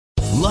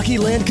Lucky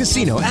Land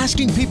Casino,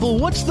 asking people,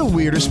 what's the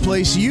weirdest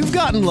place you've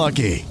gotten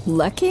lucky?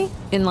 Lucky?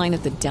 In line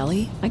at the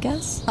deli, I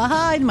guess?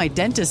 Aha, in my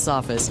dentist's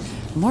office.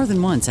 More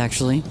than once,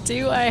 actually.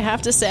 Do I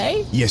have to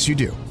say? Yes, you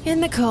do. In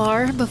the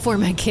car before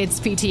my kids'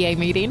 PTA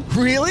meeting.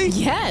 Really?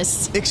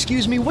 Yes.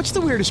 Excuse me, what's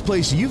the weirdest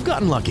place you've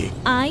gotten lucky?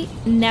 I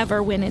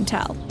never win and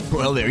tell.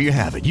 Well, there you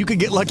have it. You can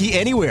get lucky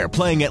anywhere,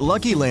 playing at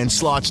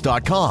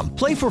LuckyLandSlots.com.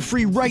 Play for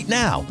free right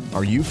now.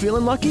 Are you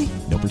feeling lucky?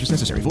 No purchase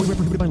necessary. Void where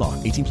prohibited by law.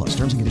 18 plus.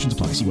 Terms and conditions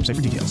apply. See website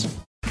for details.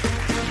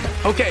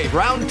 Okay,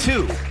 round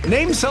two.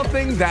 Name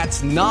something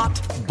that's not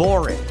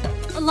boring.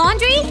 A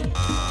laundry?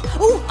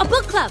 Ooh, a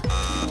book club.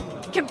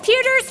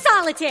 Computer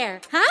solitaire,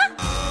 huh?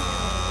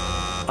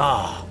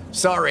 Ah,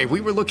 sorry,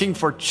 we were looking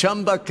for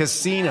Chumba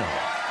Casino.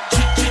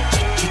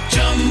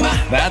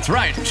 That's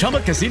right,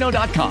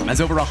 ChumbaCasino.com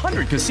has over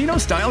 100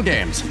 casino-style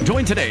games.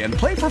 Join today and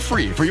play for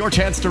free for your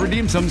chance to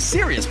redeem some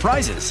serious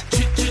prizes.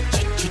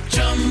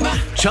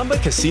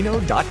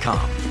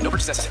 ChumbaCasino.com. No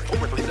purchase necessary.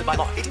 Void where prohibited by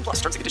law. 18 plus.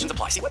 Terms and conditions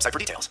apply. See website for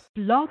details.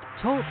 Blog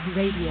Talk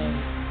Radio.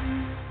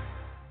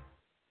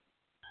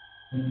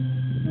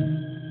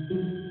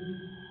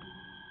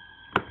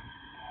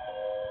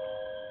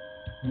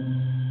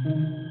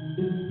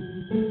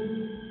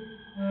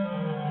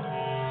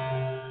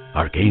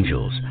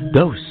 Archangels,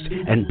 ghosts,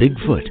 and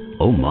Bigfoot,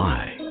 oh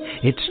my.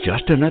 It's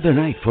just another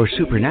night for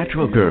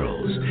Supernatural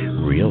Girls.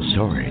 Real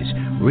stories,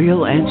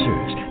 real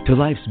answers to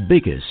life's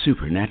biggest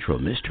supernatural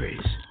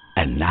mysteries.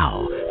 And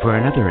now, for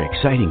another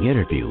exciting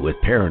interview with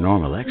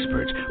paranormal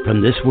experts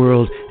from this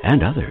world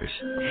and others.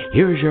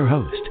 Here's your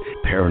host,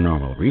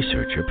 paranormal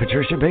researcher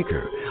Patricia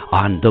Baker,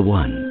 on the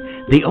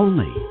one, the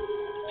only,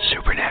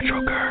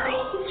 Supernatural Girls.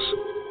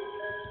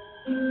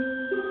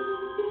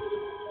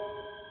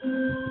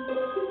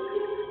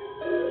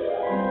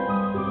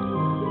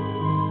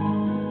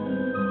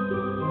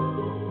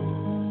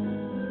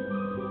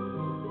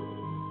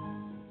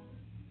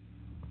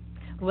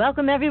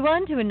 Welcome,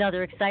 everyone, to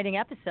another exciting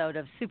episode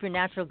of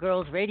Supernatural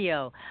Girls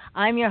Radio.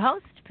 I'm your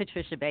host,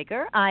 Patricia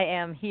Baker. I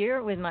am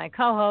here with my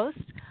co-host,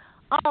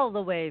 all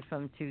the way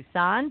from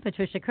Tucson,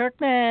 Patricia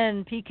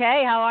Kirkman.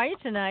 PK, how are you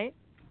tonight?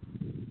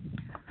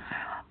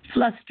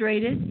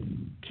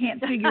 Frustrated.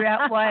 Can't figure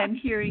out why I'm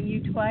hearing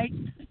you twice.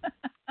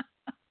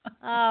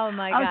 Oh,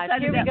 my gosh.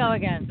 Here we go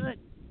again. Good.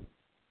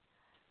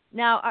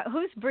 Now,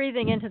 who's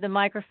breathing into the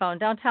microphone?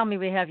 Don't tell me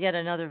we have yet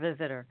another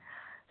visitor.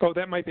 Oh,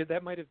 that might have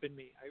been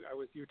me.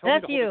 You told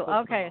That's me to you.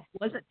 Okay.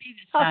 Was it me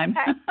this time?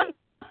 Okay.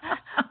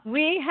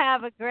 We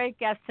have a great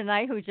guest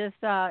tonight who just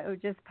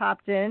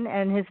popped in,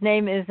 and his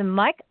name is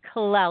Mike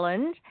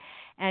Clelland,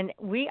 and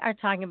we are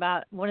talking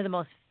about one of the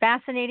most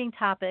fascinating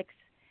topics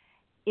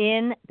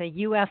in the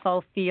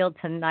UFO field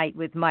tonight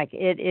with Mike.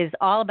 It is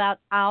all about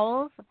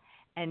owls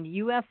and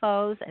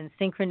UFOs and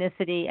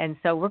synchronicity, and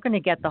so we're going to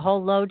get the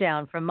whole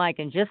lowdown from Mike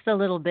in just a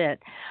little bit.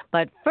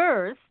 But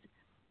first,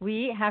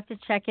 we have to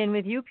check in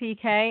with you,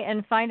 PK,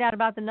 and find out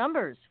about the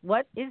numbers.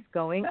 What is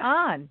going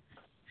on?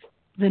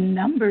 The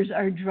numbers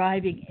are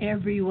driving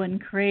everyone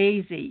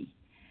crazy.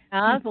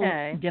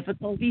 Okay. People,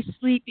 difficulty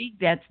sleeping,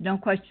 that's no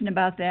question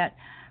about that.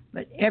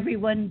 But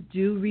everyone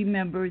do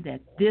remember that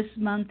this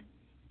month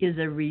is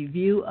a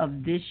review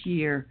of this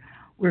year.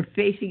 We're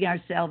facing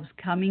ourselves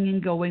coming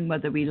and going,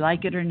 whether we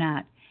like it or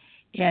not.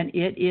 And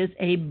it is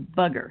a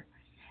bugger.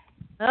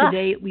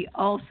 Today, we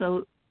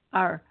also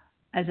are,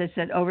 as I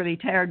said, overly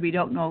tired. We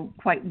don't know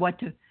quite what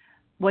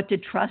to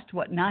trust,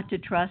 what not to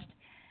trust.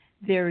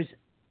 There's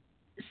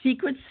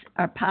secrets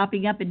are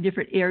popping up in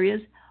different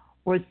areas,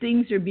 or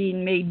things are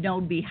being made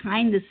known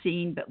behind the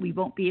scene, but we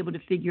won't be able to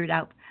figure it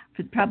out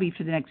probably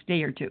for the next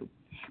day or two.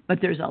 But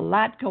there's a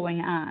lot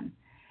going on,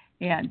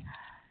 and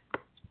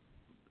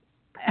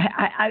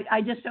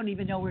I just don't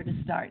even know where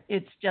to start.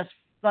 It's just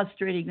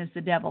frustrating as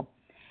the devil.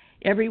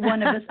 Every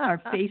one of us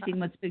are facing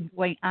what's been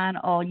going on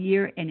all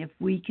year, and if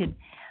we could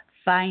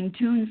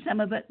fine-tune some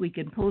of it, we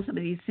can pull some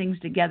of these things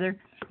together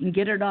and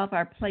get it off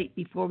our plate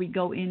before we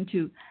go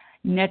into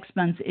next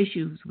month's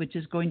issues, which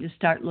is going to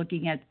start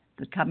looking at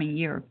the coming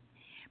year.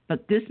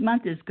 But this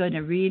month is going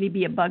to really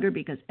be a bugger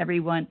because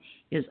everyone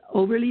is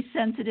overly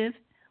sensitive,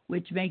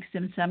 which makes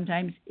them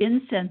sometimes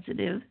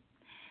insensitive.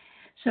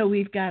 So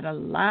we've got a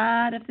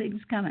lot of things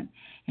coming.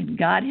 And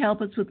God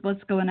help us with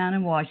what's going on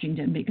in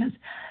Washington, because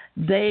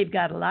they've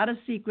got a lot of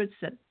secrets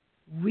that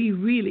we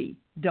really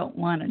don't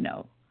want to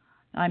know.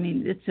 I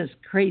mean, it's just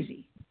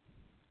crazy.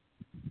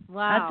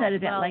 Wow. Outside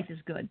of that, life is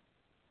good.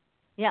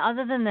 Yeah,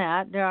 other than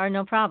that, there are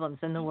no problems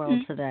in the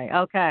world today.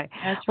 Okay.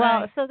 That's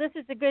well, right. so this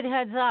is a good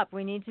heads up.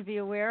 We need to be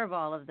aware of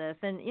all of this.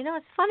 And, you know,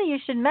 it's funny you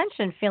should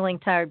mention feeling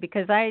tired,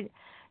 because I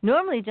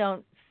normally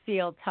don't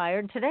feel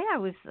tired. Today I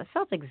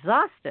felt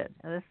exhausted.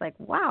 And it's like,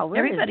 wow,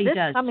 where Everybody is this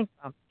does. coming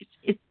from?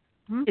 It's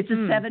a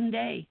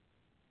 7-day.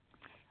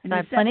 So I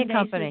have plenty of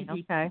company.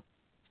 Okay.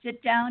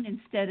 Sit down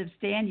instead of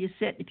stand, you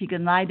sit. If you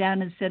can lie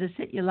down instead of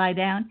sit, you lie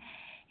down.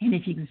 And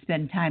if you can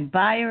spend time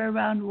by or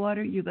around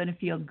water, you're going to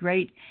feel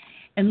great.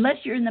 Unless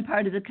you're in the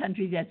part of the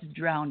country that's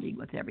drowning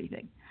with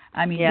everything.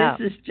 I mean,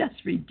 This is just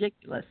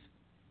ridiculous.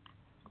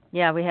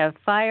 Yeah, we have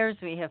fires,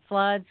 we have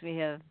floods, we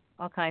have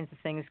all kinds of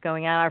things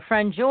going on. Our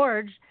friend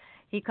George,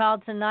 he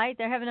called tonight.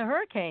 They're having a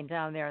hurricane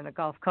down there in the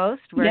Gulf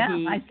Coast where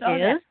he I saw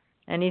is. that.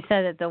 And he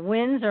said that the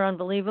winds are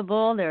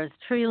unbelievable. There's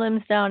tree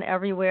limbs down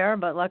everywhere,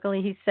 but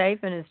luckily he's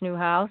safe in his new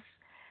house,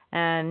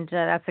 and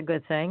that's a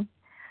good thing.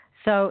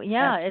 So,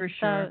 yeah, that's it's for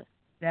sure.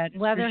 That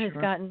weather for has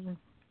sure. gotten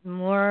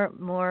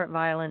more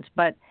violent.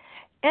 But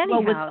anyhow,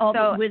 well, with all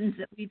the winds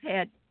that we've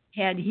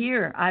had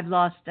here, I've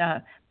lost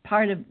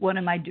part of one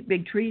of my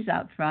big trees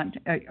out front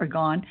are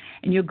gone,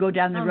 and you'll go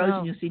down the roads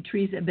and you'll see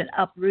trees that have been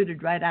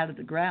uprooted right out of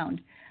the ground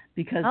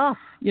because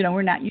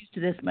we're not used to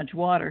this much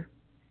water.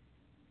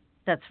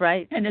 That's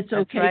right. And it's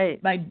That's okay.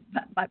 Right.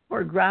 My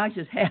poor garage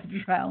is half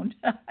drowned.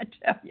 I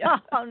tell you.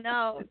 Oh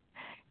no,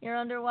 you're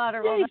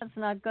underwater. Well, that's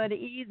not good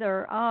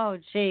either. Oh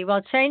gee.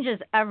 Well, change is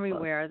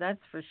everywhere. That's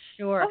for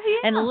sure. Oh,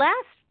 yeah. And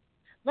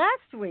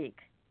last week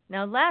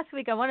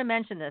I want to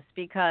mention this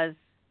because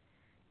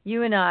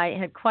you and I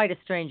had quite a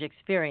strange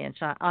experience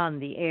on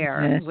the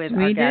air with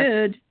our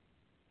guest,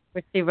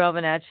 Christy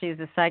Robinette. She's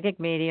a psychic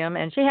medium,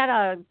 and she had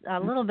a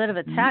little bit of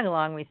a tag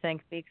along, we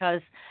think,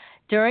 because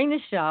during the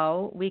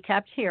show, we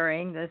kept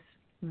hearing this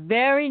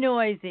very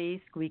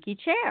noisy, squeaky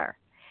chair.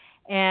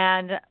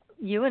 And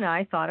you and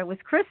I thought it was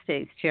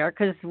Christy's chair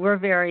because we're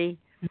very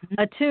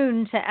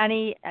attuned to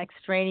any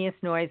extraneous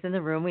noise in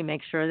the room. We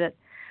make sure that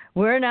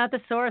we're not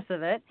the source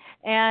of it.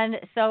 And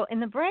so in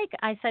the break,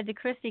 I said to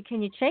Christy,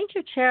 can you change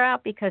your chair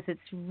out because it's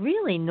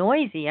really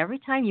noisy. Every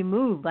time you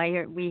move,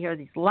 we hear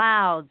these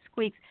loud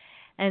squeaks.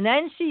 And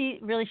then she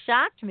really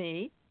shocked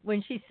me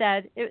when she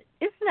said,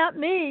 it's not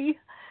me.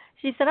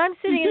 She said, I'm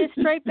sitting in a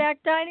straight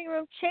back dining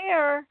room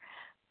chair.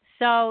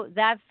 So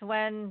that's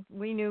when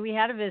we knew we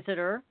had a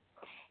visitor.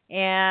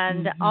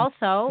 And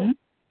also,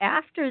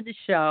 after the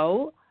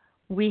show,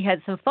 we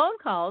had some phone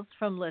calls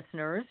from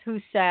listeners who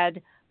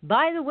said,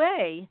 by the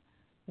way,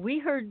 we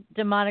heard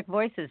demonic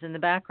voices in the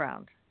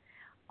background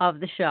of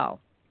the show.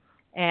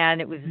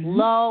 And it was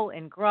low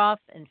and gruff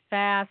and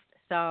fast.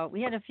 So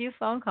we had a few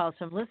phone calls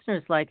from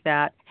listeners like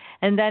that.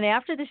 And then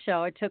after the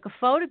show, I took a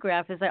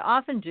photograph, as I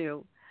often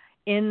do,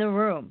 in the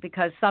room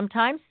because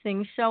sometimes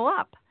things show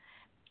up,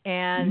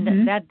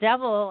 and that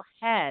devil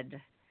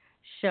head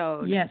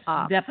showed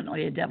up.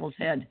 Definitely a devil's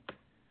head.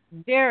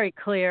 Very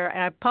clear.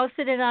 And I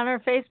posted it on our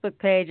Facebook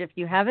page. If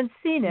you haven't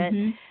seen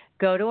it,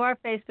 go to our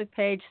Facebook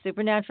page,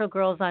 Supernatural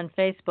Girls on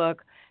Facebook.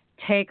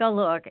 Take a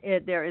look.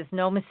 There is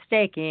no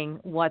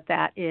mistaking what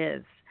that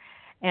is.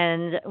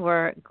 And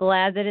we're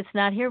glad that it's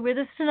not here with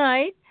us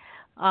tonight.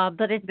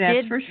 But it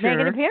did make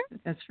an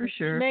appearance. That's for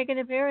sure. Make an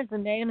appearance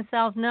and made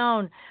himself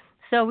known.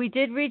 So we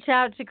did reach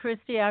out to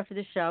Christy after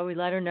the show. We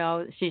let her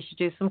know she should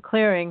do some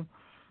clearing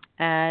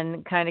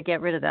and kind of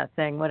get rid of that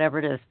thing, whatever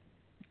it is.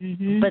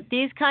 But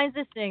these kinds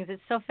of things,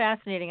 it's so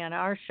fascinating on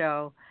our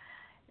show.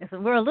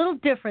 We're a little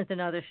different than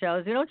other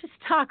shows. We don't just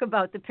talk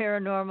about the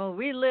paranormal.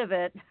 We live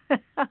it.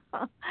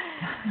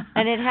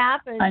 And it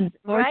happens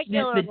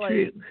regularly. But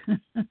true.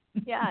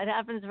 Yeah, it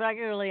happens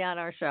regularly on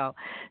our show.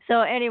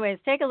 So anyways,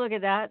 take a look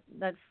at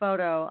that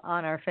photo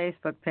on our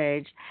Facebook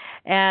page.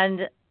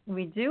 And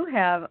we do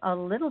have a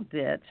little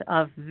bit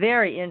of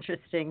very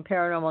interesting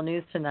paranormal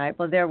news tonight.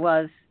 Well, there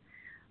was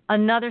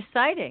another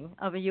sighting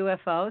of a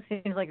UFO.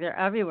 Seems like they're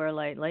everywhere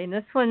lately. And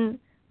this one,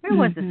 where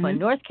was this one?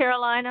 North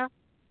Carolina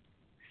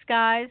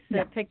skies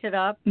that picked it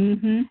up.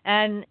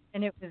 And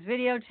it was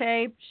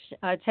videotaped.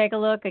 Take a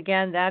look.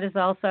 Again, that is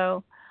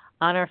also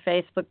on our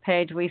Facebook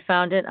page. We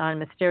found it on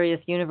Mysterious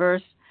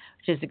Universe,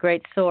 which is a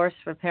great source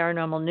for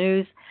paranormal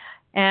news.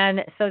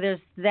 And so there's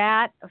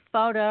that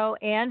photo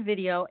and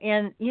video.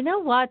 And you know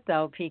what,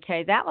 though,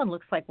 PK? That one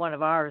looks like one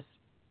of ours.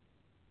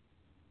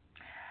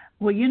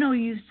 Well,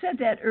 you said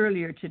that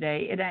earlier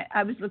today, and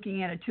I was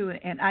looking at it, too,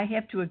 and I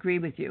have to agree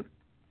with you.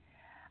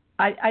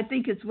 I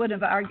think it's one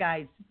of our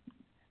guys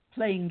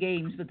playing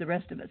games with the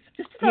rest of us.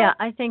 Yeah,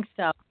 I think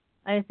so.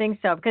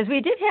 Because we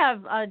did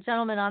have a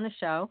gentleman on the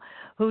show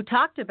who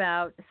talked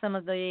about some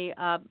of the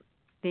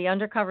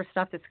undercover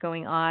stuff that's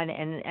going on,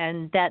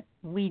 and that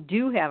we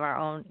do have our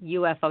own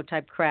UFO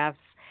type crafts,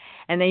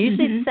 and they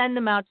usually send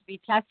them out to be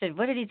tested.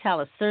 What did he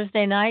tell us?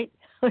 Thursday night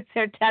was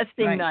their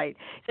testing night.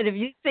 He said if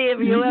you see a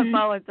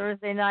UFO on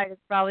Thursday night, it's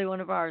probably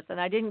one of ours.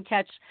 And I didn't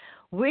catch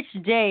which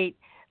date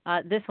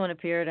this one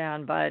appeared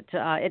on, but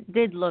it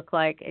did look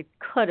like it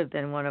could have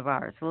been one of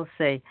ours. We'll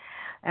see.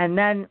 And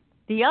then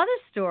the other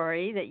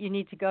story that you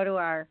need to go to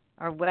our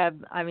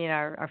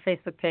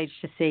Facebook page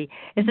to see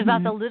is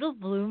about the little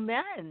blue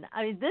men.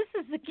 I mean, this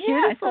is the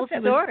cutest little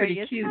story. Was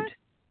pretty cute.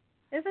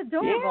 It's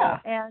adorable. Yeah.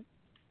 And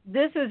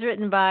this was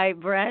written by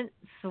Brent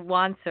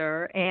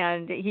Swanser,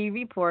 and he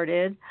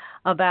reported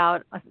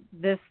about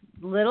this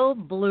little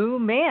blue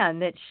man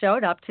that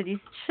showed up to these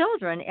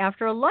children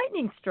after a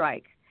lightning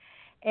strike.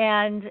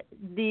 And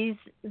these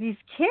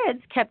kids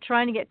kept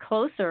trying to get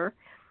closer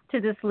to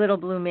this little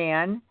blue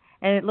man,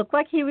 and it looked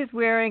like he was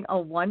wearing a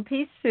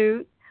one-piece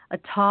suit, a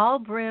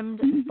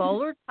tall-brimmed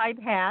bowler-type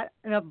hat,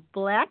 and a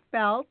black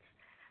belt,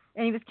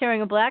 and he was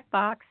carrying a black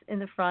box in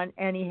the front,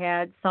 and he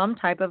had some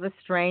type of a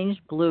strange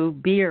blue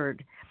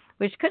beard.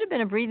 which could have been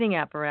a breathing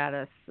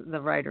apparatus.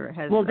 The writer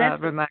has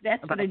reminded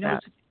that's what I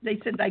noticed. They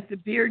said like the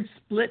beard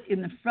split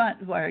in the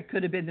front where it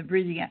could have been the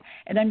breathing app.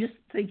 And I'm just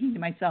thinking to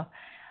myself,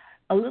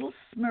 a little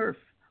Smurf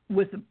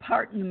with a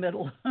part in the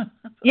middle.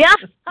 Yeah,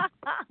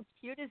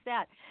 cute as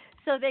that.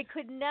 So they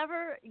could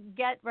never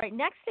get right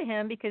next to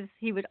him because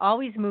he would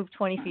always move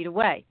 20 feet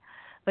away.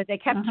 But they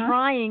kept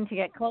trying to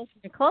get closer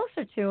and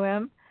closer to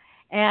him.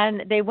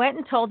 And they went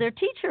and told their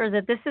teacher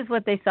that this is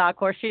what they saw. Of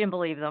course, she didn't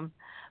believe them.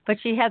 But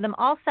she had them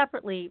all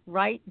separately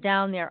write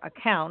down their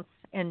accounts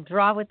and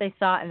draw what they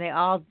saw. And they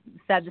all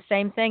said the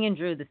same thing and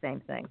drew the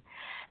same thing.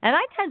 And I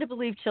tend to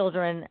believe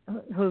children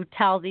who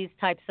tell these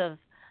types of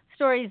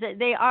stories that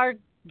they are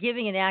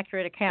giving an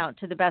accurate account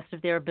to the best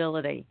of their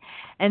ability.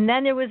 And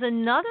then there was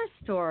another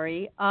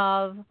story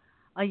of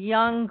a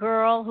young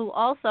girl who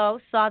also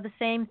saw the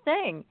same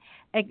thing.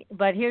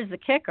 But here's the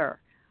kicker.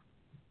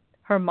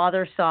 Her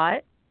mother saw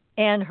it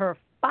and her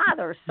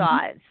father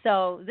saw it.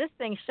 So this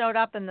thing showed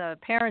up in the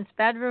parents'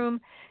 bedroom.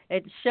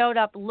 It showed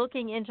up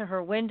looking into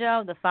her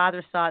window. The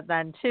father saw it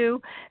then too.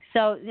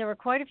 So there were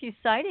quite a few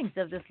sightings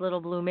of this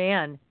little blue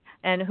man.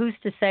 And who's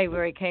to say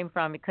where he came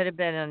from? It could have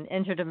been an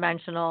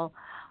interdimensional.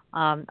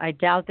 I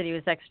doubt that he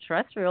was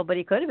extraterrestrial, but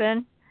he could have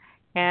been.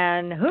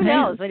 And who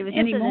knows? But it was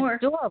just an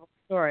adorable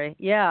story.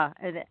 Yeah,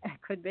 it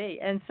could be.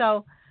 And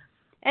so,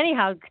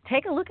 anyhow,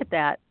 take a look at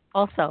that.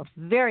 Also,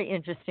 very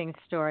interesting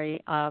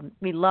story.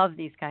 We love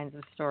these kinds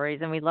of stories,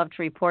 and we love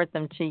to report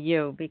them to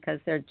you because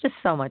they're just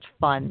so much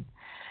fun.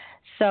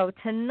 So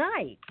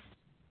tonight,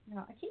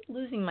 I keep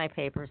losing my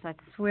papers. I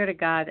swear to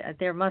God,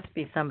 there must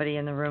be somebody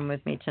in the room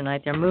with me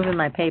tonight. They're moving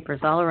my papers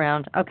all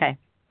around. Okay.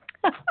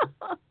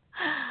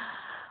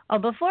 Oh,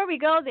 before we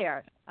go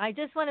there, I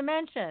just want to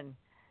mention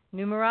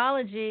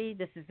numerology.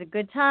 This is a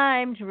good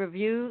time to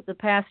review the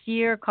past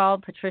year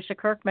called Patricia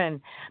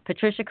Kirkman.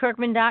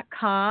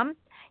 PatriciaKirkman.com.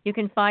 You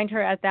can find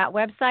her at that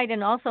website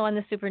and also on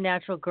the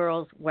Supernatural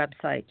Girls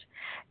website.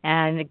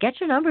 And get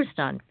your numbers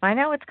done. Find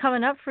out what's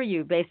coming up for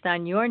you based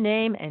on your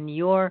name and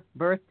your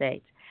birth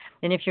date.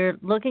 And if you're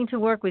looking to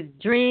work with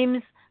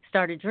dreams,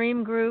 start a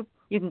dream group,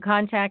 you can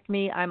contact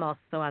me. I'm also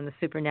on the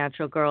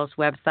Supernatural Girls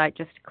website.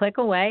 Just click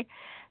away,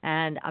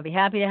 and I'll be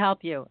happy to help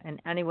you in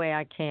any way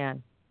I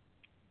can.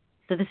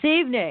 So this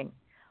evening,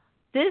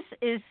 this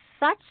is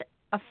such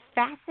a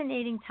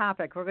fascinating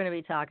topic we're going to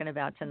be talking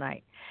about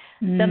tonight.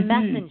 The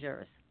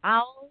messengers,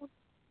 owls,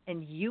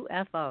 and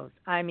UFOs.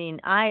 I mean,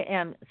 I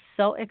am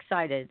so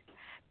excited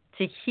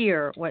to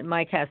hear what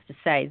Mike has to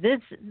say.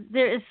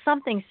 There is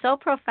something so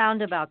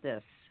profound about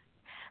this.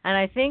 And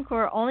I think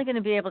we're only going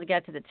to be able to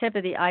get to the tip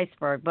of the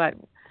iceberg, but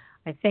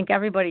I think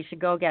everybody should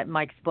go get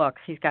Mike's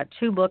books. He's got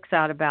 2 books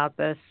out about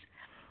this.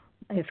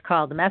 It's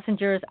called The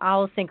Messengers,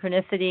 Owl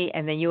Synchronicity,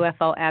 and the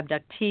UFO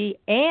Abductee,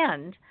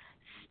 and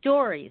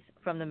Stories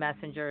from the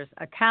Messengers,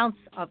 Accounts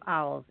of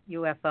Owls,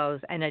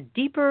 UFOs, and a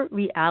Deeper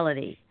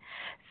Reality.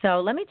 So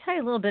let me tell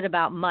you a little bit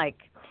about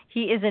Mike.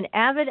 He is an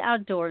avid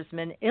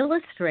outdoorsman,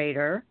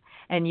 illustrator,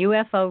 and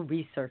UFO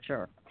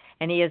researcher.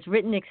 And he has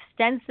written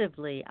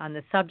extensively on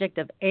the subject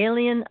of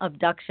alien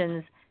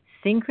abductions,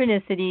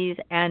 synchronicities,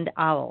 and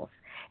owls.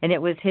 And it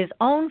was his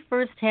own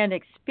firsthand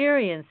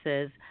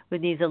experiences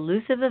with these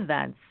elusive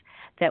events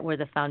that were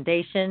the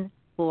foundation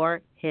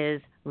for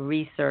his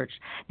research.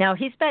 Now,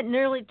 he spent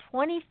nearly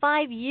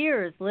 25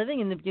 years living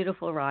in the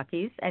beautiful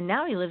Rockies, and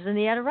now he lives in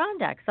the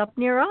Adirondacks up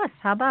near us.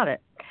 How about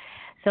it?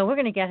 So we're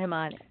going to get him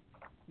on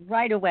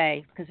right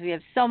away because we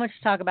have so much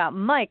to talk about.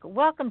 Mike,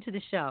 welcome to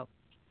the show.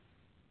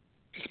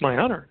 It's my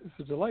honor. It's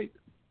a delight.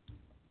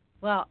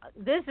 Well,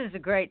 this is a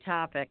great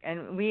topic,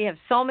 and we have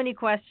so many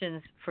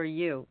questions for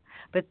you.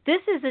 But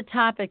this is a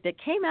topic that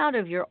came out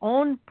of your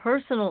own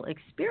personal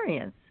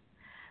experience.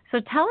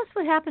 So tell us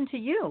what happened to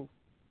you.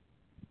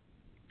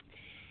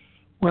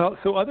 Well,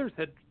 so others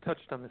had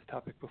touched on this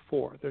topic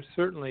before. There's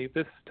certainly,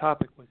 this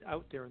topic was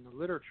out there in the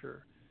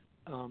literature,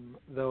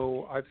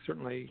 though I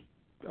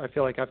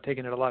feel like I've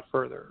taken it a lot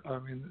further. I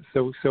mean,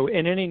 so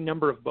in any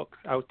number of books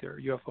out there,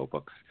 UFO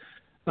books,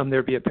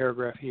 there'd be a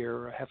paragraph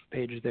here, a half a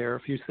page there, a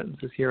few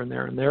sentences here and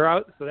there, and they're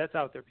out. So that's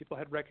out there. People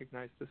had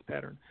recognized this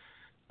pattern.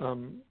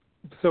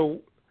 So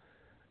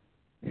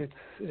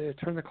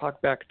turn the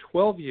clock back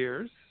 12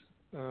 years,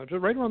 just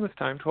right around this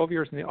time, 12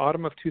 years in the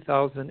autumn of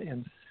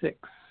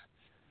 2006.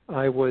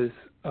 I was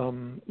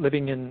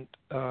living in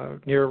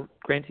near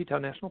Grand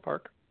Teton National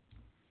Park,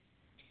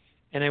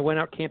 and I went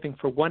out camping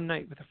for one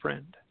night with a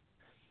friend,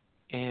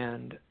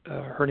 and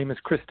her name is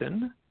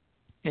Kristen,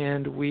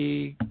 and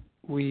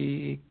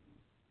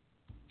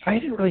I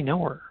didn't really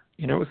know her.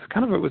 You know, it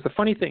was a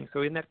funny thing.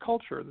 So in that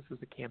culture, this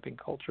is a camping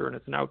culture, and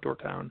it's an outdoor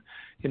town,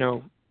 you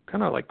know,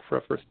 kind of like for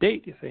a first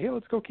date, you say, hey,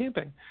 let's go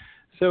camping.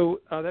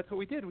 So that's what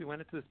we did. We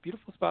went into this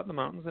beautiful spot in the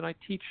mountains, and I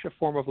teach a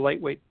form of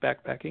lightweight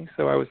backpacking.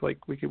 So I was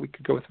like, we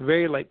could go with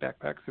very light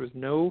backpacks. There was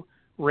no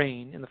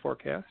rain in the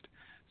forecast,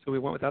 so we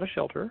went without a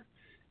shelter,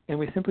 and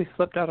we simply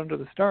slept out under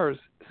the stars.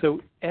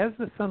 So as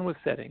the sun was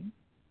setting,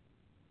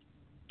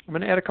 I'm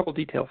going to add a couple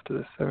details to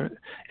this.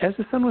 As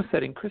the sun was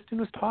setting, Kristen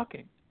was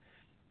talking.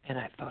 And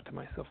I thought to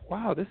myself,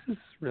 wow, this is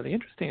really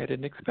interesting. I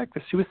didn't expect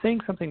this. She was saying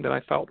something that I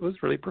felt was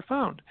really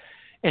profound.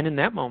 And in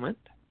that moment,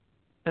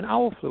 an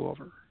owl flew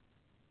over.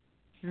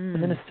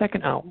 And then a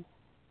second owl.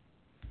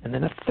 And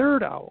then a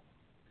third owl.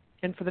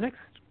 And for the next,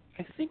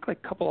 I think,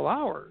 like couple of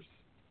hours,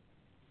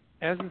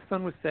 as the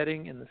sun was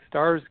setting and the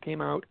stars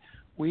came out,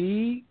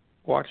 we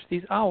watched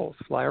these owls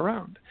fly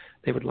around.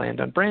 They would land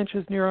on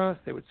branches near us,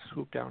 they would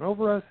swoop down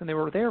over us, and they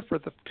were there for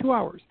the 2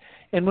 hours.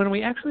 And when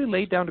we actually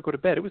laid down to go to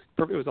bed, it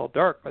was all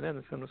dark by then,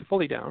 the sun was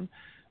fully down,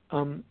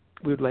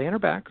 we would lay on our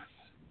backs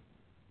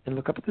and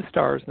look up at the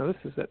stars. Now this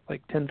is at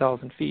like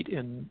 10,000 feet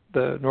in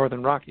the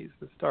northern Rockies.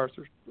 The stars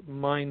are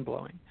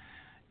mind-blowing.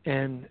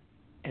 And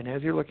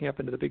as you're looking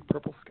up into the big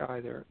purple sky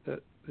there, the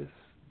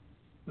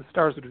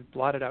stars would be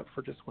blotted out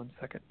for just 1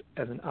 second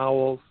as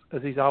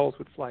these owls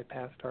would fly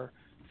past our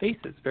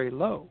faces very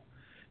low.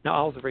 Now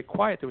owls are very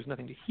quiet. There was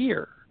nothing to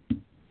hear,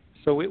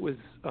 so it was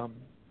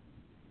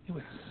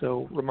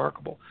so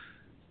remarkable.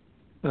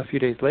 A few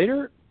days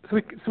later, so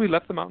we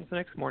left the mountains the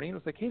next morning. And it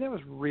was like, hey, that was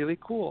really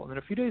cool. And then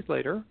a few days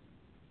later,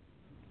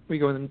 we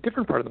go in a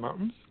different part of the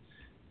mountains,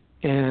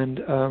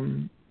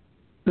 and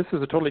this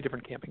was a totally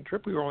different camping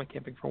trip. We were only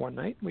camping for one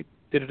night. We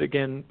did it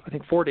again, I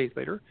think, 4 days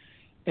later,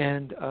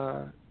 and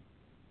sun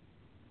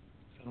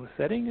was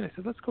setting, and I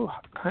said, let's go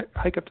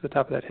hike up to the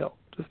top of that hill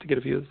just to get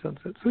a view of the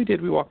sunset. So we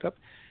did. We walked up.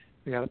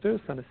 We got up there.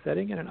 The sun is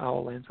setting, and an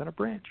owl lands on a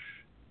branch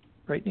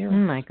right near us.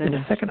 My goodness.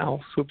 And a second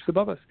owl swoops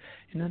above us,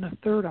 and then a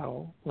third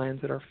owl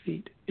lands at our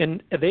feet.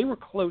 And they were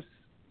close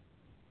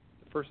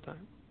the first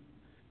time,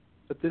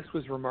 but this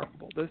was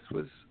remarkable. This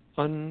was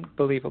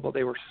unbelievable.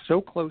 They were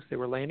so close. They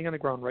were landing on the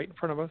ground right in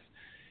front of us,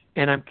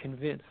 and I'm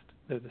convinced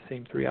they're the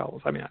same three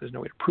owls. I mean, there's no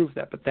way to prove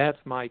that, but that's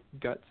my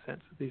gut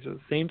sense. These are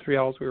the same three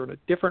owls. We were in a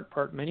different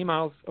part, many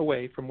miles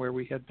away from where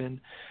we had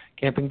been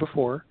camping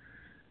before.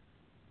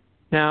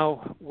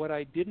 Now, what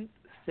I didn't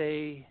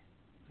say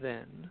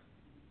then,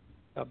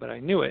 but I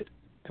knew it,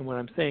 and what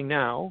I'm saying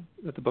now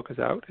that the book is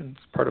out and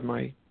it's part of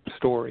my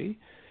story,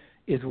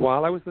 is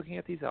while I was looking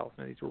at these owls,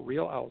 now these were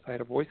real owls, I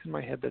had a voice in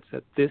my head that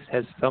said, this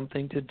has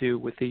something to do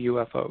with the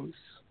UFOs.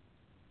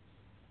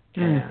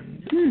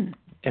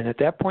 And at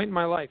that point in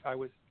my life, I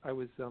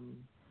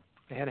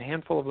had a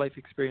handful of life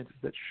experiences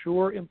that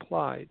sure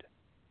implied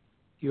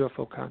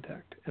UFO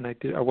contact, and I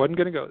wasn't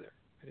going to go there.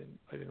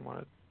 I didn't want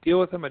to deal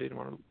with them. I didn't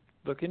want to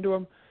look into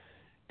them.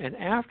 And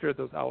after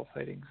those owl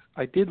sightings,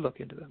 I did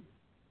look into them,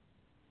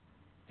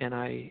 and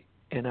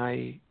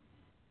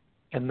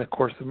the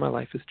course of my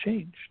life has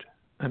changed.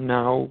 I'm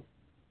now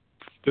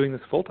doing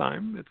this full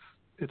time.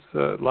 It's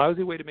a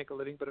lousy way to make a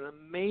living, but an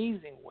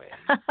amazing way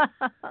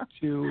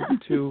to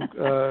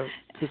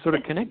sort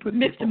of connect with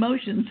mixed people.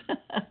 Emotions.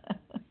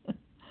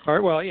 All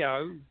right. Well,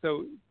 yeah.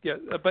 So yeah,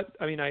 but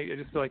I mean, I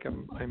just feel like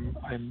I'm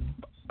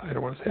I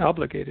don't want to say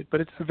obligated, but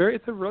it's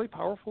a really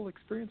powerful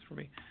experience for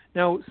me.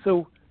 Now,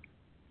 so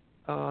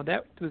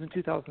that was in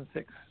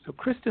 2006. So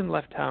Kristen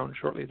left town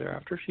shortly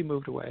thereafter. She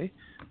moved away.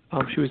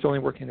 She was only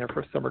working there for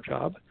a summer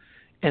job,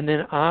 and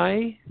then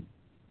I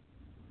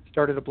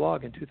started a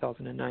blog in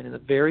 2009, and the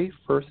very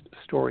first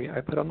story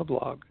I put on the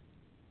blog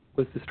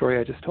was the story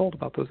I just told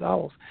about those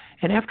owls.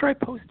 And after I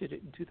posted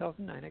it in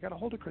 2009, I got a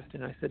hold of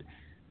Kristen, and I said,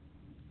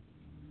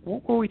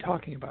 what were we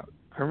talking about?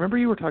 I remember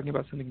you were talking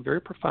about something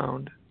very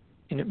profound,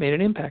 and it made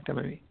an impact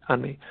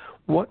on me.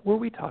 What were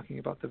we talking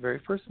about the very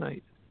first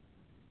night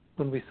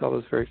when we saw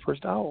those very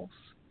first owls?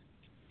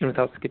 And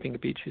without skipping a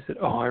beat, she said,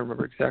 I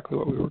remember exactly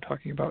what we were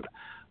talking about.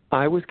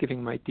 I was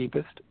giving my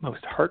deepest,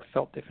 most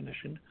heartfelt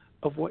definition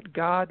of what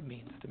God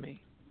means to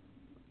me.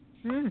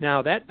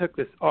 Now, that took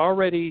this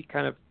already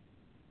kind of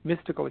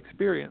mystical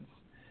experience,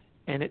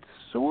 and it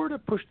sort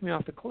of pushed me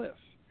off the cliff.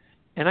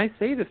 And I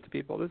say this to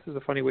people. This is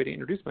a funny way to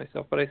introduce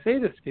myself, but I say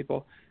this to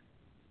people,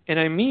 and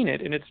I mean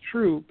it, and it's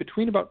true.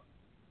 Between about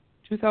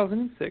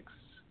 2006,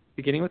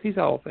 beginning with these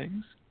owl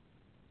things,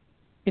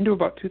 into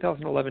about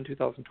 2011,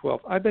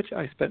 2012, I bet you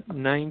I spent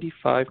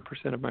 95%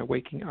 of my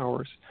waking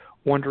hours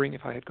wondering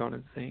if I had gone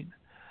insane.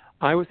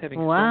 I was having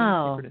so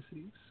many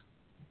synchronicities.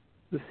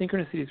 The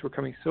synchronicities were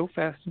coming so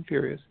fast and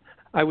furious.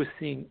 I was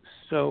seeing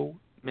so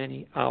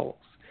many owls.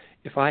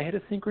 If I had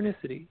a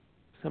synchronicity,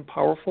 some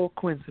powerful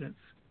coincidence,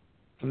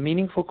 a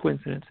meaningful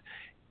coincidence,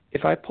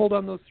 if I pulled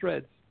on those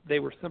threads, they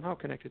were somehow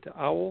connected to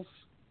owls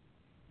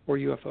or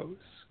UFOs.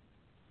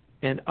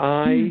 And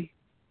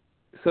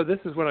so this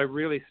is when I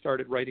really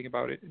started writing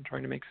about it and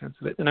trying to make sense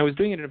of it. And I was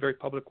doing it in a very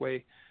public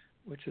way,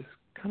 which is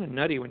kind of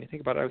nutty when you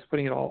think about it. I was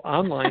putting it all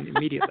online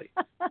immediately.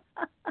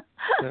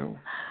 So,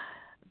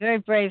 very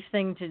brave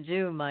thing to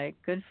do, Mike.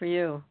 Good for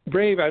you.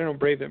 Brave, I don't know,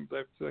 brave.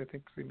 I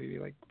think maybe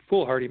like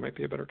foolhardy might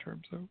be a better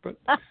term.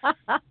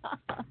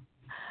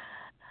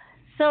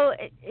 So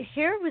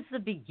here was the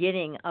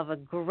beginning of a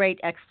great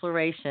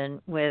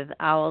exploration with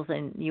owls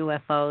and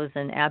UFOs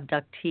and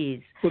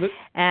abductees. Well,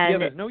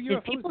 there's no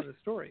UFOs in the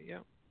story,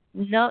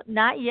 No,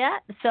 not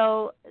yet.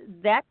 So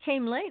that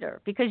came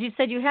later because you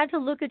said you had to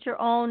look at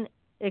your own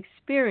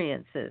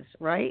experiences,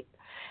 right?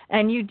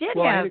 And you did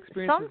have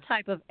some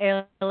type of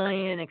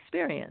alien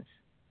experience.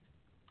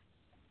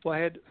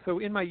 Well, so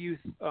in my youth,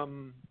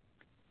 when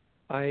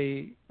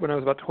I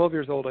was about 12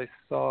 years old, I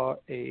saw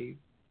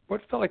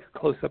what felt like a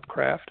close-up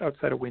craft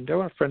outside a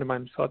window. A friend of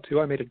mine saw it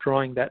too. I made a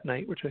drawing that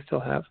night, which I still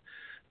have.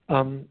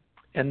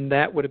 And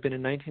that would have been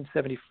in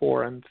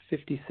 1974. I'm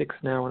 56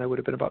 now, and I would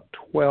have been about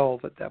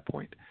 12 at that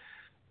point.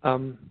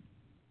 Also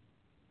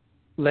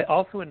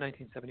in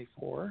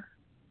 1974,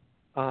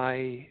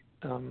 I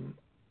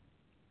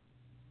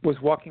was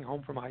walking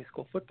home from a high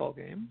school football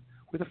game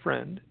with a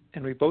friend,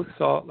 and we both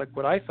saw like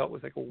what I felt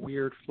was like a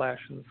weird flash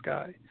in the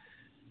sky.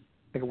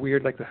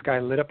 Like the sky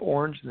lit up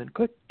orange and then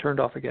click, turned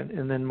off again.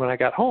 And then when I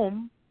got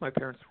home, my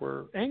parents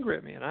were angry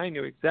at me, and I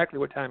knew exactly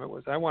what time it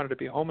was. I wanted to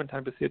be home in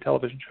time to see a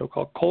television show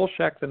called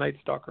Kolchak the Night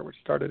Stalker, which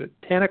started at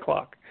 10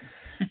 o'clock.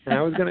 And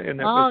I was going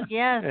to...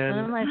 yes, one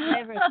of my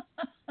favorites.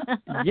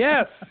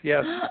 Yes.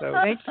 So,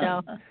 great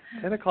show.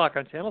 10 o'clock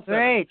on Channel 7.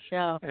 Great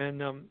show.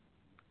 And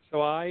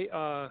so I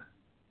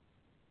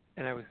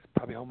was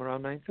probably home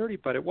around 9:30,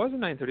 but it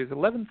wasn't 9:30, it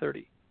was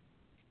 11:30.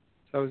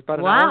 So I was about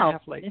an hour and a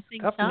half late.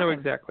 Tough to know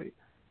exactly.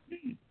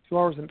 2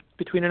 hours,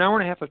 between an hour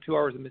and a half of 2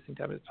 hours of missing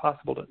time.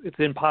 It's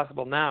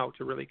impossible now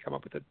to really come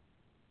up with a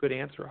good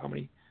answer how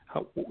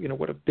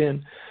would have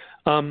been.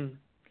 And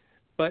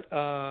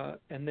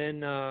then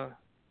now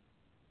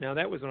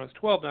that was when I was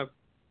 12. Now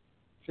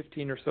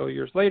 15 or so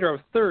years later, I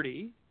was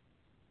 30,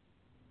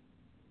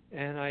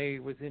 and I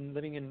was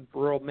living in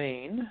rural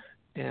Maine,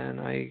 and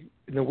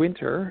in the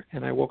winter,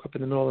 and I woke up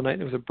in the middle of the night,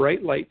 and there was a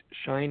bright light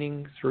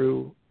shining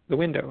through the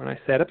window, and I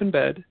sat up in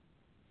bed,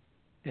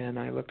 and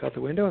I looked out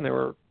the window, and there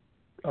were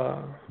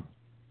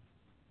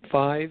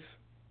 5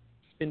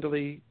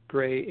 spindly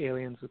gray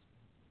aliens with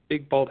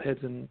big bald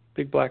heads and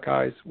big black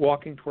eyes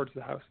walking towards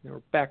the house, and they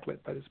were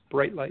backlit by this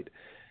bright light.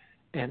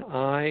 And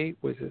I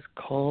was as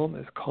calm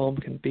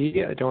can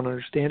be. I don't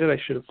understand it. I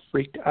should have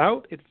freaked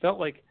out. It felt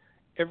like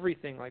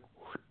everything, like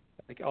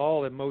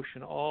all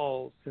emotion,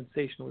 all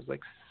sensation was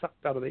like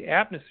sucked out of the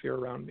atmosphere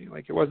around me.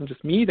 Like it wasn't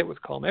just me that was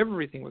calm.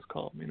 Everything was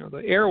calm.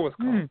 The air was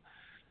calm.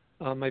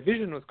 My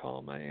vision was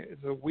calm.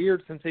 It's a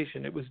weird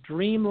sensation. It was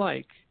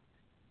dreamlike.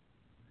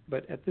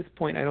 But at this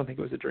point, I don't think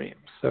it was a dream.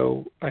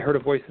 So I heard a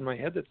voice in my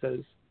head that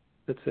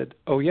said,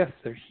 "Oh yes,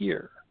 they're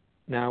here.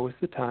 Now is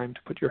the time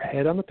to put your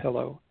head on the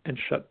pillow and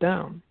shut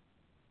down."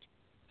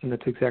 And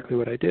that's exactly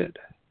what I did.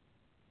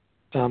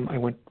 I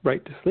went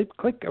right to sleep.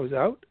 Click, I was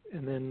out.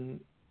 And then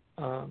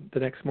the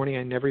next morning,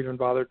 I never even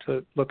bothered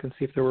to look and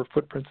see if there were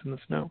footprints in the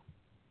snow.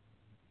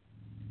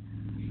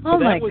 Oh,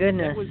 my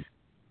goodness.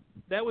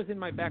 That was in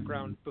my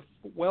background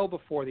well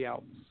before the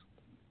owls.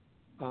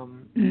 So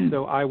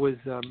I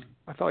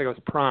felt like I was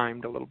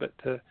primed a little bit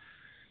to,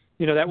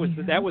 that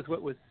was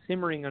what was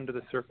simmering under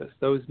the surface,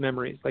 those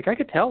memories. Like I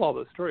could tell all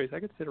those stories. I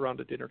could sit around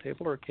a dinner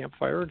table or a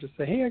campfire and just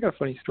say, "Hey, I got a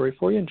funny story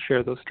for you," and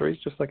share those stories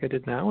just like I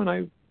did now. And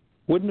I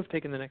wouldn't have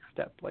taken the next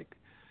step. Like,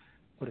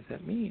 what does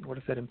that mean? What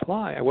does that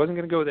imply? I wasn't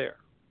going to go there.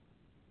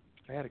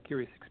 I had a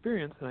curious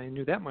experience, and I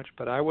knew that much,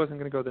 but I wasn't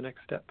going to go the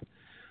next step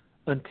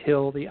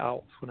until the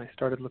owls, when I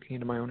started looking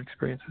into my own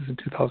experiences in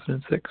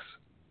 2006.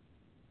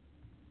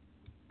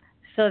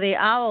 So the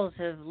owls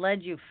have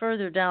led you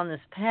further down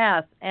this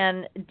path.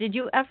 And did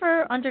you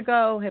ever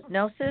undergo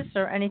hypnosis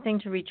or anything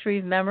to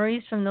retrieve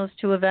memories from those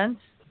 2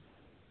 events?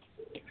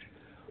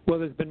 Well,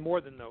 there's been more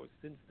than those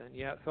since then,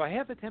 yeah. So I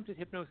have attempted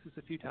hypnosis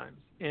a few times,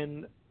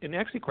 and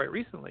actually quite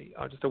recently,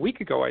 just a week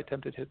ago, I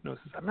attempted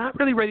hypnosis. I'm not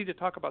really ready to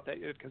talk about that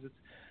yet because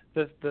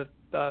it's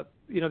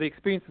the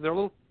experiences are a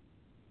little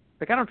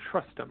like I don't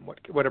trust them.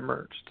 What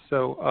emerged?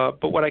 So,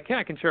 but what I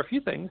can share a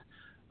few things.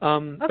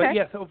 Okay. But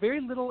yeah, so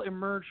very little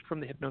emerged from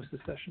the hypnosis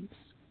sessions.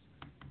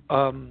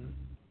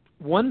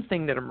 One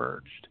thing that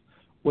emerged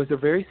was a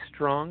very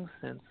strong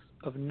sense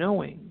of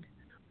knowing.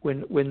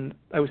 When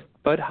I was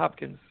Bud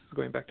Hopkins,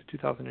 going back to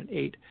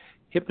 2008,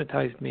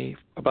 hypnotized me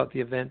about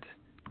the event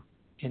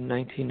in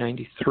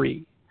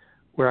 1993,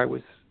 where I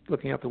was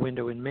looking out the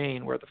window in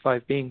Maine where the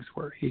 5 beings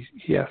were. He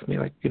asked me,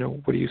 like,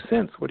 what do you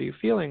sense? What are you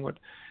feeling?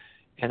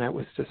 And it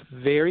was just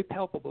very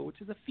palpable, which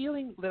is a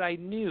feeling that I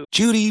knew.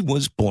 Judy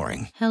was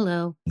boring.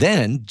 Hello.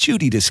 Then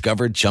Judy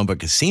discovered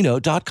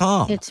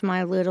ChumbaCasino.com. It's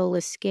my little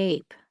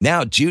escape.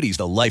 Now Judy's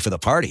the life of the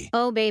party.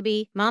 Oh,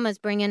 baby, mama's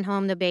bringing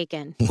home the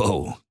bacon.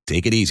 Whoa,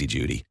 take it easy,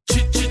 Judy.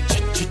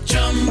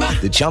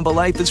 The Chumba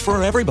life is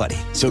for everybody.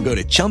 So go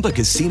to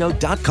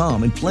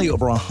ChumbaCasino.com and play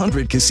over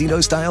 100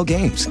 casino-style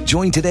games.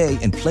 Join today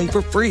and play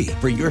for free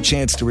for your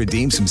chance to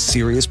redeem some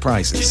serious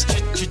prizes.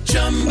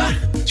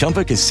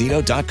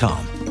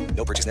 ChumbaCasino.com.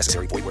 No purchase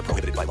necessary. Void where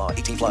prohibited by law.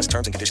 18+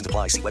 terms and conditions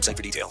apply. See website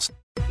for details.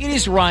 It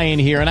is Ryan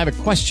here, and I have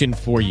a question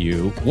for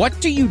you. What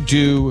do you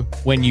do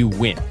when you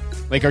win?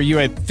 Like, are you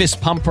a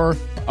fist pumper?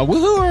 A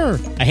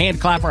woohooer, a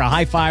hand clapper, a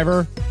high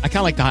fiver. I kind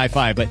of like the high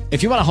five, but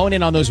if you want to hone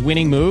in on those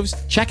winning moves,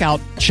 check out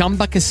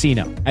Chumba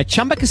Casino. At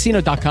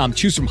ChumbaCasino.com,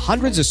 choose from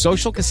hundreds of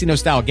social casino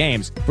style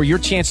games for your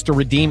chance to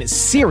redeem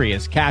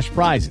serious cash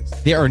prizes.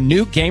 There are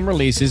new game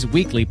releases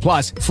weekly,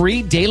 plus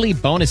free daily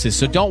bonuses.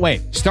 So don't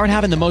wait. Start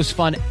having the most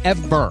fun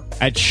ever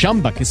at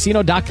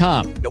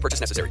ChumbaCasino.com. No purchase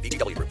necessary.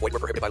 VGW. Void where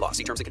prohibited by law.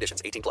 See terms and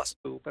conditions.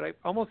 18+. But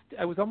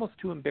I was almost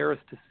too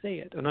embarrassed to say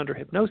it, and under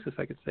hypnosis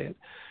I could say it,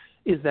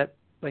 is that,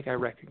 like, I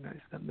recognize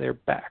them. They're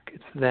back.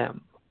 It's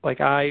them. Like,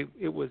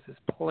 it was as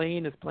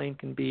plain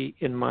can be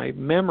in my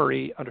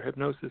memory under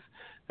hypnosis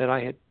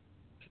that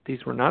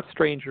these were not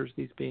strangers,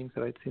 these beings,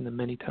 that I'd seen them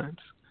many times.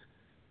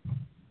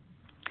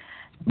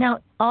 Now,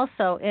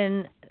 also,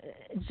 in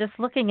just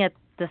looking at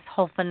this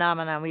whole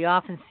phenomenon, we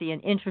often see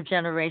an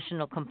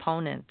intergenerational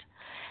component.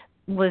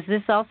 Was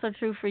this also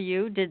true for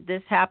you? Did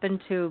this happen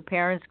to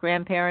parents,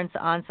 grandparents,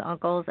 aunts,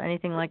 uncles,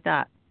 anything like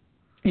that?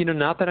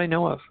 Not that I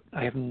know of.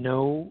 I've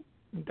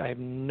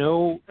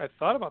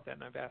thought about that,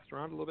 and I've asked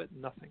around a little bit.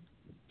 Nothing.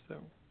 So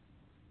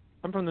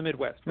I'm from the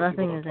Midwest.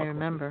 Nothing as I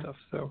remember. Stuff,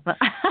 so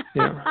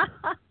yeah.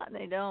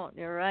 They don't.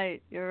 You're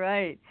right.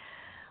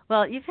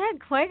 Well, you've had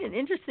quite an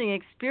interesting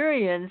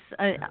experience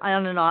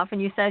on and off,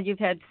 and you said you've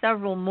had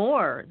several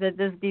more. That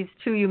these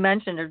two you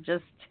mentioned are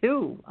just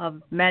two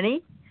of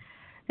many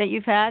that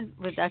you've had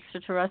with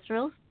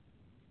extraterrestrials.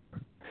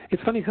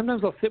 It's funny,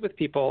 sometimes I'll sit with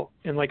people,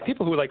 and like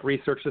people who like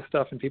research this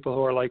stuff, and people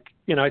who are like,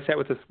 I sat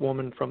with this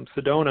woman from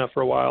Sedona for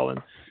a while,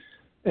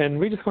 and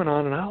we just went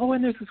on, and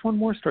and there's this one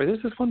more story,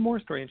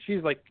 and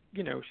she's like,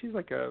 she's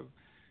like a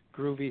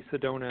groovy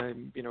Sedona,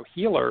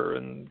 healer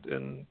and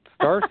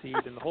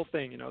starseed and the whole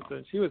thing,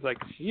 so she was like,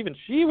 she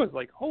was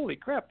like, holy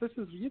crap, it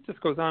just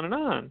goes on and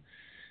on.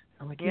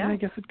 I'm like, yeah, I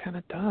guess it kind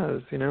of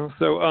does,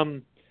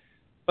 so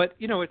but,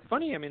 it's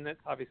funny. I mean, that's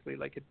obviously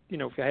like,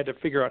 if I had to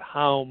figure out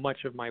how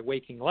much of my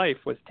waking life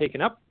was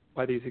taken up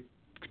by these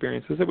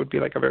experiences, it would be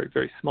like a very,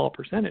 very small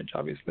percentage,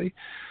 obviously.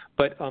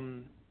 But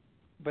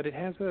it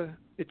has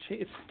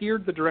it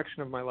steered the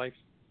direction of my life.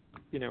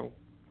 It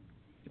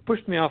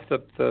pushed me off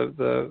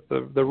the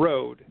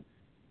road.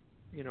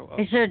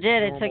 It sure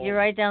did. It took you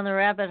right down the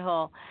rabbit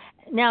hole.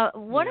 Now,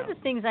 one of the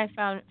things I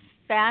found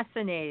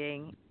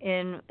fascinating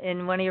in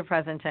one of your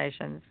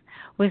presentations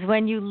was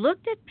when you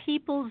looked at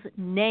people's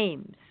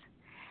names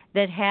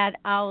that had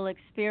owl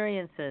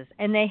experiences,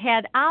 and they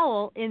had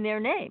owl in their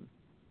name.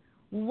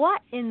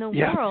 What in the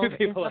world?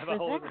 People have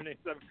owl in their names.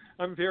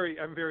 I'm very,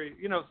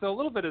 so a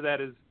little bit of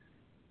that is,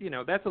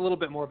 that's a little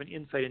bit more of an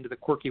insight into the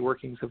quirky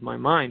workings of my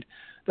mind.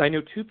 I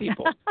know two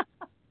people,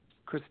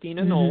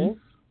 Christina Knowles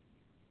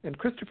and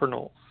Christopher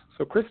Knowles.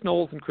 So Chris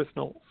Knowles and Chris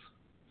Knowles.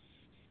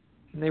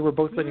 And they were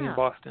both living in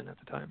Boston at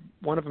the time.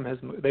 One of them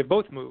has moved. They've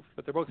both moved,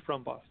 but they're both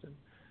from Boston.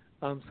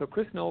 So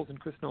Chris Knowles and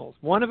Chris Knowles.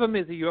 One of them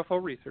is a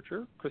UFO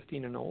researcher,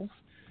 Christina Knowles.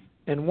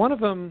 And one of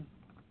them,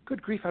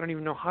 good grief, I don't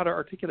even know how to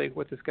articulate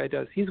what this guy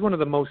does. He's one of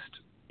the most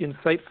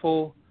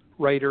insightful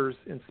writers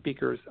and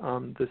speakers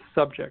on this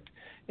subject.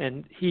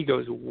 And he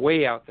goes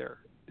way out there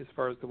as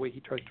far as the way he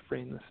tries to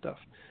frame this stuff.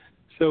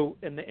 So,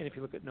 and if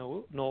you look at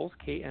Knowles, Knowls,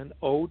 it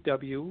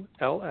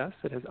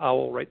has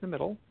owl right in the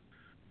middle.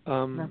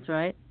 That's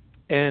right.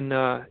 And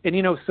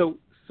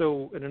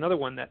so another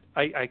one that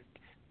I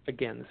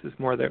again, this is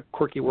more the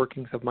quirky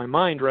workings of my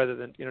mind rather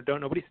than,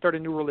 nobody start a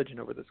new religion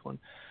over this one.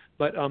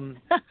 But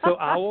so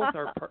owls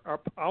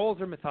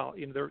are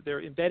mythology.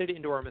 They're embedded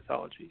into our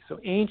mythology. So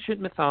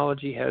ancient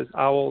mythology has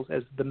owls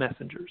as the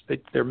messengers.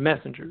 They're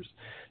messengers.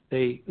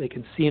 They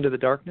can see into the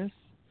darkness.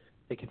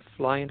 They can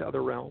fly into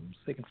other realms.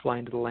 They can fly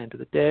into the land of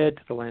the dead,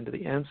 to the land of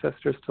the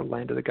ancestors, to the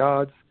land of the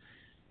gods,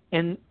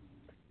 and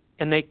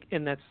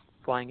that's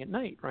flying at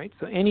night, right?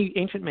 So any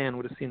ancient man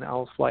would have seen the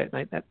owls fly at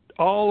night. That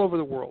all over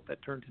the world,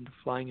 that turned into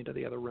flying into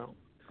the other realm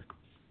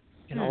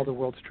in all the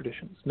world's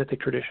traditions, mythic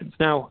traditions.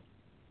 Now,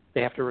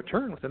 they have to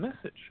return with a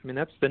message. I mean,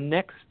 that's the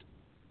next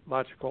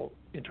logical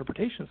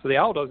interpretation. So the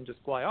owl doesn't just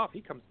fly off.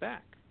 He comes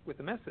back with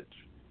a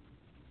message.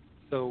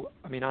 So,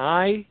 I mean,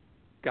 I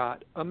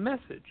got a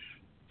message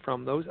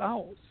from those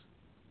owls.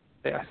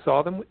 I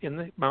saw them in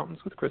the mountains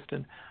with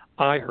Kristen.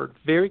 I heard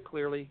very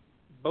clearly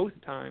both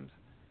times,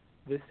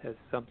 this has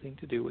something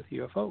to do with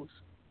UFOs.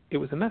 It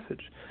was a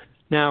message.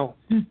 Now,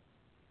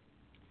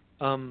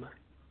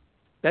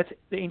 that's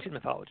the ancient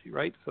mythology,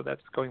 right? So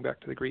that's going back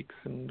to the Greeks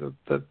and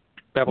the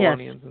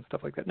Babylonians and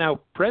stuff like that. Now,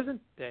 present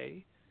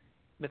day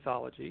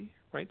mythology,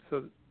 right?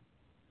 So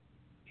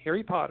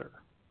Harry Potter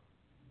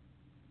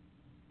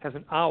has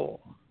an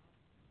owl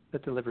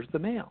that delivers the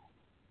mail.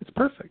 It's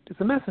perfect. It's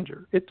a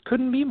messenger. It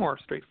couldn't be more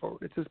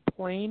straightforward. It's as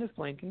plain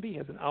can be. It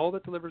has an owl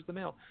that delivers the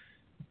mail.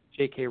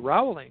 J.K.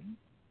 Rowling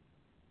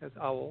has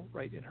owl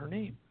right in her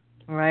name.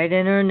 Right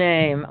in her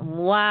name.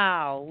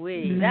 Wow,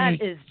 that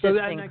is just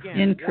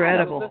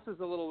incredible. This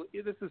is a little.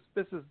 This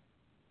is.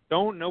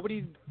 Don't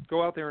nobody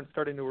go out there and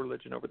start a new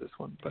religion over this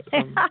one. But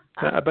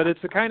but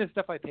it's the kind of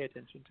stuff I pay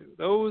attention to.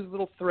 Those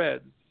little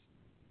threads.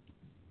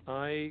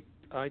 I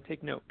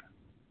take note.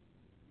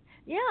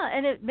 Yeah,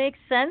 and it makes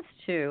sense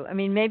too. I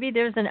mean, maybe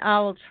there's an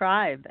owl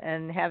tribe,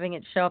 and having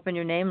it show up in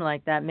your name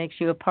like that makes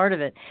you a part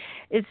of it.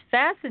 It's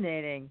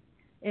fascinating.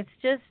 It's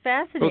just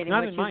fascinating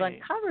what you've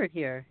uncovered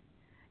here.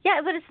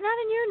 Yeah, but it's not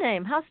in your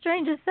name. How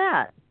strange is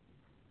that?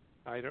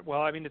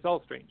 Well, I mean, it's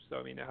all strange. So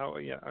I mean,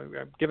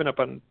 I've given up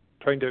on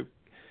trying to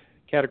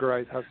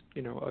categorize how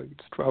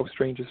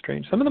strange is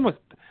strange. Some of them was.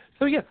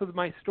 So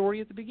my story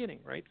at the beginning,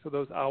 right? So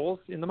those owls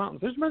in the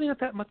mountains. There's really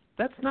not that much.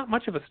 That's not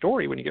much of a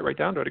story when you get right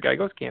down to it. A guy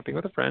goes camping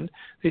with a friend.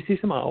 They see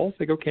some owls.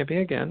 They go camping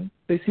again.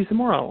 They see some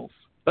more owls.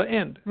 The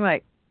end.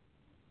 Right.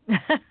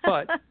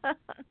 But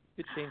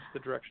it changed the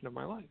direction of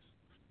my life.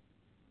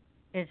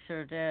 It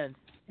sure did.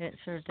 It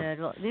sure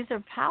did. Well, these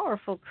are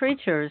powerful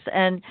creatures,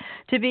 and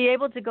to be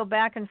able to go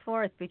back and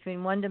forth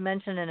between one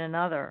dimension and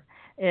another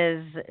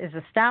is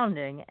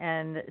astounding.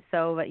 And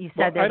so, but you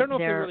said that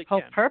their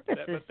whole purpose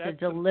is to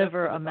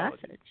deliver a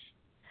message.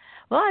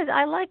 Well,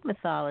 I like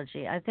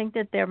mythology. I think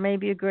that there may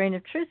be a grain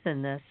of truth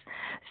in this.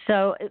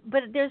 So,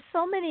 but there's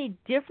so many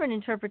different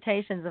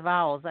interpretations of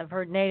owls. I've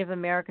heard Native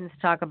Americans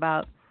talk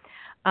about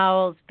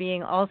owls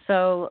being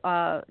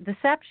also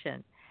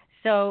deception.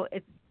 So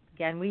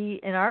again, we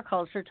in our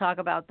culture talk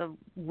about the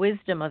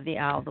wisdom of the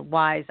owl, the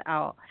wise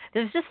owl.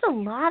 There's just a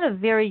lot of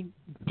very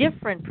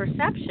different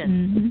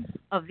perceptions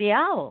of the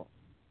owl.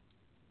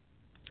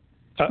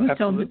 I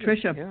told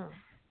Patricia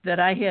that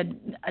I had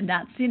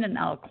not seen an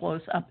owl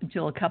close up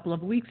until a couple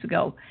of weeks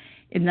ago.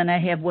 And then I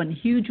have one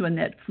huge one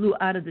that flew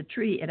out of the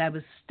tree, and I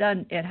was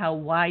stunned at how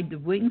wide the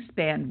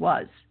wingspan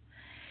was.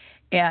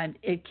 And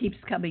it keeps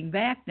coming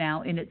back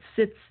now, and it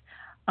sits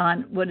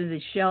on one of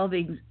the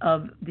shelvings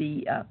of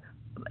the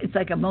it's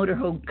like a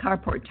motorhome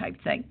carport type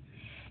thing.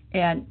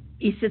 And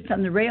he sits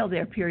on the rail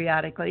there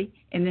periodically,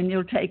 and then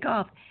he'll take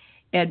off.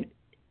 And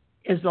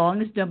as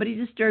long as nobody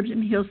disturbs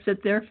him, he'll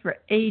sit there for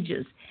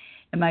ages.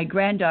 And my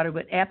granddaughter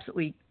went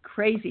absolutely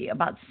crazy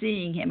about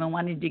seeing him and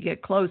wanting to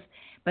get close,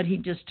 but he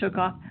just took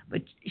off.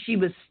 But she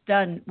was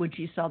stunned when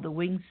she saw the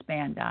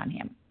wingspan on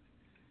him,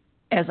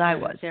 as I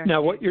was.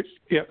 Now,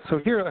 so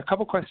here are a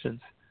couple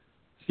questions.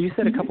 So you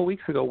said a couple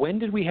weeks ago, when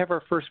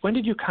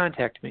did you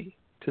contact me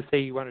to say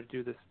you wanted to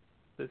do this?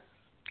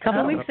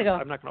 Couple weeks ago.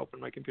 I'm not going to open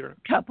my computer.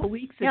 Couple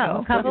weeks ago.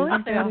 Yeah, a couple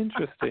weeks ago.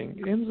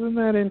 Isn't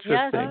that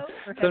interesting? Yes.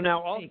 So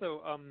now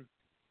also,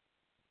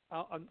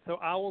 so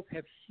owls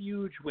have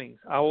huge wings.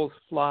 Owls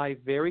fly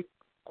very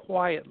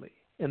quietly,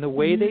 and the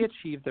way they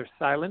achieve their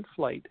silent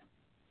flight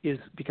is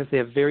because they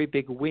have very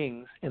big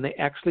wings, and they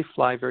actually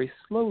fly very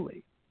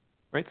slowly,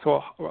 right?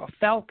 So a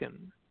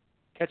falcon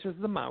catches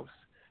the mouse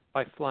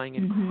by flying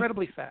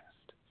incredibly fast.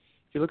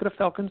 If you look at a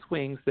falcon's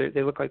wings,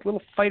 they look like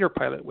little fighter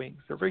pilot wings.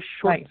 They're very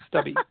short and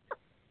stubby.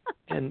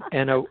 And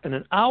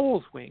an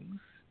owl's wings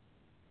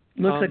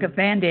looks like a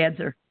fan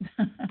dancer.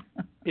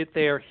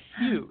 They are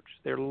huge.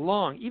 They're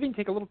long. Even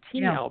take a little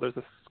teeny owl. There's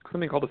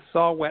something called a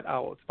saw-whet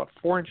owl. It's about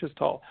 4 inches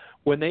tall.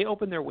 When they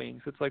open their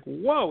wings, it's like,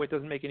 whoa! It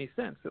doesn't make any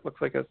sense. It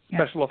looks like a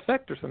special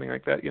effect or something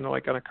like that.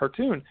 Like on a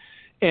cartoon.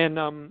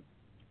 So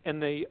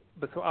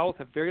owls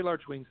have very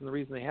large wings, and the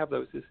reason they have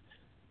those is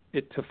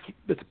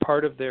it's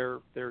part of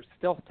their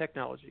stealth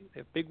technology. They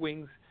have big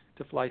wings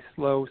to fly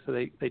slow, so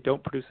they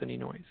don't produce any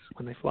noise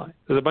when they fly.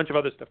 There's a bunch of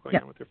other stuff going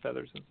on with their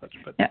feathers and such.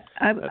 But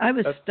I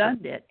was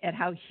stunned at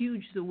how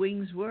huge the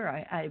wings were.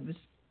 I was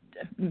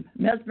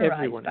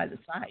mesmerized by the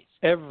size.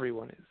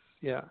 Everyone is.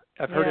 Yeah,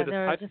 I've heard it.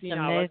 I've seen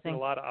owls and a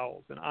lot of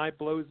owls, and eye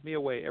blows me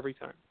away every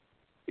time.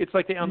 It's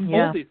like they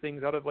unfold these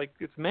things out of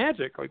it's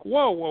magic. Like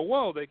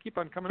whoa! They keep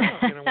on coming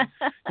out.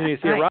 When you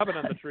see a robin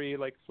on the tree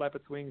flap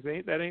its wings,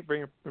 that ain't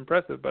very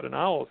impressive. But an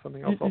owl is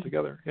something else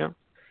altogether. Yeah.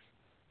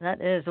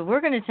 That is. So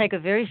we're going to take a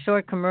very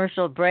short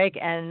commercial break,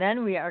 and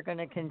then we are going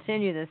to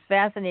continue this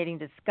fascinating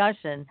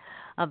discussion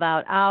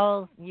about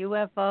owls,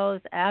 UFOs,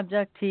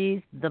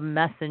 abductees, the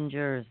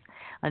messengers,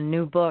 a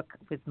new book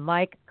with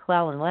Mike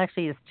Clelland. Well,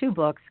 actually, it's 2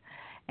 books,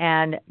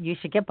 and you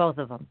should get both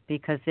of them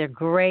because they're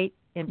great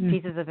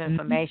pieces of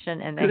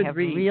information, and they have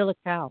real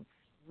accounts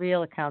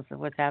of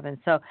what's happened.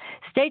 So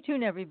stay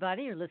tuned,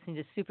 everybody. You're listening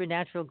to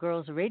Supernatural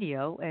Girls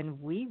Radio,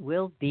 and we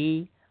will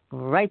be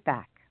right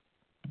back.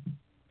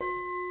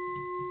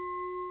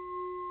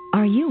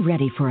 Are you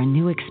ready for a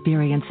new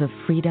experience of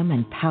freedom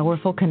and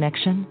powerful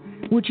connection?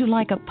 Would you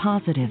like a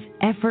positive,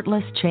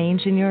 effortless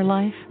change in your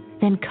life?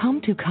 Then come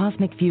to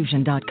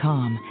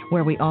CosmicFusion.com,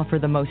 where we offer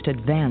the most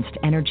advanced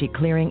energy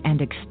clearing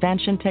and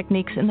expansion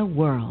techniques in the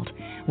world,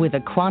 with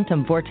a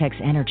quantum vortex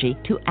energy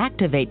to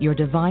activate your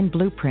divine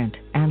blueprint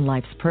and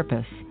life's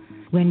purpose.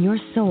 When your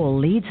soul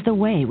leads the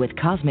way with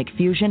cosmic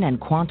fusion and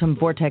quantum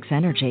vortex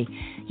energy,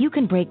 you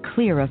can break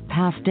clear of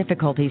past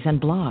difficulties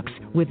and blocks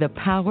with the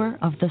power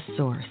of the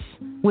source.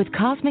 With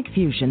Cosmic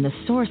Fusion, the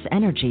source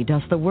energy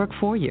does the work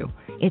for you.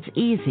 It's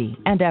easy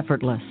and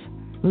effortless.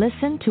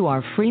 Listen to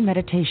our free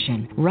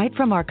meditation right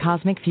from our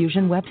Cosmic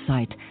Fusion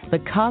website, the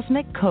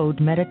Cosmic Code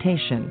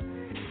Meditation.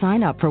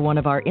 Sign up for one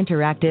of our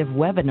interactive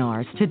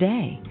webinars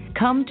today.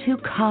 Come to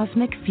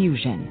Cosmic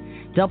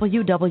Fusion,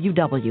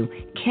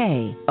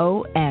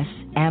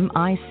 www.kosmicfusion.com.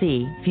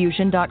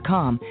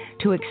 micfusion.com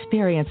to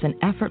experience an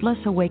effortless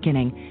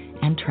awakening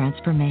and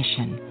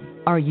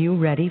transformation. Are you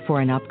ready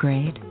for an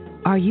upgrade?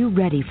 Are you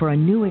ready for a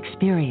new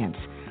experience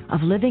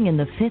of living in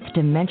the fifth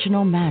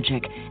dimensional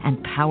magic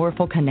and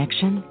powerful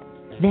connection?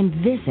 Then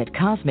visit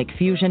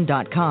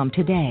CosmicFusion.com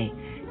today.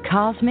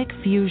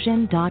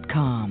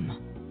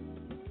 CosmicFusion.com.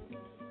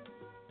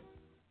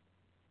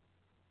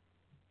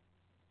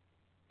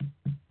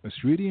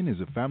 Astridian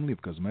is a family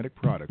of cosmetic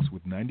products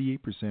with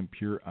 98%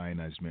 pure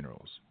ionized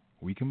minerals.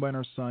 We combine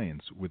our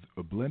science with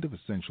a blend of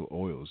essential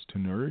oils to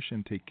nourish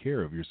and take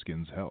care of your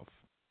skin's health.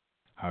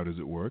 How does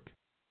it work?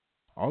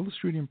 All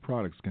Astridian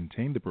products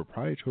contain the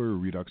proprietary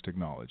redox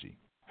technology,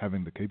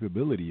 having the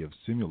capability of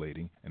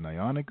simulating an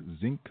ionic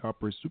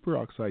zinc-copper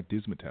superoxide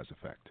dismutase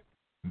effect.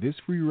 This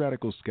free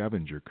radical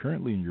scavenger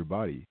currently in your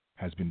body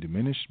has been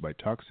diminished by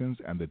toxins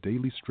and the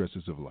daily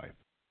stresses of life.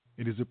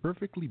 It is a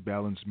perfectly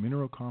balanced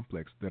mineral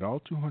complex that all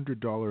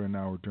 $200 an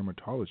hour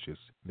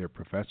dermatologists, their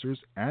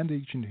professors, and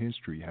ancient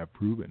history have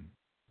proven.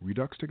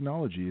 Redox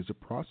technology is a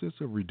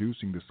process of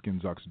reducing the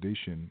skin's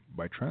oxidation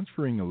by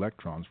transferring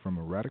electrons from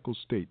a radical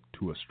state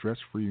to a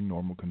stress-free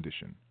normal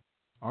condition.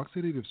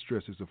 Oxidative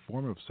stress is a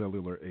form of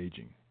cellular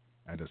aging,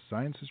 and as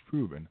science has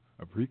proven,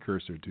 a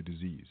precursor to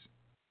disease.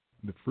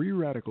 The free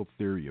radical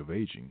theory of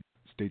aging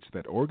states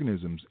that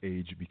organisms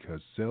age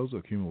because cells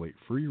accumulate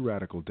free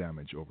radical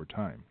damage over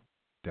time.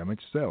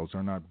 Damaged cells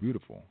are not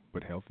beautiful,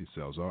 but healthy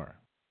cells are.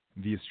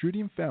 The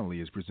Astridian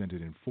family is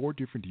presented in 4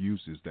 different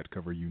uses that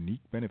cover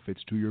unique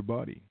benefits to your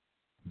body.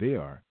 They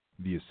are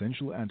the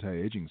Essential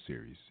Anti-Aging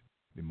Series,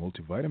 the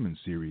Multivitamin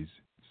Series,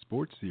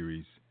 Sports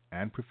Series,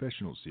 and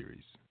Professional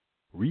Series.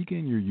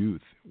 Regain your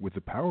youth with the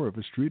power of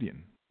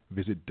Astridian.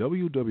 Visit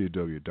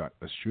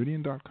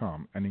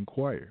www.astridian.com and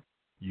inquire.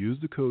 Use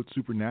the code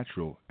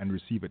SUPERNATURAL and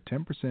receive a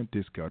 10%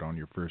 discount on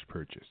your first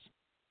purchase.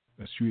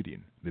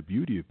 Astridian, the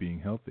beauty of being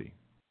healthy.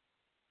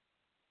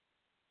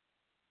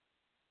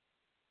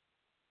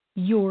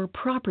 Your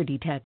property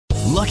tax.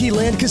 Lucky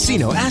Land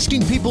Casino,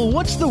 asking people,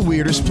 what's the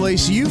weirdest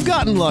place you've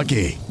gotten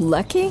lucky?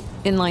 Lucky?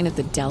 In line at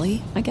the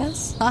deli, I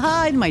guess?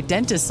 Aha, in my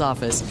dentist's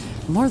office.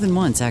 More than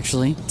once,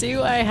 actually.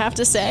 Do I have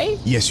to say?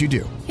 Yes, you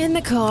do. In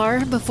the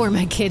car before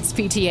my kids'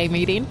 PTA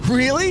meeting.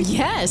 Really?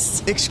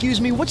 Yes. Excuse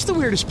me, what's the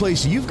weirdest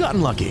place you've gotten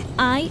lucky?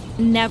 I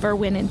never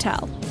win and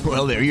tell.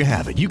 Well, there you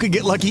have it. You can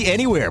get lucky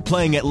anywhere,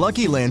 playing at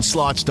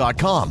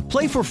LuckyLandSlots.com.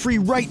 Play for free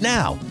right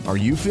now. Are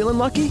you feeling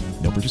lucky?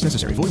 No purchase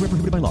necessary. Void where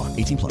prohibited by law.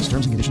 18+.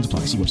 Terms and conditions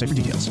apply. See website for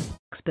details.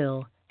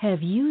 Bill,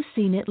 have you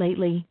seen it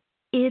lately?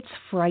 It's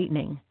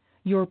frightening.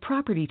 Your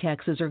property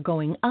taxes are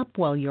going up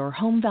while your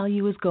home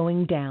value is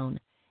going down.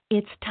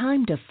 It's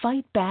time to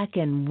fight back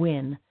and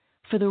win.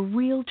 For the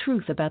real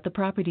truth about the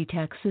property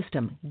tax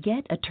system,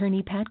 get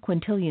attorney Pat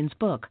Quintilian's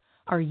book,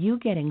 Are You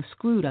Getting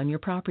Screwed on Your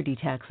Property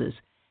Taxes?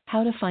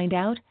 How to Find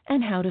Out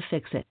and How to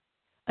Fix It.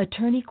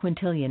 Attorney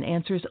Quintilian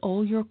answers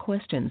all your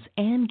questions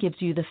and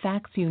gives you the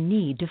facts you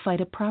need to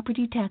fight a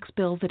property tax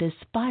bill that is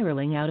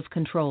spiraling out of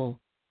control.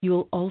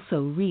 You'll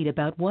also read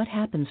about what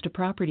happens to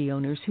property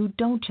owners who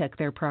don't check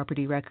their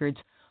property records,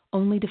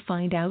 only to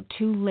find out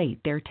too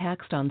late they're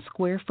taxed on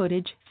square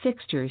footage,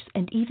 fixtures,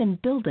 and even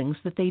buildings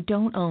that they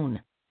don't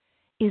own.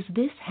 Is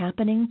this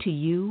happening to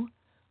you?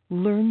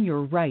 Learn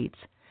your rights.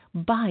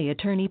 Buy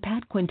attorney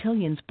Pat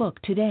Quintilian's book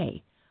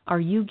today.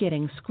 Are You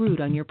Getting Screwed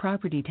on Your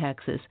Property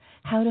Taxes?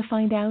 How to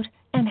Find Out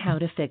and How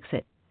to Fix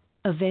It.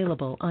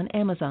 Available on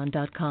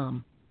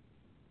Amazon.com.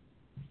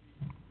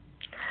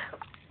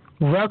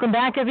 Welcome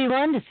back,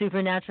 everyone, to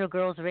Supernatural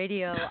Girls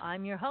Radio.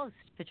 I'm your host,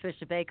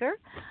 Patricia Baker.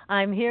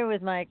 I'm here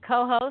with my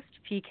co-host,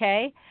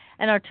 PK,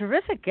 and our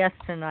terrific guest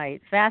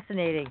tonight,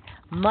 fascinating,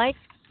 Mike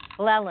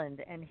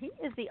Clelland. And he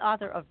is the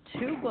author of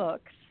 2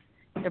 books.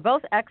 They're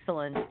both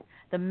excellent.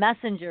 The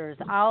Messengers,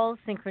 Owls,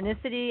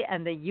 Synchronicity,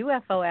 and the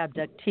UFO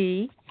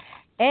Abductee,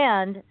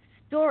 and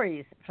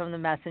Stories from the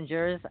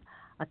Messengers,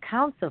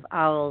 Accounts of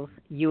Owls,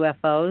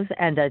 UFOs,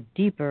 and a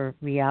Deeper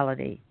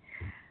Reality.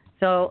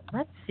 So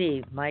let's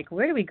see, Mike,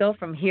 where do we go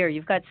from here?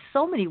 You've got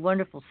so many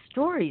wonderful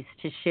stories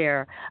to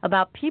share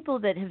about people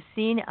that have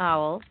seen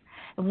owls.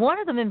 And one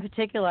of them in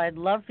particular I'd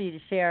love for you to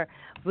share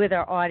with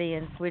our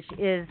audience, which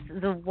is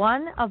the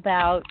one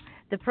about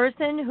the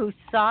person who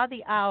saw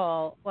the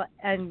owl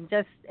and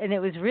it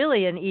was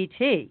really an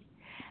ET.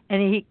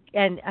 And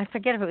I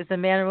forget if it was a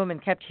man or woman,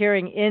 kept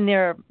hearing in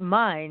their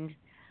mind,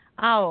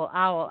 owl,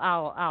 owl,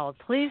 owl, owl.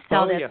 Please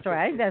tell that story.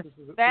 I think that's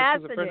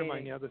fascinating. This is a friend of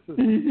mine, yeah. This is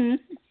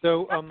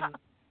so.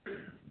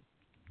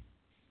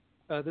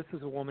 This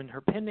is a woman. Her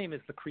pen name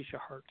is Lucretia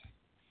Hart,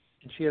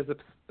 and she has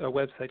a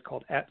website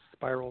called At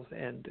Spiral's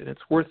End, and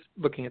it's worth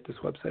looking at this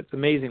website. It's an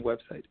amazing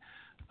website.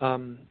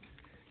 When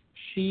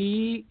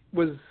she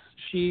was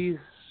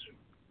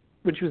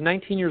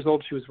 19 years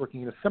old, she was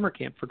working in a summer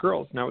camp for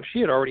girls. Now,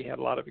 she had already had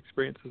a lot of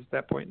experiences at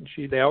that point, and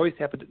they always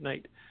happened at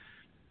night.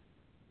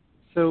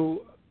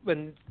 So,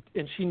 and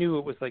she knew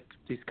it was like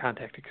these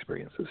contact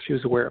experiences. She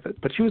was aware of it.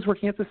 But she was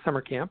working at this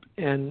summer camp,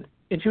 and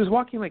she was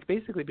walking like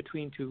basically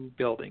between 2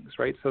 buildings,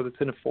 right? So it's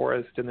in a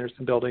forest, and there's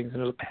some buildings,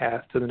 and there's a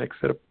path to the next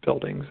set of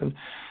buildings. And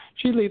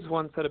she leaves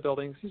one set of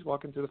buildings. She's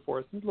walking through the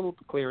forest. There's a little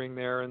clearing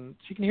there, and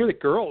she can hear the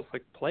girls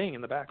like playing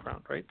in the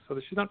background, right? So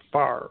that she's not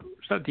far.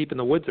 She's not deep in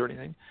the woods or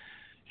anything.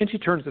 And she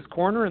turns this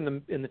corner in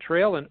the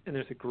trail, and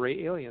there's a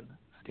gray alien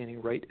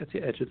standing right at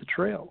the edge of the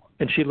trail.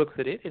 And she looks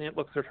at it, and it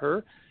looks at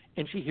her,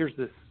 and she hears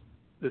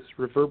this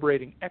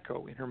reverberating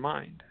echo in her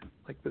mind,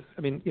 like this.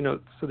 I mean,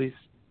 so these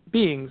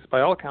beings,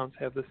 by all accounts,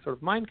 have this sort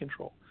of mind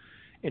control.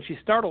 And she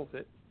startles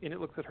it, and it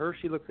looks at her,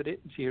 she looks at it,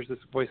 and she hears this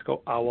voice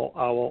go, owl,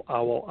 owl,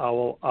 owl,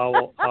 owl,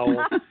 owl,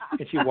 owl,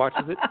 and she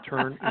watches it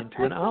turn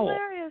into an owl.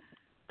 Hilarious.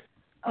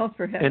 Oh,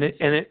 for heaven's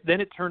sake. And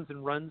then it turns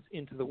and runs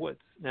into the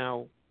woods.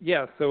 Now,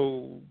 yeah,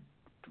 so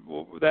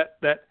that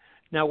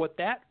now what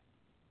that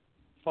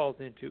falls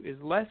into is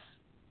less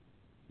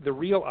the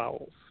real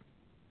owls,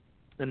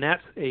 and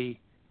that's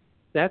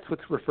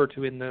what's referred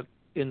to in the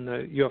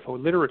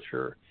UFO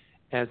literature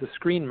as a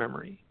screen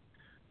memory.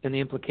 And the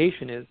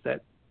implication is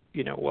that,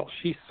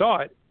 she saw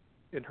it,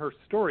 and her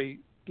story,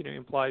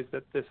 implies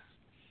that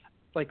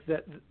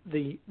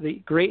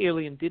the gray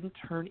alien didn't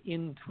turn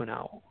into an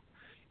owl.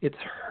 It's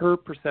her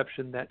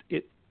perception that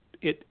it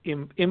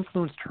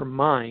influenced her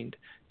mind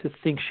to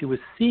think she was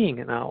seeing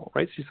an owl,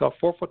 right? She saw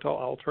a 4-foot-tall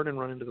owl turn and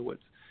run into the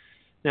woods.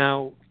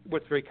 Now,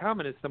 what's very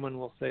common is someone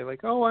will say,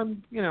 like, oh, I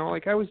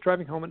was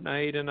driving home at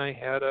night and I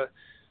had a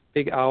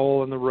big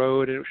owl on the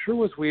road, and it sure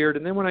was weird.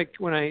 And then when it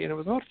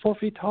was about 4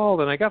 feet tall,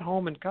 then I got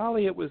home, and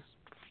golly, it was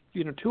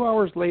 2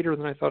 hours later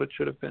than I thought it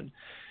should have been.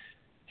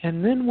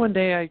 And then one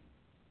day I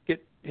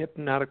get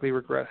hypnotically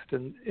regressed,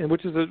 and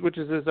which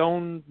is his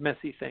own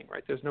messy thing,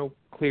 right? There's no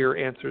clear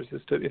answers as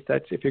to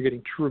if you're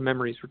getting true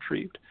memories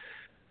retrieved.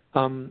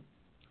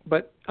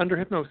 But under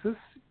hypnosis,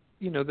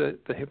 the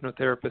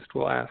hypnotherapist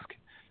will ask,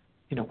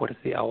 what does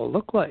the owl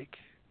look like?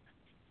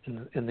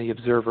 And the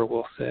observer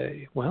will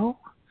say, well,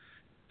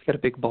 it's got a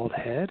big bald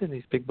head and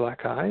these big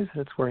black eyes,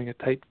 and it's wearing a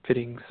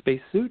tight-fitting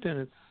spacesuit, and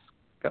it's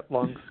got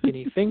long,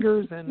 skinny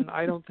fingers, and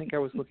I don't think I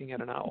was looking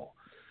at an owl.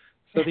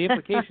 So the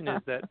implication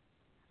is that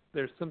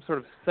there's some sort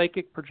of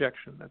psychic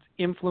projection that's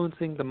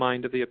influencing the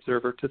mind of the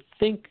observer to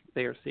think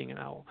they are seeing an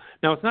owl.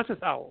 Now, it's not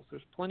just owls.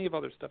 There's plenty of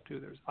other stuff, too.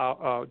 There's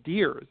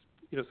deer.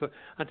 So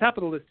on top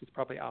of the list is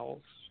probably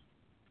owls.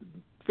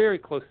 Very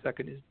close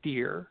second is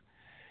deer.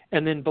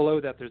 And then below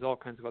that, there's all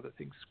kinds of other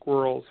things.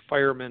 Squirrels,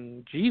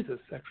 firemen, Jesus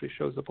actually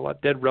shows up a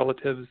lot. Dead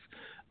relatives,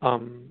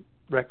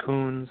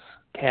 raccoons,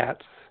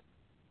 cats.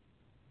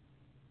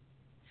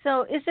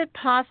 So is it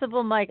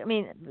possible, Mike? I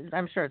mean,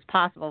 I'm sure it's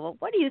possible,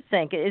 but what do you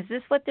think? Is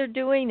this what they're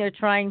doing? They're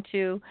trying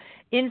to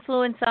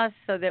influence us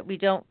so that we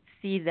don't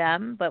see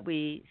them, but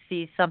we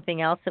see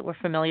something else that we're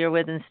familiar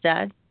with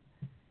instead?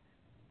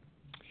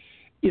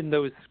 In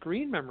those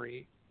screen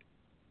memory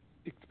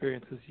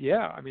experiences,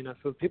 yeah. I mean,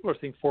 so people are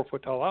seeing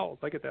 4-foot-tall owls.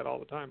 I get that all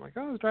the time. Like,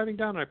 I was driving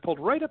down and I pulled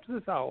right up to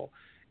this owl,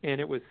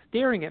 and it was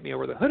staring at me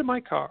over the hood of my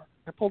car.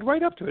 I pulled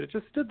right up to it. It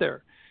just stood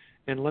there.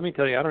 And let me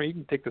tell you, you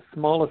can take the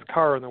smallest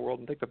car in the world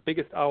and take the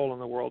biggest owl in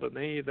the world, and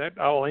that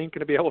owl ain't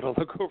going to be able to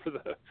look over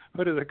the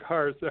hood of the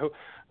car. So,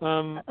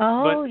 good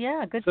point.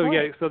 Yeah,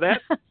 so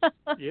that,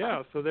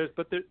 yeah, so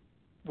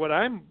what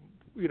I'm,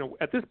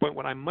 at this point,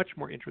 what I'm much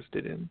more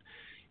interested in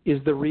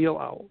is the real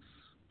owls.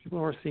 People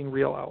who are seeing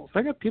real owls.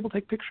 I got people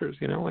take pictures,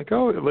 like,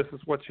 oh,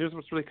 here's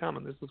what's really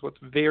common. This is what's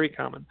very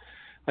common.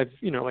 I'm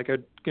going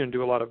to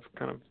do a lot of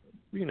kind of,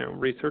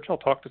 research. I'll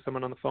talk to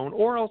someone on the phone,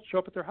 or I'll show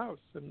up at their house.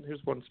 And here's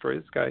one story.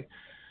 This guy,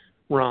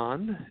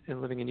 Ron,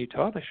 and living in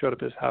Utah, and I showed up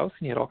at his house,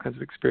 and he had all kinds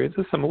of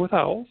experiences, some with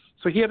owls.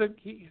 So he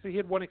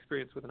had one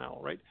experience with an owl,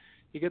 right?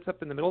 He gets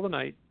up in the middle of the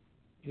night.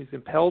 He's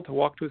impelled to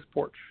walk to his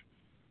porch.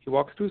 He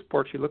walks to his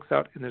porch. He looks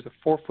out, and there's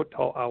a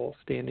 4-foot-tall owl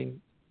standing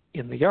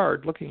in the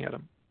yard looking at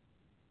him.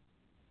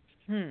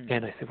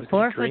 And I said, was it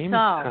a dream?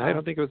 I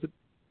don't think it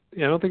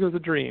was a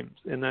dream.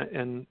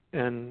 And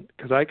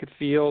because I could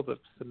feel the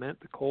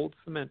cold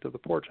cement of the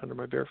porch under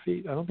my bare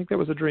feet. I don't think that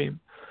was a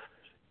dream.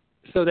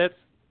 So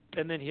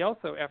and then he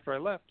also, after I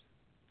left,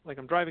 like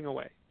I'm driving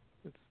away,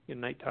 it's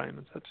nighttime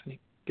and such, and he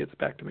gets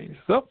back to me and he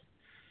says,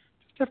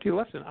 just after you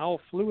left, an owl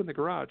flew in the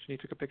garage, and he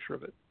took a picture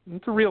of it. And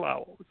it's a real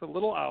owl. It's a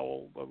little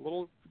owl, a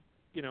little,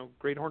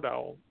 great horned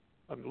owl,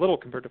 a little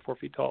compared to 4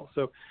 feet tall.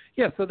 So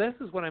yeah, so this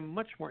is what I'm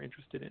much more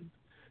interested in.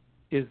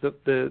 Is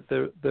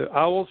the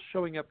owls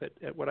showing up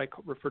at what I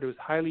refer to as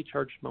highly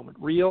charged moment,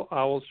 real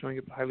owls showing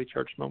up at highly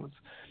charged moments.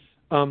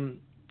 And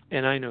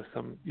I know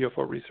some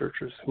UFO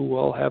researchers who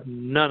will have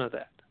none of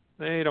that.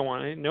 They don't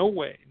want it. No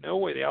way.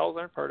 The owls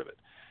aren't part of it.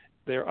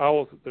 They're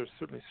owls. There's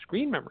certainly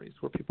screen memories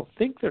where people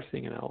think they're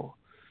seeing an owl.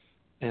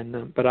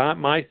 But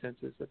my sense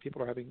is that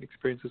people are having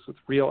experiences with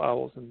real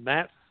owls, and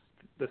that's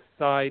the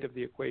side of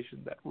the equation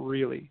that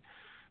really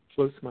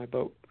floats my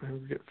boat. I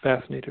get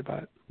fascinated by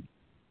it.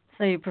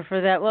 So you prefer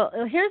that? Well,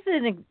 here's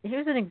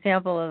an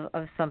example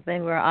of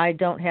something where I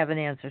don't have an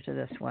answer to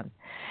this one.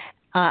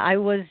 I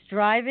was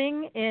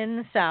driving in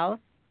the South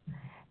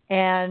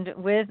and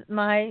with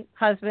my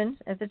husband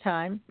at the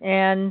time,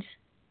 and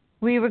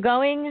we were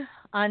going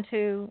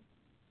onto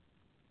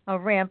a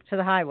ramp to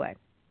the highway.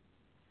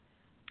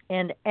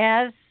 And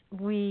as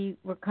we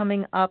were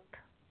coming up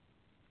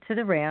to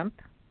the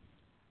ramp,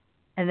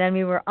 and then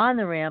we were on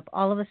the ramp.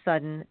 All of a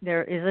sudden,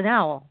 there is an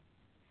owl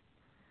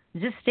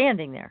just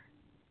standing there.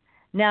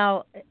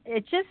 Now,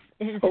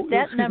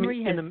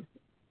 memory has...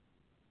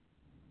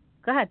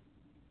 Go ahead.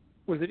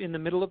 Was it in the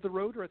middle of the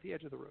road or at the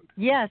edge of the road?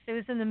 Yes, it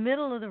was in the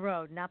middle of the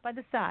road, not by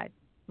the side.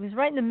 It was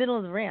right in the middle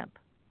of the ramp.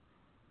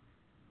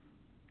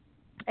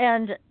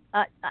 And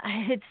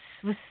it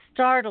was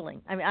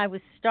startling. I mean, I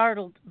was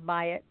startled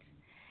by it.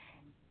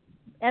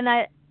 And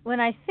when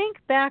I think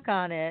back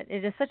on it,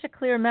 it is such a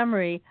clear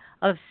memory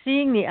of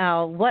seeing the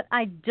owl. What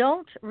I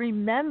don't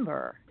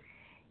remember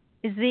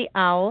is the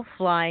owl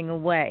flying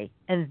away.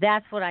 And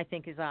that's what I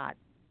think is odd.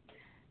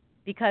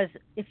 Because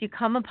if you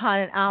come upon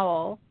an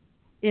owl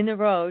in the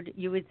road,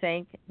 you would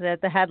think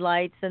that the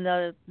headlights and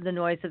the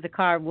noise of the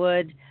car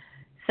would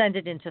send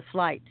it into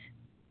flight.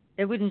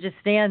 It wouldn't just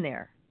stand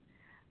there.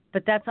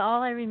 But that's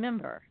all I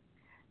remember.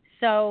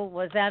 So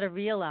was that a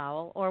real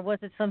owl or was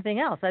it something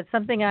else? That's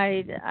something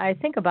I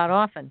think about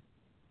often.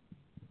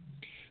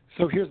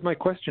 So here's my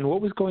question.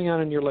 What was going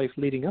on in your life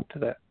leading up to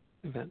that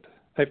event?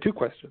 I have two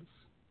questions.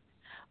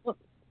 Well,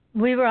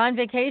 we were on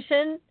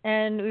vacation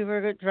and we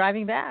were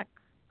driving back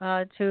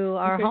to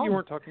our home. You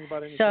weren't talking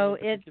about anything in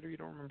particular? You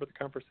don't remember the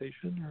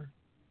conversation? Or?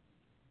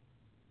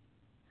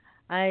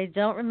 I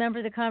don't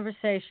remember the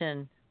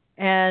conversation.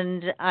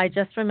 And I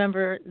just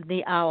remember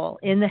the owl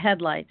in the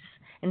headlights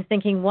and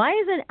thinking, why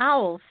is an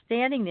owl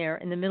standing there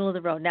in the middle of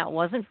the road? Now, it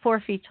wasn't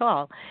 4 feet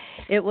tall.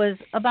 It was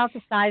about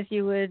the size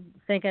you would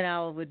think an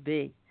owl would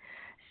be.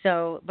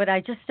 So, but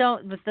I just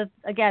don't, the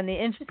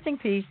interesting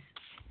piece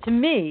to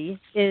me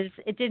is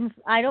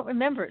I don't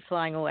remember it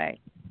flying away.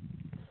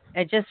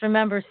 I just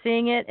remember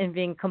seeing it and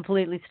being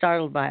completely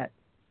startled by it.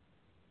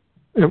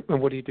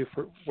 And what are you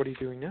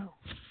doing now?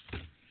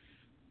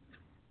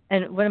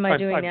 And what am I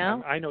doing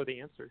now? I know the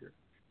answer here.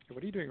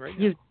 What are you doing right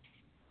now?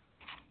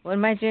 What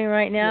am I doing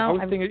right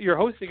now? You're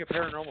hosting a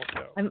paranormal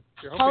show. I'm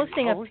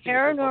hosting a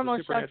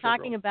paranormal show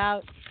talking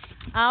about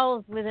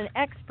owls with an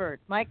expert,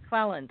 Mike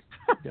Clelland.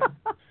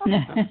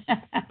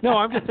 No,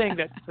 I'm just saying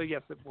that. So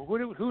yes,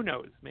 who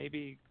knows?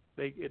 Maybe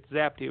it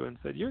zapped you and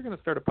said you're going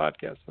to start a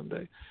podcast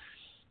someday.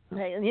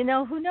 You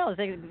know, who knows?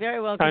 They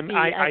very well could be.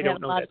 I don't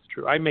know that's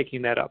true. I'm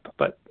making that up,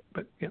 but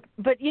yeah.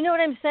 But you know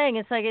what I'm saying?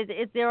 It's like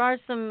there are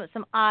some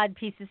odd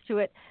pieces to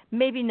it.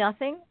 Maybe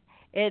nothing.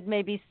 There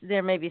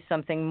may be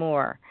something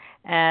more.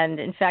 And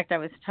in fact, I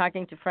was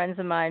talking to friends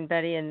of mine,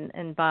 Betty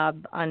and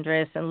Bob,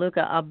 Andreas, and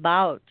Luca,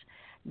 about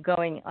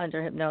going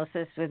under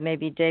hypnosis with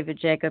maybe David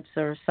Jacobs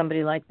or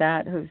somebody like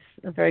that, who's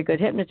a very good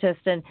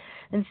hypnotist, and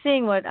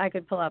seeing what I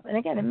could pull up. And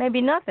again, it may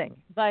be nothing,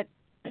 but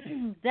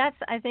that's,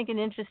 I think, an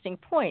interesting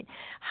point.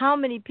 How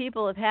many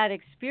people have had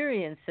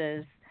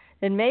experiences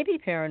that may be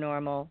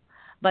paranormal,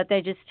 but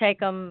they just take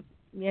them,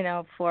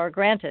 for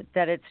granted,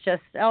 that it's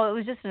just, it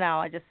was just an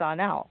owl. I just saw an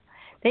owl.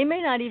 They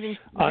may not even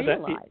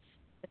realize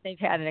that they've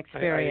had an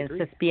experience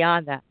that's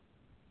beyond that.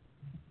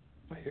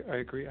 I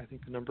agree. I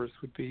think the numbers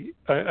would be,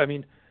 I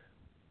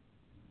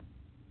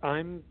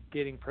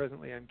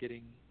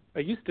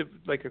used to,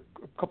 like a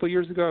couple of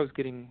years ago, I was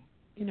getting,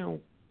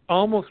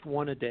 almost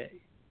one a day,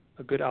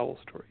 a good owl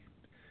story.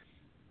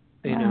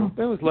 It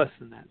was less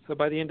than that. So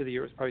by the end of the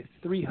year, it was probably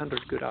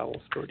 300 good owl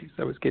stories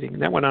I was getting.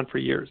 And that went on for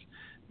years.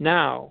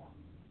 Now,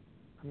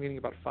 I'm getting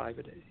about 5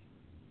 a day.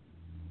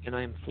 And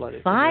I am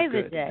flooded. 5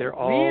 a day? They're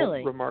all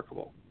really?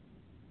 Remarkable.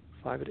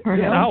 5 a day.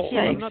 Really? Yeah, owls.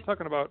 I'm not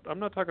talking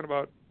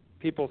about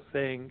people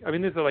saying,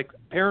 these are like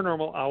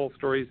paranormal owl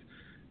stories,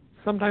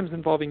 sometimes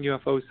involving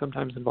UFOs,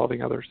 sometimes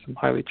involving some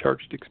highly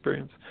charged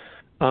experience.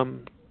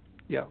 And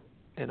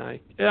I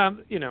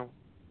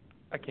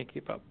can't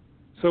keep up.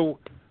 So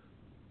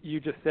you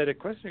just said a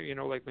question,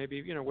 like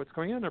maybe, what's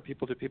going on? Do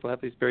people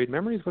have these buried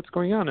memories? What's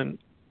going on? And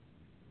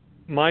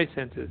my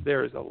sense is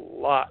there is a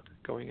lot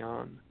going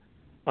on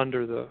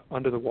under the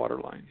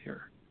waterline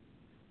here.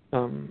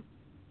 In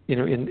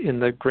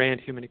the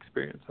grand human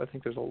experience, I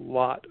think there's a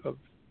lot of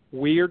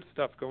weird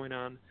stuff going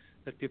on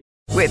that people.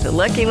 With the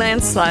Lucky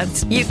Land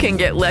Slots, you can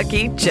get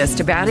lucky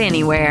just about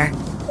anywhere.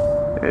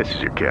 This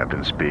is your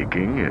captain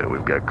speaking.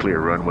 We've got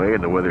clear runway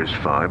and the weather's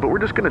fine, but we're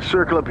just going to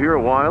circle up here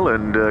a while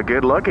and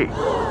get lucky.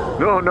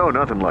 No,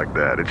 nothing like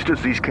that. It's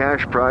just these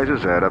cash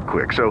prizes add up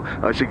quick. So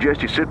I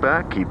suggest you sit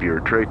back, keep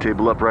your tray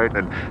table upright,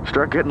 and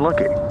start getting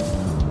lucky.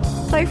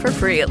 Play for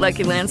free at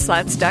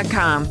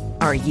LuckyLandSlots.com.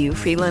 Are you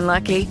feeling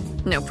lucky?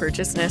 No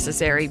purchase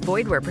necessary.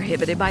 Void where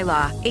prohibited by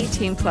law.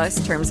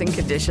 18+ terms and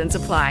conditions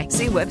apply.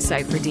 See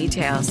website for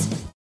details.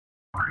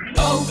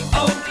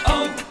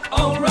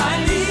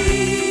 O'Reilly.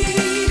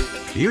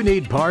 You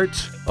need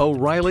parts?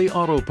 O'Reilly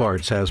Auto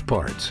Parts has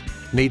parts.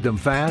 Need them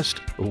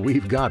fast?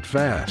 We've got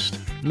fast.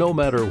 No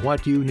matter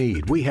what you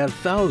need, we have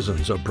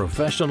thousands of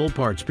professional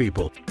parts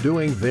people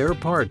doing their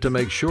part to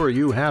make sure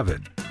you have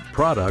it.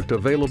 Product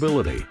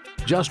availability.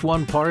 Just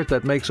one part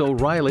that makes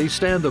O'Reilly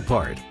stand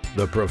apart.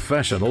 The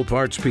professional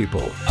parts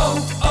people.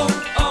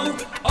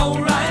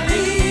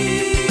 O'Reilly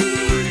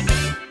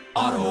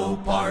Auto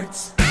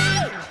Parts.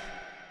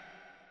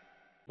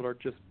 People are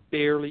just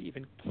barely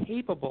even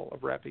capable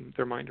of wrapping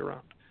their mind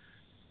around.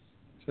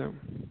 So,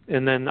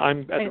 and then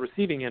I'm at the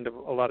receiving end of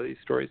a lot of these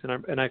stories,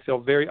 and I feel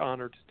very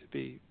honored to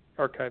be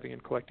archiving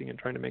and collecting and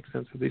trying to make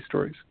sense of these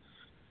stories.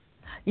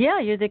 Yeah,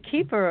 you're the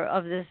keeper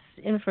of this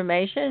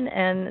information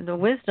and the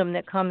wisdom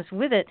that comes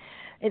with it.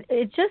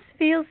 It just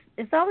feels,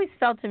 it's always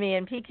felt to me,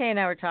 and PK and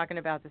I were talking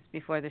about this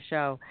before the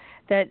show,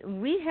 that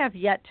we have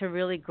yet to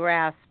really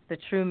grasp the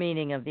true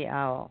meaning of the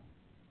owl.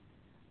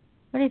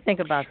 What do you think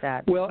about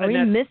that? Well, are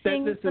we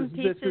missing some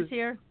pieces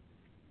here?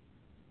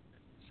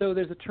 So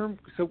there's a term.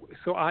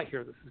 So I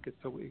hear this is good.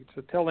 So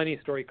to tell any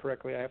story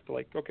correctly, I have to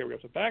we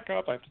have to back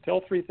up. I have to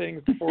tell three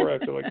things before I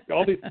have to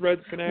all these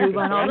threads connect. So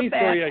any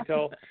story I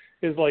tell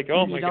is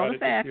oh my God,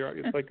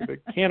 it's like the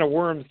can of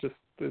worms just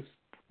is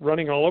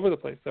running all over the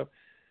place. So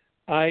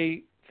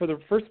for the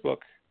first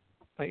book,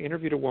 I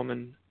interviewed a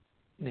woman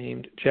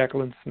named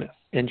Jacqueline Smith,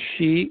 and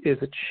she is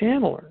a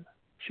channeler.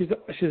 She's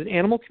an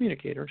animal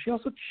communicator. She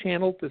also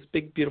channeled this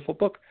big, beautiful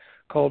book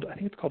called, I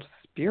think it's called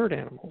Spirit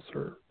Animals,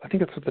 or I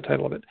think that's what the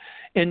title of it.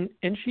 And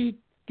she,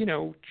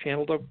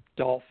 channeled a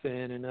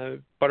dolphin and a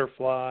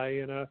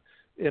butterfly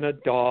and a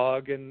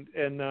dog and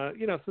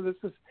so this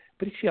is,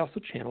 but she also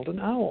channeled an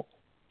owl.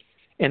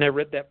 And I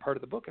read that part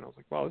of the book and I was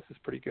like, wow, this is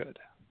pretty good.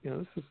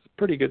 This is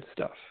pretty good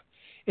stuff.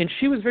 And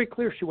she was very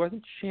clear. She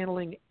wasn't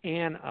channeling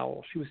an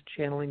owl. She was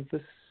channeling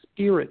the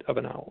spirit of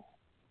an owl,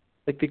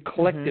 like the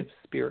collective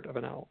spirit of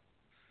an owl.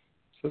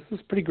 So this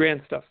is pretty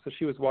grand stuff. So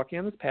she was walking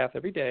on this path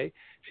every day.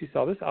 She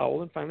saw this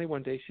owl, and finally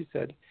one day she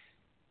said,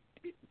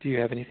 do you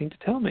have anything to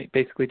tell me?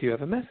 Basically, do you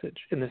have a message?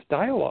 And this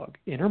dialogue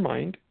in her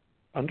mind,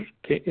 and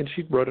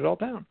she wrote it all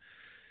down.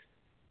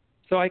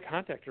 So I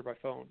contacted her by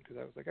phone because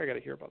I was like, I got to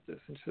hear about this.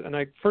 And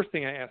first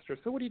thing I asked her,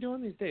 so what are you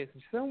doing these days?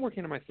 And she said, I'm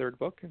working on my third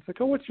book. And it's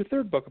like, oh, what's your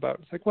third book about?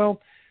 It's like, well,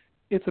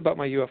 it's about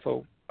my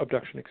UFO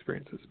abduction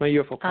experiences, my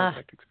UFO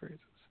contact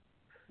experiences.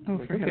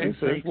 Okay,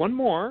 so there's one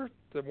more.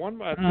 Like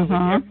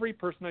every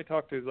person I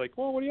talk to is like,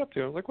 well, what are you up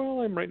to? I'm like,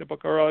 well, I'm writing a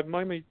book, or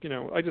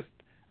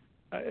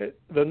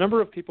the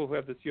number of people who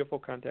have this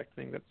UFO contact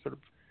thing that sort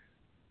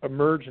of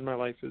emerged in my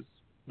life is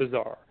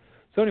bizarre.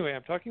 So anyway,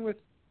 I'm talking with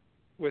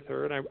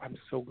her, and I'm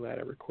so glad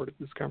I recorded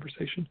this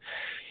conversation.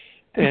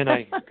 And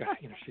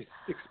she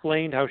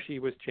explained how she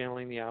was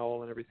channeling the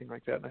owl and everything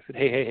like that. And I said,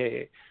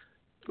 hey,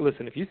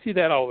 listen, if you see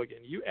that owl again,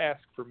 you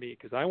ask for me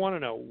because I want to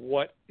know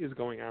what is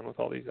going on with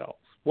all these owls.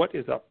 What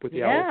is up with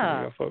the owls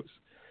and the UFOs?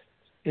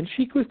 And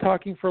she was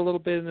talking for a little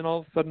bit, and then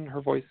all of a sudden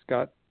her voice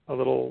got a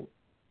little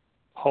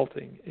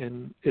halting,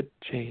 and it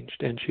changed,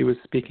 and she was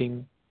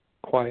speaking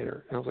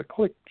quieter. And I was like,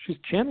 holy, she's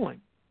channeling.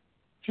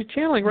 She's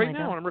channeling right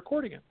now, and I'm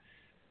recording it.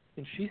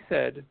 And she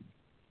said,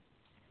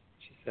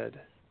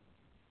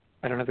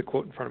 I don't have the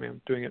quote in front of me.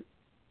 I'm doing it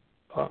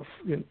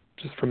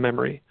just from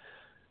memory.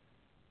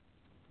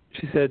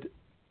 She said,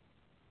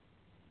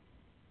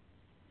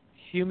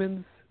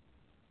 humans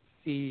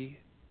see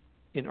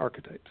in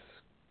archetypes.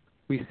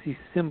 We see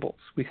symbols.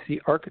 We see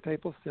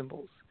archetypal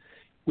symbols.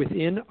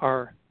 Within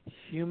our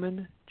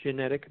human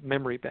genetic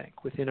memory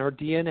bank, within our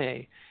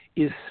DNA,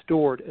 is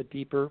stored a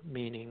deeper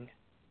meaning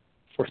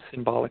for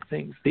symbolic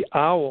things. The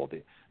owl,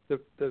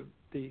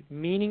 the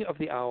meaning of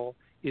the owl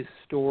is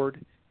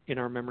stored in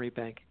our memory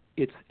bank.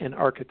 It's an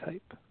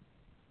archetype.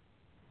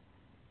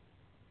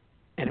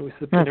 And it was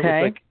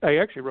I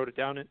actually wrote it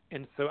down,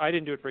 and so I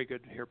didn't do it very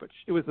good here, but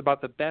it was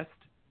about the best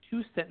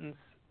two-sentence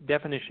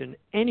definition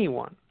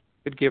anyone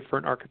could give for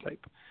an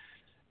archetype.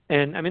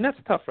 And I mean, that's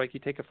tough, right? You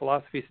take a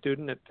philosophy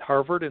student at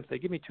Harvard and say,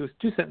 give me two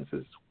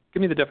sentences. Give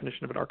me the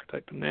definition of an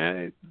archetype. And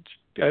I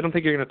don't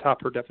think you're going to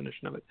top her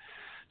definition of it.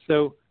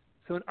 So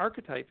an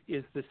archetype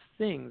is this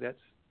thing that's,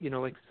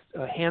 like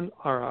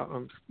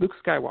Luke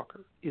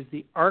Skywalker is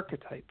the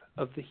archetype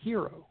of the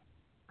hero,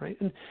 right?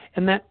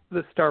 And that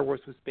the Star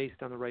Wars was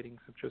based on the writings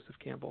of Joseph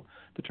Campbell.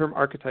 The term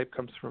archetype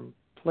comes from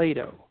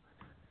Plato.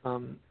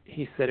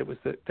 He said it was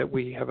that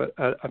we have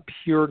a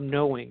pure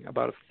knowing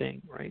about a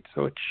thing, right?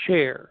 So a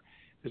chair,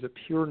 there's a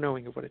pure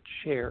knowing of what a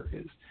chair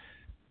is.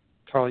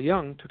 Carl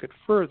Jung took it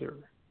further.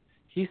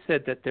 He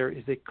said that there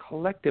is a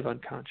collective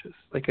unconscious,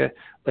 like a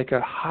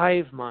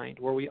hive mind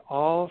where we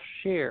all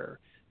share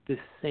this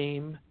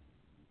same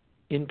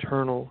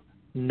internal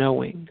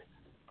knowing.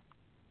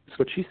 That's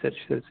what she said.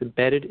 She said it's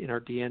embedded in our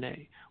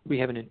DNA. We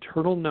have an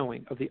internal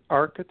knowing of the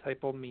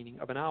archetypal meaning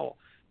of an owl.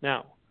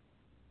 Now,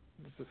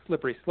 it's a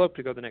slippery slope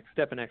to go the next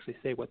step and actually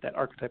say what that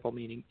archetypal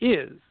meaning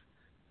is.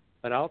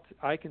 But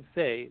I can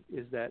say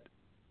is that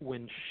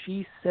when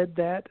she said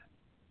that,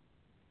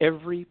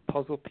 every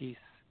puzzle piece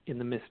in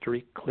the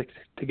mystery clicked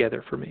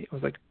together for me. It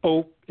was like,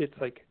 it's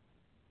like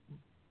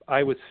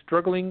I was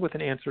struggling with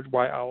an answer to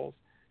why owls.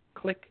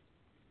 Click,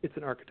 it's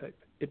an archetype.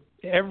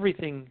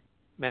 Everything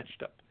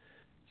matched up.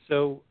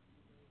 So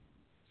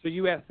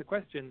you asked the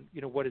question,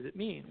 what does it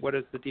mean? What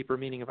is the deeper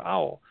meaning of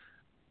owl?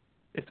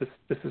 If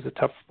this is a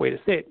tough way to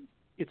say it.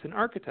 It's an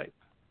archetype.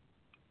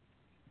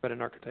 But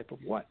an archetype of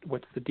what?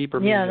 What's the deeper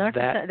meaning of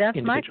that that's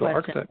individual my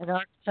question. archetype? An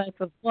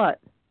archetype of what?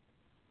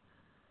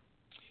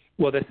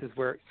 Well, this is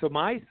where, so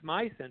my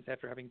sense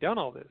after having done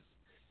all this,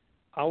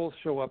 owls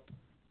show up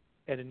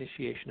at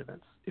initiation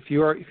events. If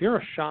you're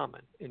a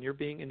shaman and you're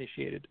being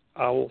initiated,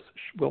 owls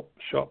will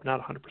show up, not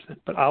 100%,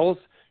 but owls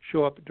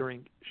show up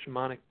during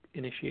shamanic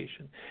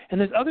initiation. And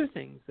there's other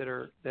things that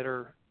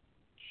are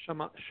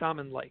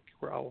shaman-like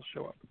where owls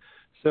show up.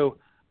 So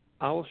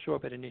owls show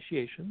up at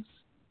initiations.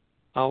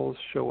 Owls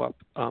show up.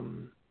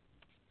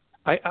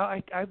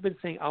 I've been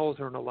saying owls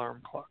are an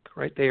alarm clock,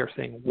 right? They are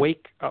saying,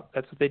 wake up.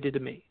 That's what they did to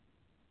me.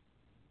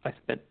 I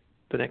spent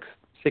the next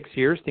 6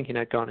 years thinking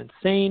I'd gone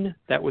insane.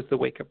 That was the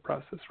wake-up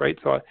process, right?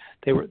 So I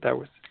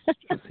was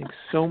seeing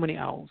so many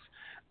owls.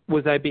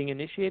 Was I being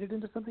initiated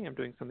into something? I'm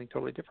doing something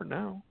totally different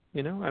now.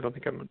 You know, I don't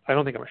think I'm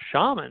a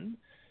shaman,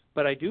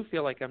 but I do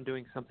feel like I'm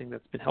doing something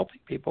that's been helping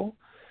people,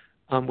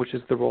 which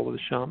is the role of the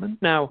shaman.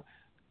 Now,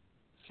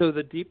 so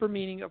the deeper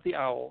meaning of the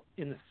owl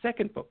in the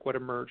second book, what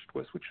emerged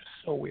was, which was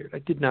so weird. I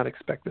did not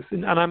expect this.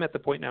 And I'm at the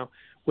point now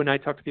when I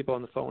talk to people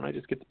on the phone, I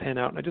just get the pen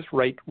out and I just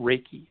write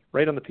Reiki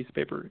right on the piece of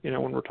paper, you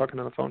know, when we're talking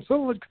on the phone.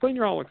 So explain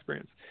your owl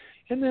experience.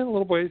 And then a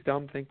little boy is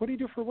dumb think, what are you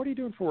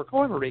doing for work?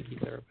 Oh, I'm a Reiki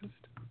therapist.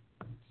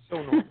 So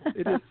normal.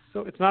 It is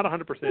so, it's not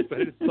 100%, but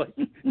it's like,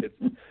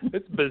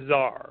 it's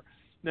bizarre.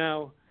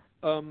 Now,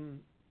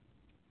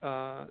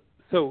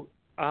 so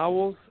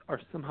owls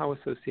are somehow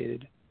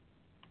associated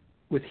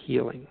with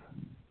healing.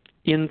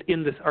 In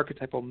this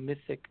archetypal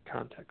mythic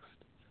context,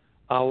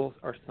 owls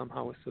are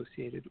somehow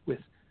associated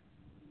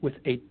with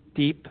a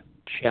deep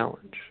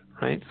challenge,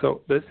 right?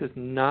 So this is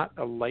not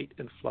a light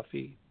and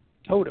fluffy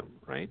totem,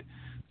 right?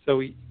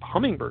 So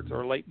hummingbirds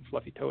are a light and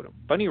fluffy totem.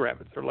 Bunny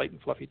rabbits are light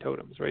and fluffy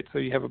totems, right? So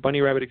you have a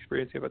bunny rabbit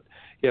experience, you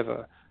have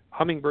a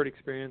hummingbird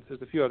experience.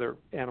 There's a few other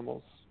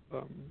animals,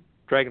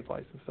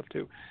 dragonflies and stuff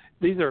too.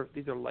 These are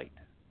light.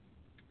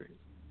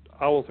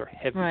 Owls are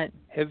heavy, right.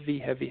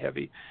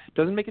 heavy.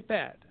 Doesn't make it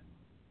bad,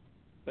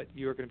 but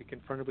you are going to be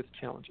confronted with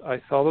a challenge.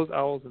 I saw those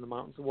owls in the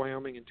mountains of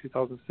Wyoming in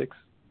 2006.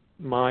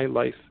 My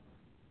life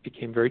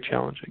became very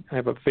challenging. I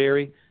have a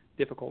very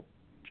difficult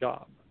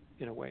job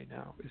in a way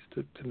now, is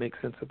to make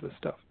sense of this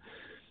stuff.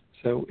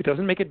 So it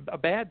doesn't make it a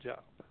bad job,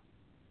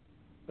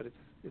 but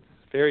it's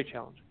very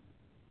challenging.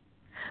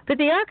 But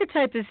the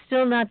archetype is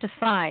still not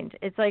defined.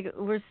 It's like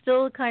we're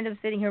still kind of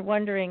sitting here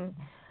wondering,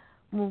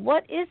 well,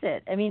 what is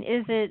it? I mean,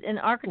 is it an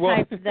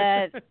archetype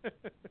that,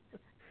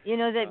 you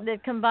know,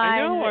 that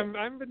combines, I know,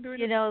 I've been doing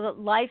you know,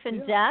 life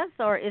and death,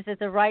 or is it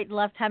the right and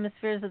left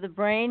hemispheres of the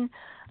brain?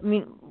 I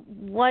mean,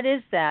 what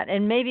is that?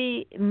 And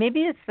maybe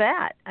it's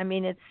that. I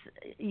mean, it's,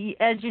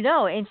 as you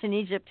know, ancient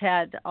Egypt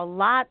had a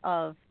lot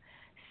of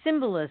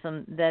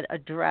symbolism that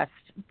addressed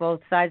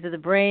both sides of the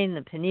brain,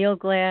 the pineal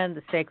gland,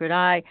 the sacred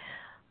eye.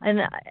 And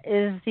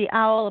is the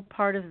owl a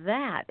part of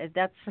that?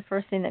 That's the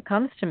first thing that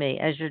comes to me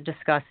as you're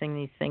discussing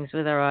these things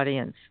with our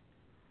audience.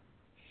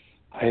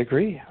 I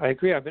agree. I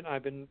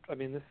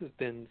mean, this has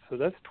been, so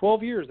that's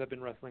 12 years I've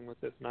been wrestling with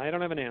this, and I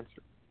don't have an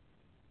answer.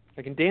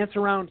 I can dance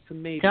around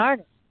some maybe.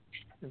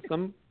 And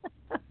some,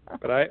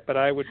 but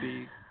I would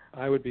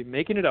be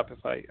making it up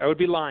I would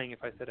be lying if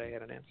I said I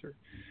had an answer.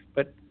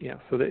 But yeah,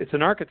 so it's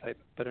an archetype,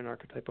 but an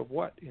archetype of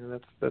what? You know,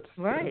 that's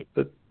right.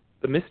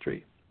 The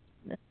mystery.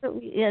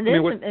 Yeah,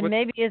 and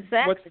maybe it's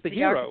that. What's the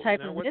hero?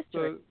 Archetype of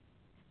mystery.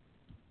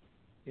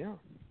 Yeah.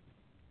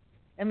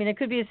 I mean, it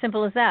could be as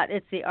simple as that.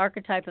 It's the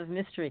archetype of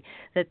mystery.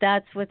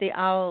 That's what the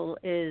owl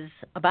is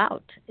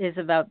about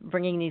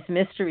bringing these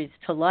mysteries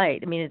to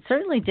light. I mean, it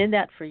certainly did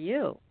that for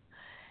you.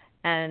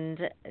 And,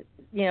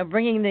 you know,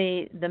 bringing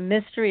the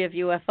mystery of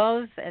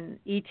UFOs and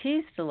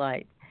ETs to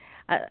light.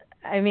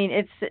 I mean,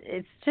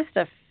 it's just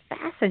a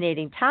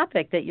fascinating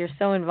topic that you're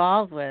so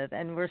involved with,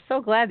 and we're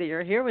so glad that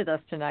you're here with us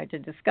tonight to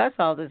discuss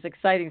all this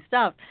exciting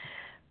stuff.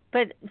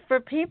 But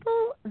for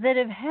people that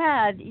have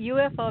had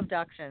UFO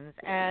abductions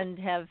and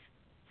have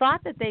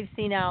thought that they've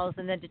seen owls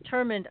and then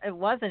determined it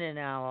wasn't an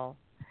owl,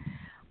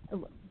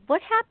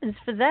 what happens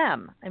for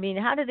them? I mean,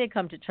 how do they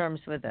come to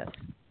terms with this?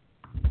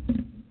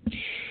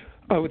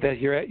 Oh, that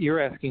you're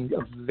asking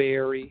a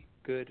very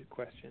good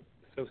question.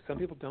 So some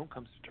people don't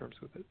come to terms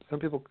with it. Some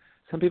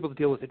people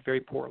deal with it very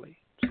poorly.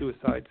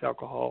 Suicides,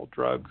 alcohol,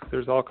 drugs.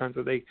 There's all kinds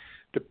of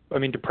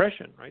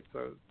depression, right?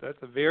 So that's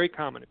a very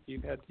common. If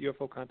you've had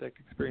UFO contact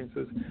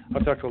experiences,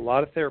 I've talked to a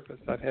lot of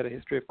therapists. I've had a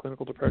history of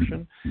clinical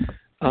depression.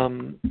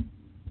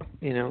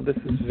 You know, this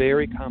is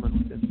very common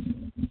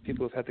within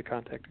people who've had the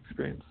contact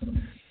experience.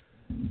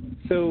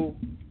 So,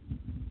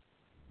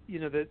 you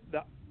know,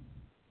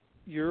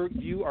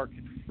 you are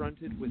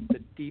confronted with the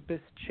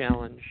deepest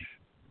challenge.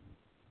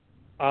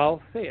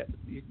 I'll say it.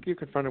 You're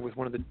confronted with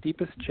one of the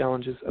deepest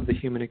challenges of the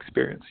human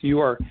experience. You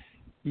are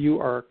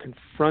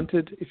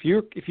confronted. If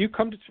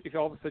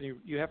all of a sudden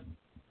you have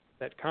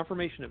that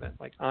confirmation event,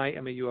 like I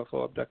am a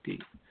UFO abductee,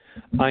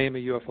 I am a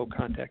UFO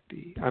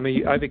contactee.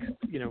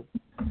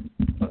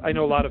 I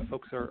know a lot of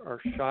folks are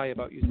shy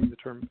about using the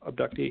term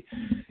abductee.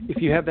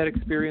 If you have that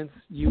experience,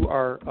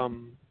 you're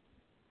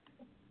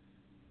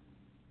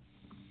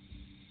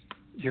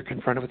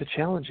confronted with a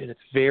challenge, and it's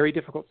very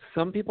difficult.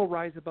 Some people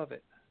rise above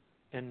it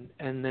and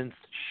then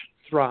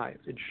thrive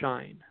and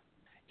shine,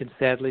 and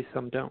sadly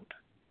some don't.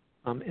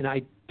 And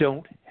I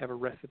don't have a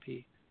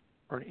recipe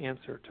or an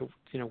answer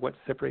to what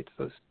separates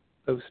those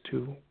those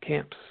two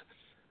camps.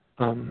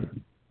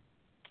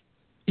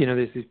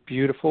 There's these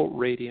beautiful,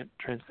 radiant,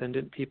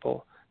 transcendent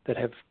people that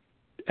have,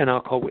 and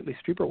I'll call Whitley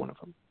Strieber one of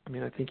them. I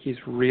mean, I think he's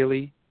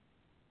really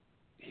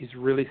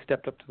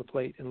stepped up to the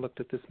plate and looked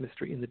at this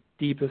mystery in the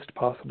deepest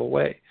possible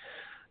way.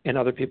 And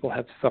other people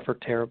have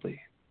suffered terribly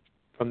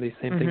from these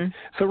same things.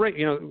 So, right,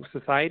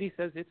 society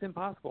says it's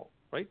impossible,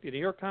 right? The New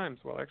York Times,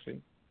 well,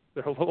 actually,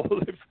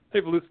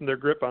 they've loosened their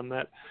grip on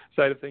that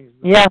side of things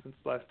since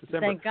last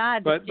December. Thank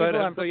God. So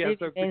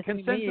the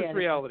consensus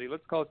reality,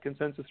 let's call it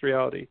consensus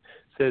reality,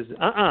 says,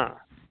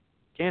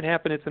 can't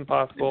happen, it's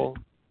impossible,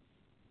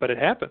 but it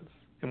happens.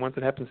 And once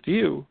it happens to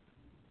you,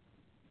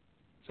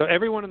 so not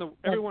everyone,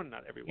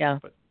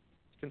 but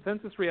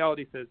consensus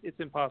reality says it's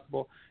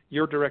impossible.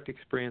 Your direct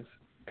experience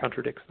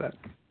contradicts that.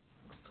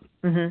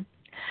 Mm-hmm.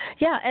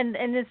 Yeah, and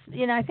it's,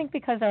 I think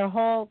because our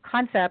whole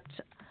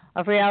concept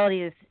of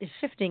reality is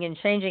shifting and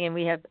changing, and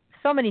we have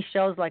so many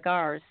shows like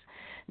ours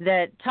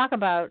that talk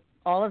about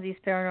all of these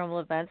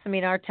paranormal events. I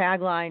mean, our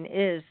tagline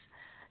is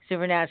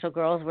Supernatural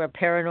Girls, where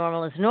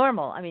paranormal is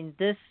normal. I mean,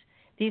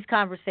 these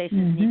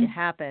conversations need to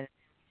happen.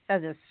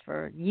 I've said this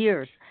for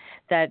years,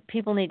 that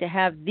people need to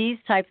have these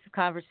types of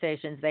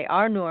conversations. They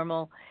are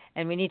normal,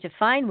 and we need to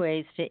find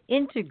ways to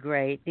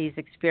integrate these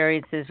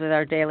experiences with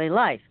our daily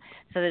life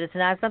so that it's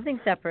not something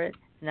separate,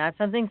 not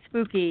something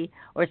spooky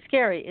or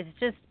scary. It's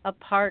just a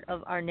part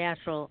of our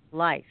natural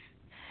life.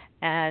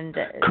 And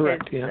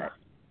correct,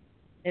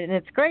 and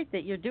it's great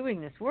that you're doing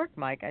this work,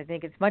 Mike. I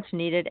think it's much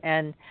needed.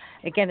 And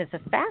again, it's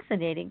a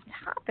fascinating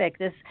topic.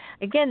 This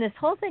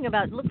whole thing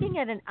about looking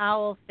at an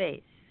owl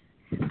face.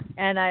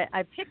 And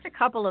I picked a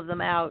couple of them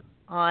out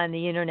on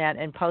the internet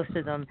and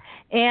posted them.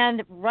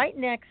 And right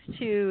next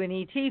to an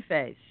ET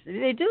face,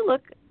 they do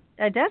look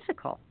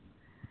identical.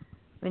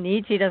 I mean, the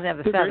ET doesn't have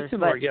the They're feathers, very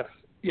similar, but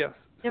yes.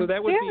 So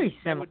that would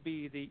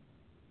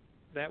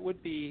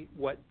be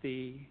what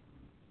the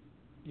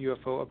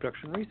UFO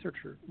abduction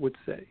researcher would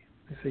say.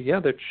 They say,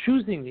 they're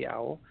choosing the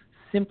owl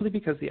simply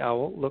because the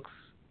owl looks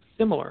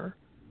similar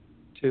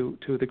to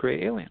the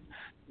gray alien.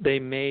 They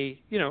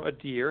may, a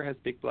deer has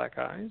big black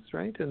eyes,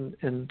 right?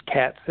 And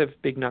cats have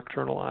big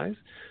nocturnal eyes.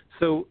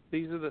 So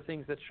these are the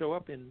things that show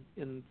up in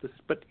this.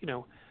 But,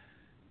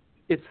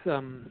 it's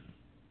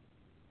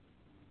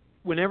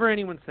whenever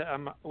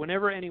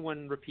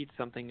anyone repeats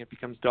something, it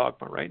becomes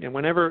dogma, right?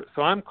 And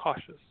so I'm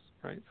cautious,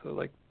 right?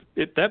 So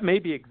that may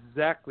be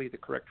exactly the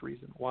correct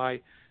reason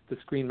why the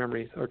screen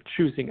memories are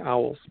choosing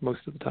owls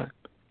most of the time.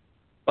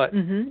 But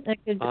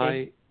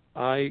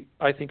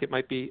I think it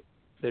might be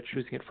they're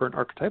choosing it for an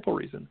archetypal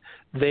reason.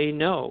 They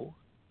know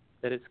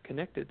that it's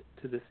connected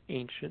to this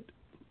ancient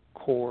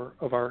core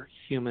of our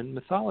human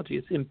mythology.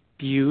 It's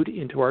imbued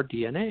into our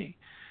DNA.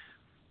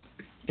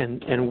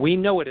 And we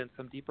know it in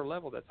some deeper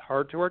level that's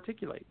hard to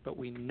articulate, but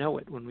we know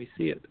it when we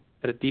see it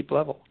at a deep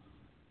level.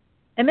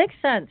 It makes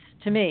sense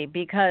to me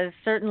because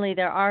certainly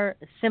there are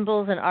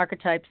symbols and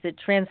archetypes that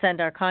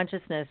transcend our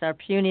consciousness, our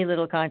puny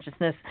little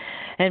consciousness,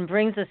 and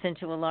brings us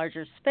into a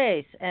larger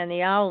space. And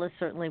the owl is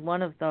certainly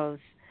one of those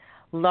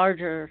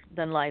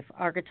larger-than-life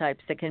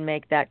archetypes that can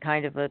make that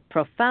kind of a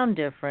profound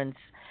difference.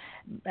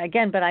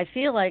 Again, but I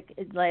feel like,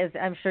 as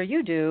I'm sure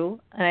you do,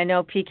 and I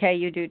know, PK,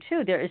 you do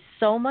too, there is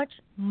so much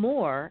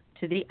more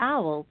to the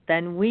owl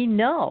than we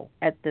know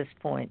at this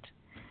point.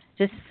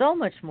 Just so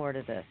much more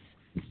to this.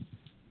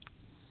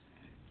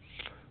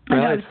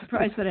 I was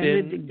surprised when I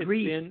lived in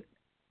Greece.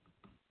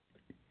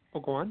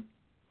 Go on.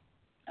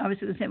 I was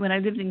going to say, when I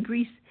lived in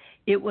Greece,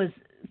 it was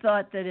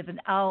thought that if an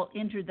owl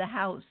entered the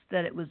house,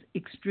 that it was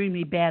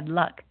extremely bad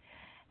luck.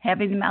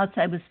 Having them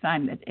outside was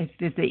fine, but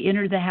if they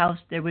entered the house,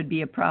 there would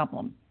be a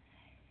problem.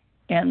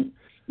 And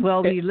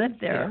while we lived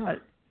there,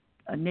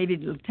 a Navy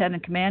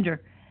lieutenant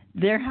commander,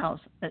 their house,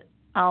 an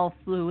owl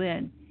flew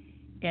in,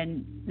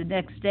 and the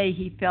next day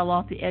he fell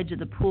off the edge of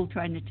the pool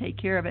trying to take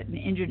care of it and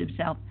injured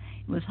himself.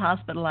 He was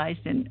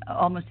hospitalized and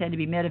almost had to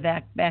be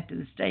medevaced back to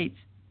the States.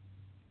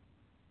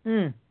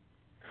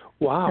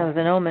 Wow. That was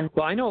an omen.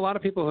 Well, I know a lot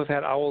of people who have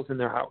had owls in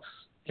their house,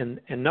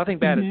 and nothing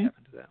bad has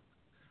happened to them.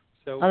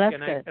 So, that's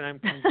good. And I'm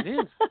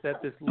convinced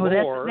that this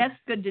lore that's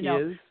good to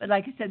know. But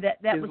like I said,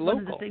 that was local. One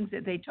of the things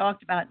that they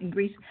talked about in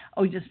Greece.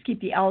 Oh, just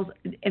keep the owls.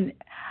 And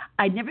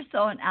I never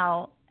saw an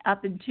owl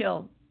up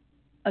until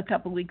a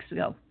couple of weeks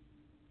ago.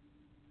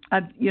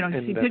 I've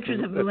see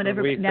pictures of them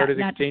whenever we not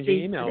exchanging to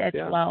see emails. that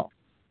owl.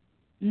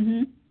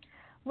 Mm-hmm.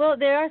 Well,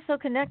 they are so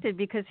connected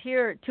because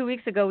here 2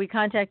 weeks ago we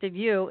contacted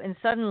you, and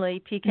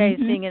suddenly PK is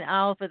seeing an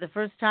owl for the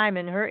first time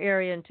in her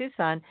area in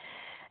Tucson.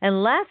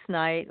 And last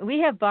night, we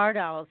have barred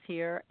owls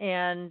here,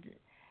 and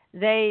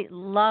they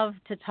love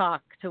to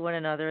talk to one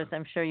another, as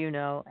I'm sure you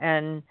know.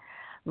 And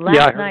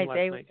last night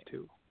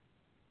too.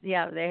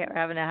 Yeah, they are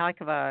having a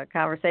heck of a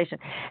conversation.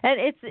 And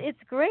it's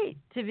great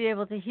to be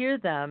able to hear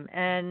them,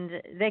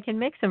 and they can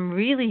make some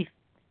really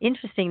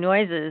interesting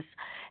noises.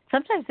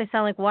 Sometimes they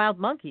sound like wild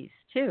monkeys,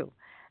 too.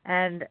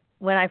 And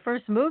when I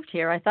first moved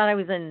here, I thought I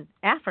was in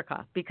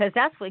Africa because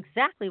that's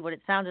exactly what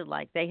it sounded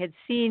like. They had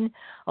seen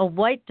a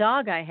white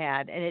dog I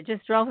had, and it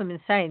just drove them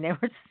insane.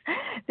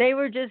 They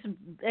were just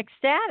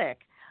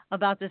ecstatic.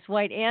 about this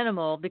white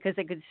animal because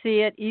they could see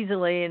it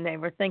easily, and they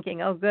were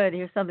thinking, "Oh, good,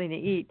 here's something to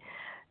eat."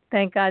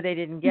 Thank God they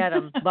didn't get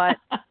them. But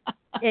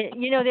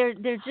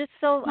they're just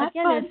so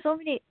there's so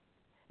many,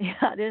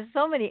 there's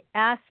so many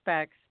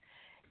aspects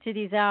to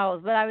these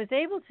owls. But I was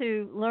able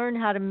to learn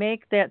how to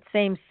make that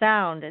same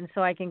sound, and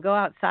so I can go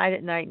outside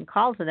at night and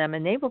call to them,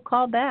 and they will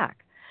call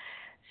back.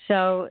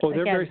 So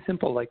they're very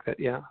simple like that,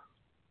 yeah.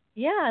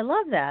 Yeah, I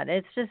love that.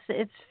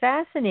 It's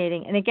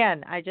fascinating. And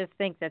again, I just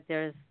think that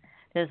there's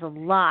a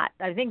lot.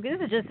 I think this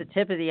is just the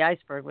tip of the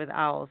iceberg with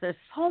owls. There's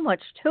so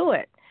much to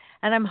it.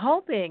 And I'm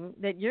hoping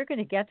that you're going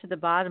to get to the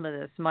bottom of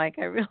this, Mike.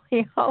 I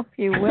really hope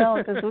you will,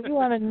 because we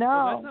want to know.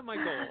 Well, that's not my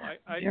goal.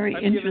 Very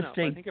I've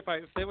interesting. I think if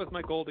that was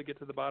my goal to get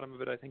to the bottom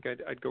of it, I think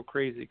I'd go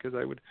crazy because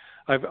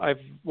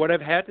what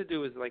I've had to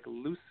do is like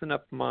loosen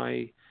up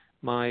my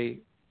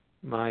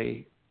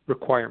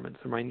requirements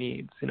or my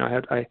needs.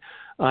 I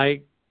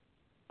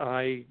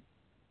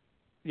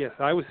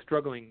was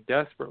struggling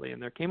desperately,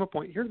 and there came a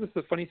point. This is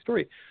a funny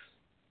story.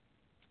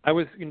 I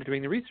was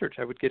doing the research.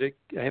 I have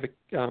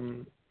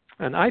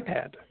an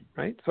iPad,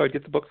 right? So I'd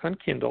get the books on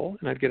Kindle,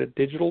 and I'd get a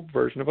digital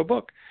version of a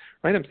book,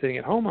 right? I'm sitting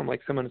at home. I'm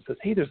like, someone says,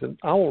 "Hey, there's an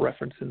owl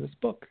reference in this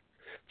book."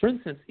 For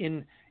instance,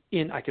 in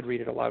I could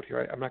read it aloud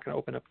here. I'm not going to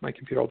open up my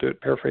computer. I'll do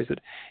it. Paraphrase it.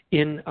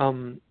 In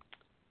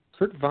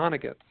Kurt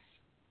Vonnegut's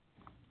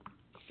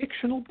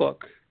fictional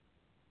book,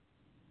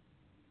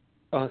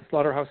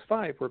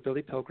 Slaughterhouse-Five, where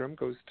Billy Pilgrim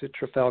goes to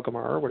Trafalgar,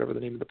 or whatever the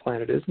name of the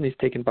planet is, and he's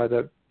taken by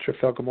the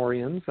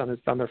Trafalgamorians on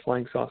their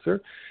flying saucer,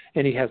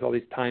 and he has all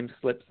these time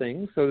slip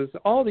things. So there's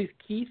all these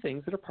key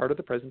things that are part of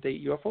the present-day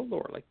UFO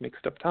lore, like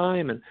mixed up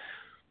time. And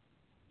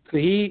so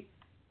he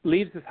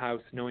leaves his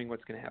house knowing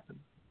what's going to happen.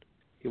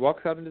 He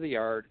walks out into the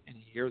yard, and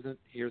he hears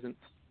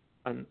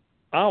an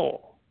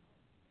owl.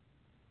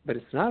 But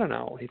it's not an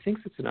owl. He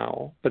thinks it's an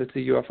owl, but it's a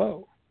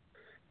UFO.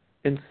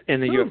 And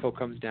the UFO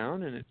comes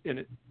down, and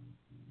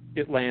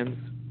it lands,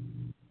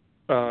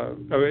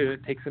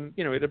 it takes him,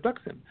 it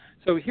abducts him.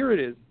 So here it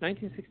is,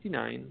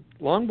 1969,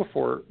 long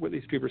before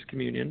Whitley Strieber's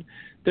Communion,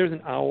 there's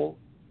an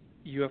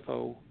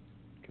owl-UFO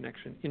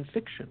connection in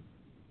fiction.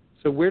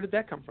 So where did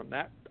that come from?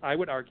 That, I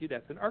would argue,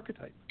 that's an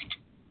archetype.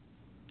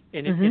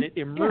 And it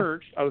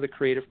emerged out of the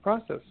creative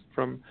process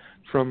from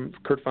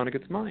Kurt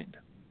Vonnegut's mind.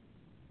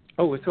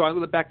 Oh, so I'll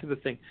get back to the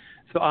thing.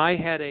 So I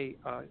had an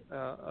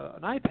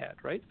iPad,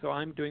 right? So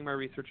I'm doing my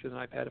research with an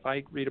iPad. If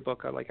I read a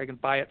book, I can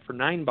buy it for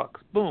 $9.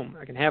 Boom,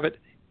 I can have it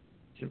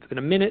within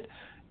a minute,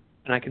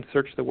 and I can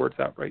search the words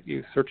out, right?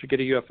 You get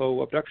a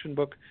UFO abduction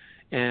book,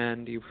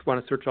 and you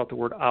want to search out the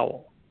word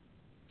owl.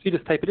 So you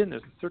just type it in.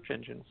 There's a search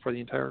engine for the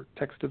entire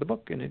text of the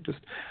book, and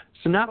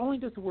so not only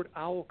does the word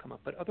owl come up,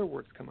 but other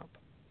words come up.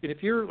 And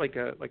if you're like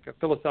a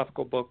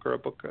philosophical book or a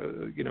book,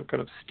 kind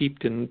of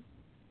steeped in,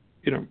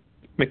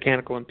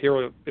 mechanical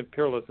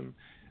imperialism.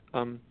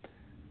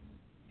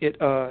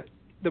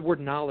 The word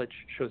knowledge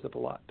shows up a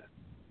lot,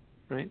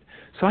 right?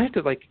 So I have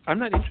to I'm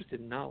not interested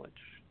in knowledge.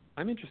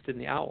 I'm interested in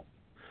the owl.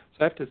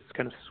 So I have to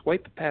kind of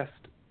swipe past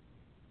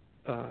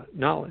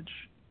knowledge,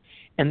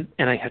 and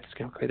I have to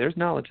go, okay, there's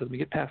knowledge. Let me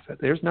get past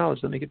that. There's knowledge.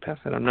 Let me get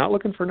past that. I'm not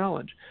looking for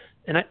knowledge,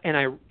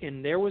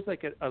 and there was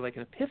like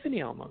an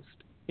epiphany almost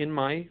in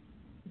my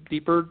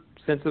deeper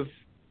sense of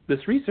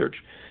this research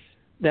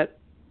that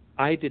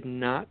I did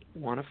not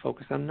want to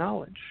focus on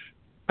knowledge.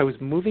 I was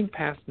moving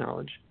past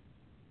knowledge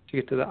to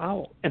get to the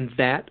owl, and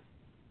that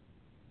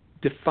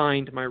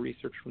defined my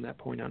research from that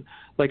point on.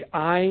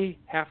 I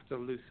have to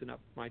loosen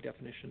up my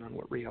definition on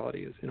what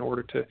reality is in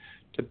order to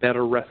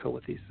better wrestle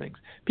with these things.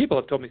 People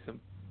have told me some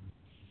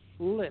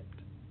flipped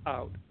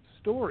out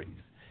stories,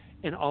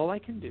 and all I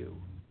can do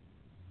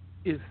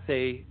is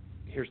say,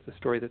 here's the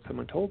story that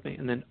someone told me,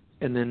 and then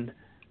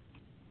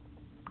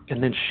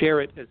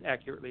share it as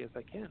accurately as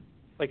I can.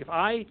 If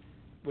I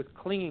was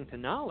clinging to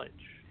knowledge,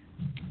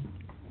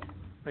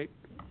 right,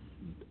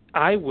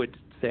 I would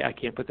say I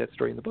can't put that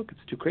story in the book. It's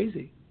too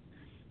crazy.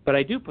 But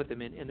I do put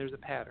them in, and there's a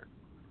pattern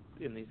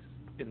in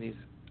these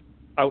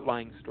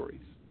outlying stories.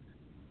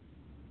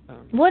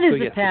 What is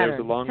the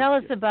pattern? Tell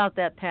us about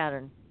that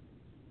pattern.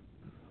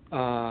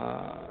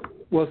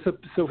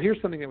 So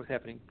here's something that was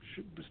happening.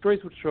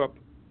 Stories would show up.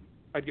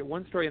 I'd get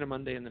one story on a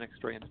Monday and the next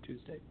story on a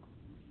Tuesday.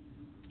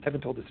 I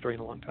haven't told this story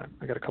in a long time.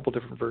 I got a couple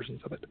different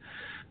versions of it.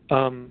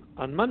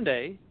 On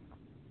Monday,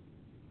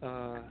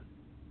 I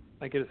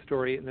get a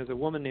story, and there's a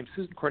woman named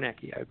Susan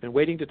Kornacki. I've been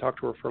waiting to talk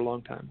to her for a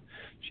long time.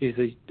 She's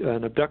an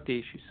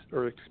abductee,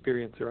 or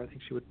experiencer. I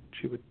think she would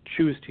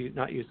choose to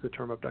not use the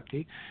term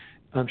abductee.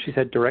 She's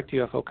had direct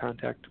UFO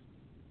contact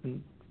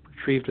and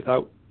retrieved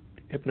without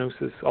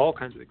hypnosis, all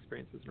kinds of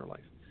experiences in her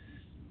life.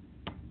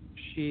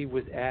 She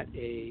was at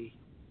a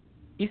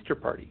Easter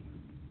party.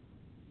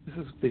 This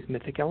is these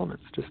mythic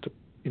elements,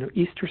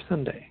 Easter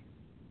Sunday.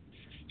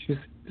 She's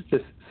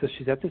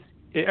at this.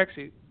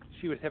 Actually,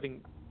 she was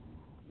having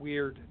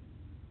weird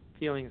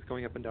feelings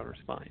going up and down her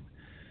spine.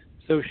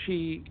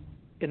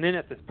 And then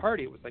at this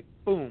party, it was like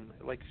boom.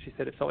 Like she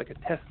said, it felt like a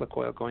Tesla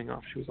coil going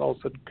off. She was all of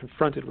a sudden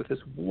confronted with this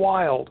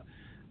wild,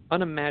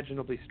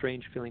 unimaginably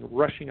strange feeling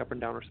rushing up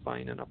and down her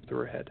spine and up through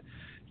her head.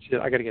 She said,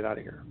 I got to get out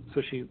of here.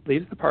 So she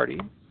leaves the party,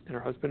 and her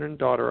husband and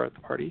daughter are at the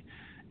party,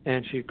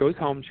 and she goes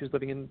home. She was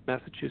living in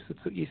Massachusetts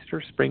at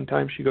Easter,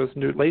 springtime. She goes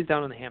and lays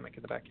down in the hammock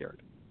in the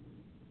backyard,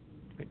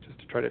 right, just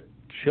to try to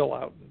chill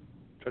out and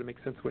try to make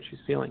sense of what she's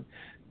feeling.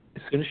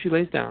 As soon as she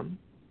lays down,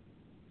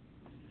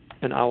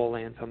 an owl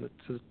lands on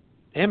so the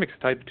hammock's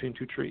tied between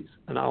two trees.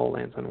 An owl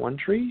lands on one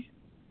tree,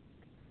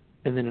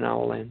 and then an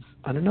owl lands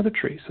on another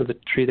tree. So the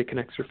tree that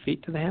connects her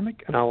feet to the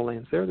hammock, an owl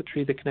lands there. The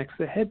tree that connects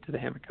the head to the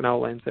hammock, an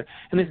owl lands there.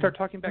 And they start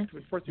talking back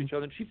and forth to each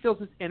other, and she feels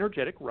this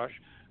energetic rush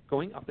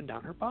going up and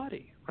down her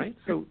body, right?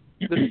 So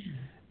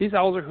these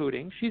owls are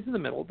hooting. She's in the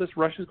middle. This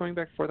rush is going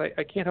back and forth.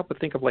 I can't help but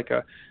think of like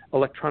a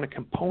electronic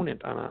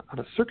component on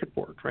a circuit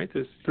board, right?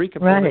 There's three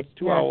components,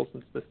 two owls,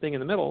 and this thing in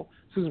the middle.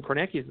 Susan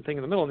Kornacki is the thing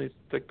in the middle, and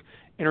the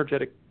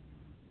energetic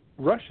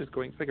rush is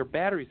going. It's like her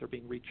batteries are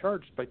being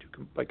recharged by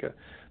like a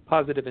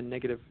positive and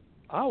negative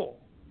owl.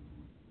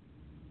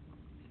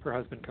 Her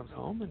husband comes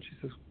home, and she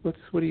says,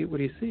 "What do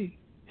you see?"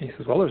 And he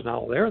says, "Well, there's an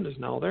owl there, and there's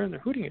an owl there, and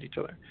they're hooting at each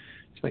other."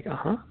 She's like,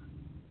 "Uh-huh."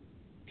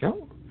 You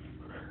know,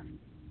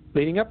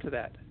 leading up to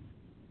that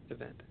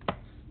event,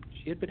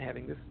 she had been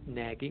having this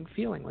nagging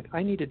feeling, like,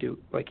 I need to do,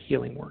 like,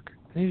 healing work.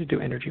 I need to do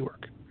energy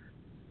work.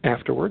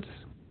 Afterwards,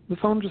 the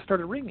phone just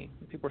started ringing.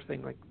 And people were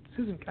saying, like,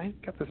 Susan, I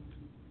got this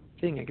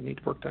thing I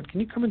need work done. Can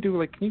you come and do,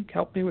 like, can you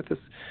help me with this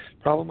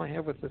problem I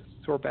have with this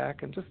sore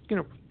back? And just, you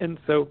know, and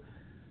so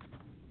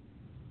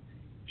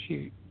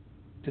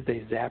did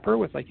they zap her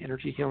with, like,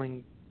 energy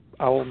healing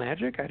owl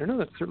magic? I don't know.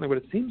 That's certainly what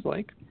it seems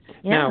like.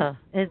 Yeah, now,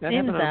 it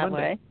seems that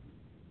way.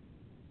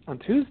 On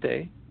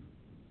Tuesday,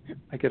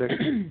 I get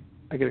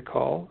a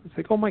call. It's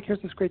like, oh, Mike,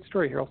 here's this great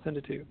story. Here, I'll send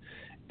it to you.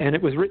 And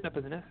it was written up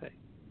as an essay.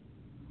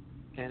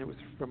 And it was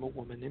from a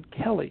woman named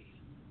Kelly.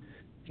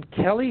 And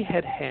Kelly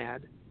had,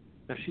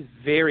 now she's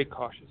very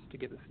cautious to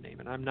give this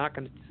name, and I'm not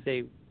going to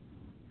say,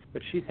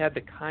 but she's had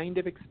the kind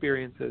of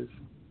experiences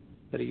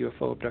that a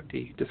UFO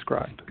abductee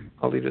described.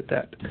 I'll leave it at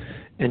that.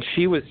 And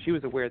she was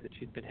aware that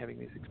she'd been having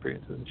these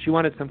experiences, and she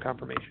wanted some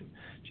confirmation.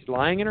 She's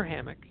lying in her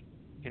hammock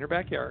in her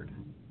backyard,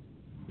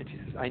 and she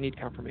says, I need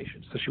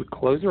confirmation. So she would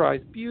close her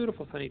eyes,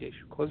 beautiful sunny day,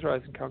 she would close her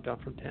eyes and count down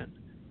from 10.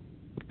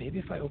 Maybe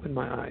if I open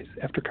my eyes,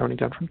 after counting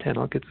down from 10,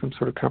 I'll get some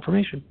sort of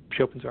confirmation.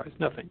 She opens her eyes,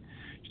 nothing.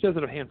 She does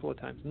it a handful of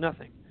times,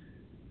 nothing.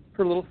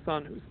 Her little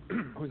son,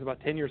 who's about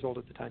 10 years old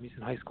at the time, he's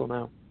in high school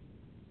now,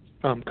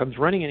 comes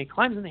running, and he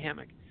climbs in the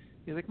hammock.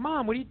 He's like,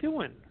 Mom, what are you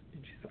doing?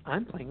 And she says,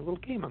 I'm playing a little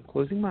game. I'm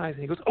closing my eyes.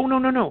 And he goes, oh,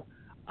 no.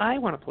 I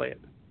want to play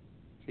it.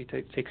 So he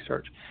takes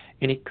charge.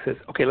 And he says,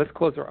 okay, let's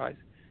close our eyes.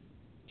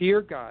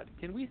 Dear God,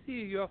 can we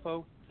see a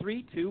UFO?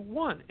 3, 2,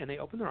 1. And they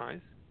open their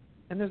eyes,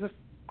 and there's a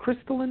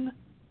crystalline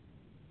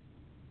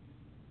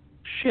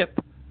ship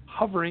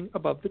hovering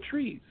above the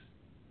trees.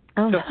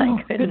 Oh,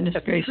 my goodness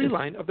at the tree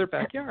line of their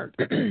backyard.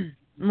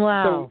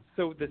 Wow.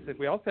 So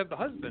we also have the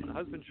husband. The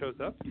husband shows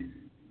up,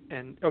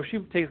 and she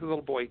takes the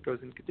little boy, goes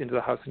into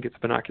the house and gets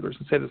binoculars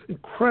and says this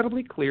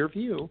incredibly clear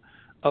view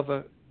of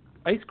a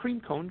ice cream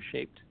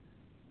cone-shaped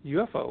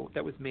UFO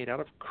that was made out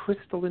of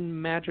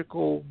crystalline,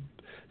 magical,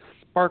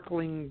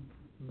 sparkling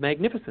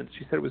magnificence.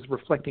 She said it was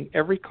reflecting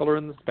every color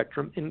in the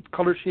spectrum in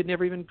colors she had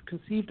never even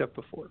conceived of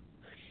before.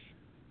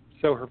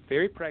 So her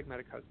very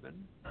pragmatic husband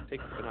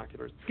takes the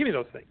binoculars, give me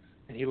those things.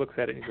 And he looks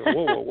at it and he goes,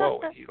 whoa.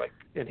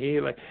 And he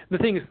the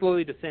thing is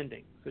slowly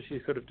descending. So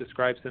she sort of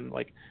describes him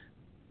like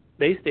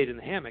they stayed in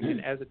the hammock,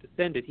 and as it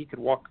descended, he could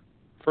walk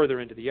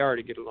further into the yard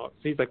and get along.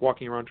 So he's like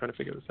walking around trying to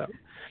figure this out.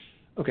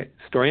 Okay,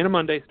 story on a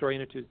Monday, story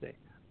on a Tuesday.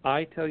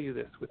 I tell you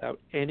this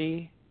without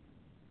any,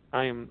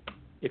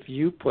 if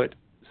you put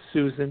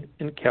Susan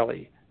and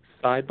Kelly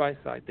side by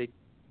side, they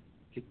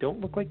don't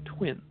look like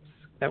twins.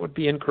 That would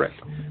be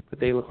incorrect, but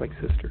they look like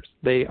sisters.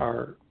 They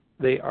are,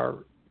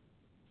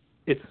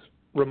 it's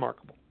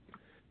remarkable.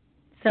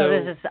 So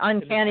there's this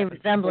uncanny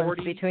resemblance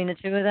between the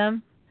two of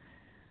them?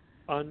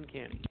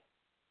 Uncanny.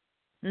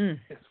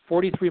 It's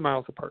 43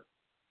 miles apart.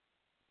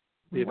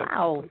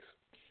 Wow.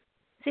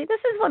 See, this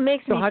is what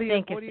makes me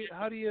think.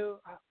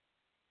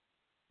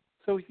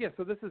 So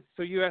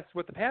you asked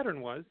what the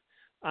pattern was.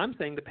 I'm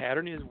saying the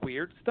pattern is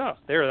weird stuff.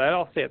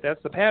 I'll say it.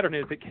 That's the pattern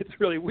is it gets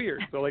really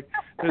weird. So like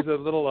there's a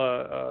little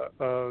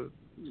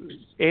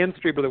Ann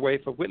Strieber, the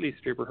wife of Whitley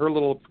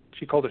Strieber,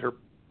 she called it her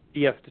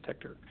BS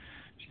detector.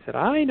 She said,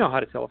 I know how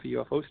to tell if a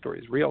UFO story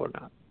is real or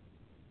not.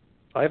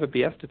 I have a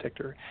BS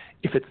detector.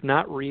 If it's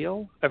not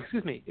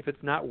if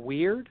it's not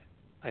weird,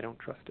 I don't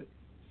trust it.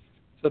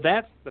 So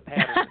that's the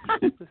pattern.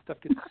 This stuff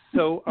gets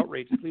so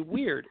outrageously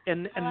weird.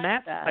 And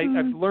that,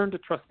 I've learned to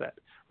trust that,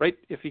 right?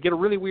 If you get a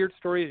really weird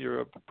story,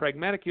 you're a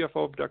pragmatic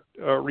UFO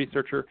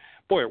researcher,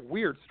 boy, a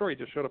weird story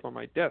just showed up on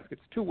my desk.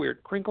 It's too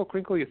weird. Crinkle,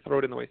 you throw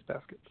it in the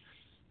wastebasket.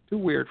 Too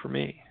weird for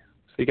me.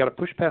 So you got to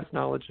push past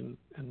knowledge and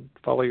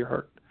follow your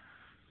heart.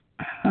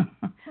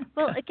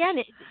 Well, again,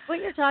 what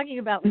you're talking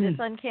about with this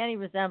uncanny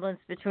resemblance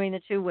between the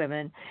two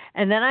women,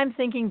 and then I'm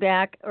thinking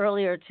back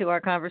earlier to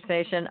our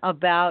conversation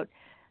about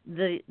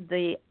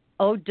the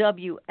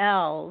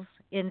OWLs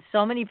in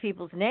so many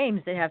people's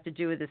names that have to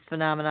do with this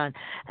phenomenon.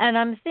 And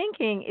I'm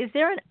thinking, is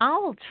there an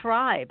owl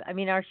tribe? I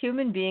mean, are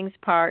human beings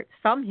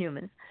some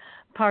humans,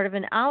 part of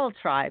an owl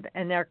tribe,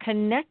 and they're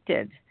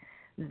connected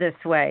this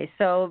way?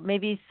 So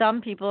maybe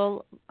some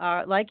people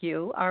are, like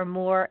you, are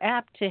more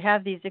apt to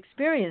have these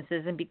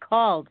experiences and be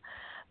called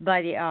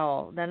by the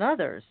owl than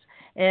others.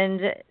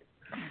 And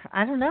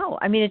I don't know.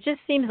 I mean, it just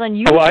seems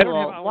unusual. Well, I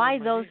don't have why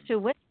those two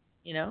women,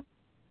 you know?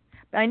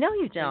 I know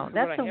you don't.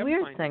 That's the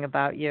weird thing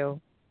about you.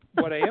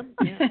 What I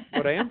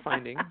am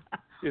finding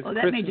is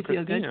that made you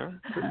feel good.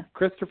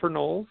 Christopher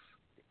Knowles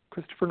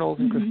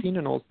and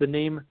Christina Knowles. The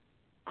name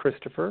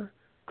Christopher,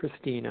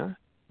 Christina.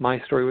 My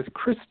story with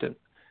Kristen.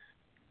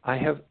 I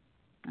have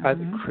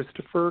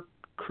Christopher,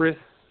 Chris,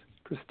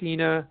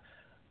 Christina,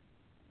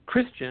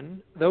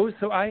 Christian. Those.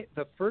 So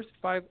the first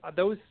 5.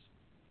 Those.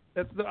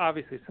 That's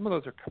obviously some of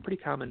those are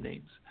pretty common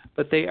names,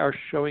 but they are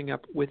showing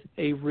up with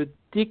a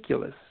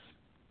ridiculous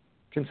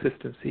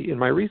consistency in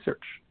my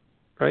research,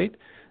 right?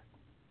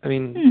 I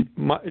mean,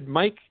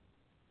 Mike,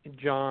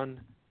 John,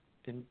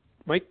 and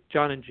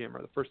Jim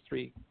are the first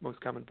 3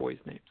 most common boys'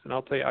 names, and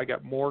I'll tell you, I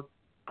got more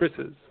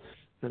Chris's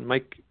than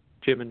Mike,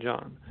 Jim, and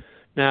John.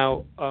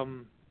 Now,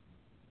 the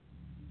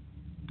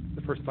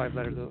first 5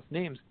 letters of those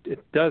names,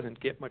 it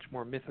doesn't get much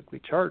more mythically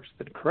charged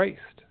than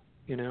Christ.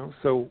 You know,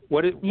 so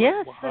that's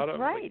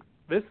right.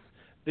 Like,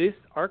 this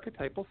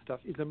archetypal stuff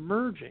is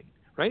emerging,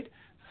 right?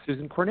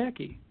 Susan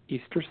Kornacki,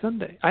 Easter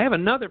Sunday. I have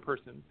another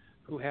person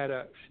who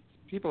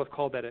people have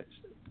called that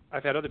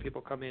I've had other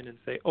people come in and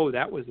say, oh,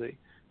 that was a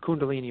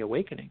Kundalini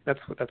awakening.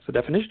 That's the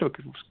definition of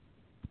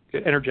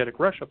an energetic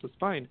rush up the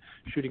spine,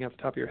 shooting off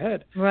the top of your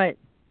head. Right.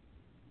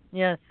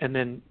 Yes. And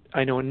then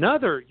I know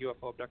another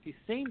UFO abductee,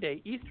 same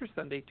day, Easter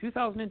Sunday,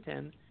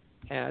 2010,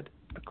 had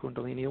a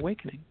Kundalini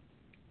awakening.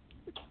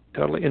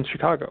 Totally in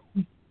Chicago,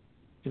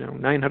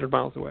 900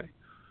 miles away.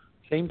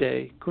 Same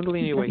day,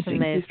 Kundalini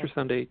awakening, Easter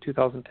Sunday,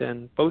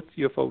 2010, both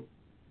UFO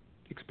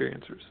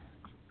experiencers.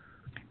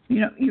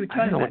 You were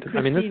talking about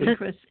Christine and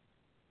Chris.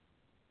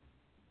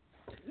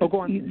 Oh, go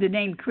on. The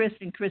name Chris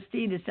and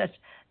Christine is such,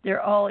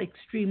 they're all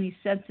extremely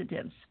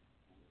sensitives.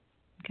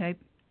 Okay?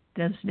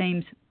 Those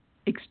names,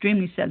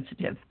 extremely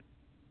sensitive.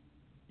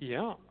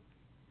 Yeah.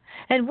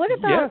 And what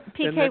about,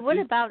 PK, what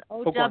about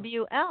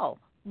OWL?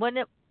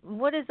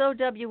 What does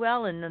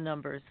OWL in the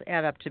numbers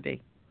add up to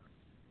be?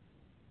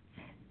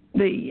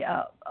 The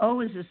O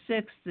is a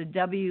 6, the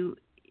W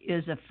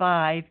is a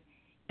 5,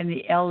 and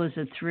the L is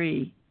a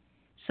 3.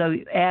 So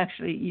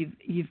actually,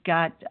 you've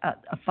got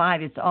a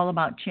 5. It's all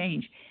about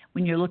change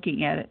when you're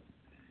looking at it,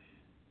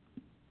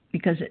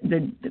 because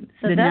the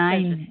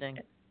 9.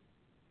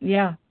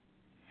 Yeah,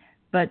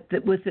 but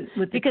with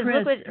the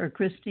Chris or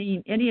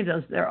Christine, any of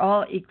those, they're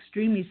all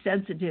extremely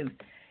sensitive,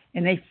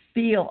 and they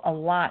feel a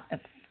lot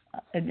of.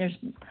 And there's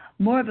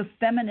more of a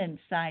feminine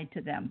side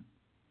to them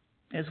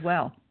as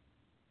well.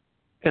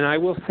 And I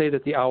will say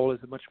that the owl is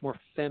a much more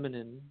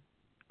feminine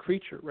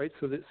creature, right?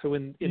 So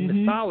in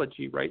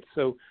mythology, right?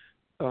 So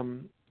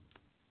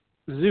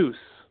Zeus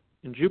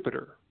and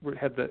Jupiter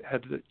had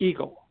the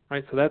eagle,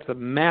 right? So that's a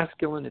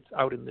masculine. It's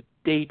out in the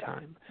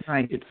daytime.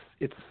 Right.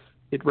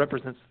 It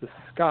represents the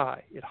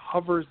sky. It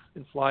hovers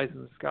and flies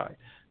in the sky.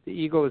 The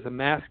eagle is a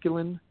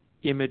masculine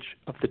image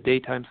of the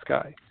daytime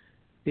sky.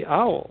 The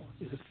owl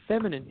is a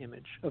feminine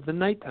image of the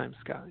nighttime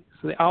sky.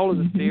 So the owl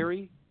is a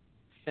very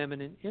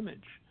feminine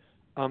image.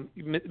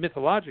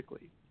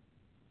 Mythologically,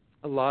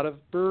 a lot of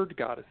bird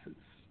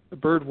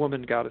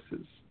woman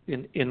goddesses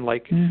in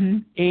like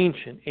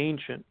ancient,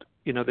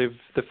 they've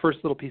the first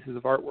little pieces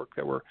of artwork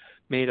that were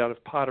made out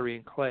of pottery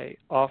and clay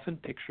often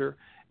picture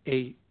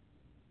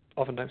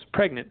oftentimes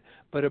pregnant,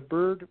 but a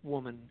bird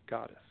woman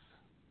goddess.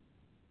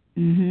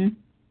 Mm-hmm.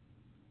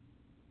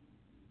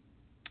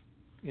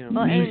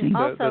 Well, and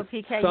also,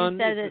 the PK, sun you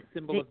said is the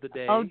symbol of the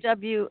day.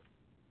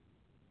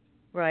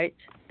 Right,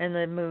 and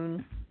the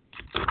moon,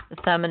 the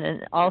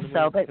feminine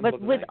also.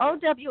 But with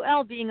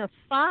OWL being a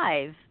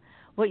 5,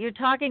 what you're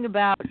talking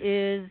about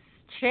is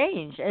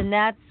change, and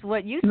that's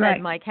what you said,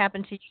 Mike,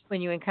 happened to you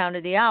when you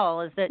encountered the owl,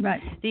 is that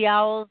the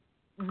owl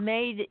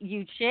made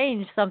you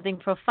change something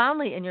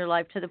profoundly in your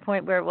life to the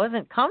point where it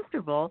wasn't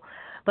comfortable,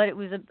 but it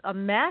was a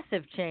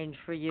massive change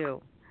for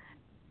you.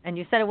 And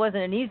you said it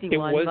wasn't an easy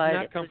one. It was but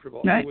not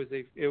comfortable. Right.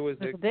 It was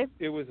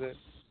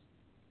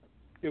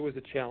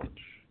a challenge,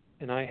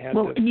 and I had.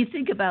 Well, and you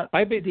think about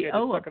I basically had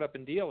to suck it up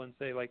and deal and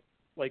say like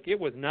it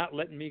was not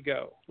letting me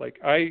go.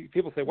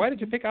 People say, why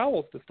did you pick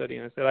owls to study?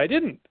 And I said, I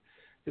didn't.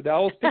 The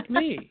owls picked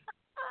me.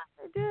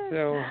 I did.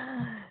 So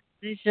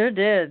they sure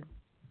did.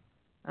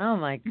 Oh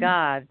my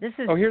God, this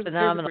is phenomenal. Here's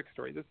a quick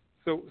story.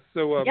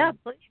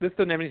 This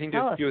doesn't have anything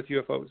to do with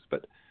UFOs,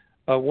 but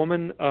a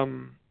woman.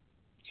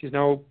 She's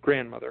now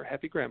grandmother,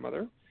 happy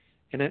grandmother.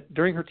 And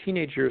during her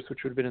teenage years,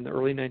 which would have been in the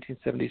early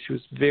 1970s, she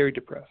was very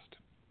depressed.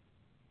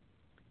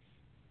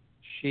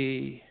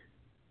 She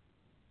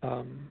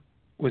was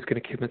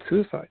going to commit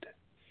suicide.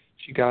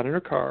 She got in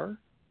her car,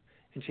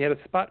 and she had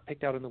a spot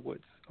picked out in the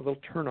woods, a little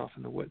turnoff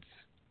in the woods.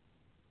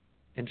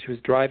 And she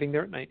was driving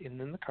there at night, and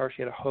in the car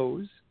she had a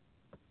hose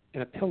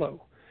and a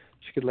pillow.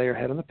 She could lay her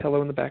head on the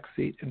pillow in the back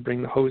seat and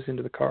bring the hose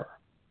into the car.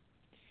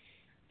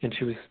 And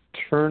she was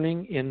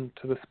turning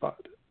into the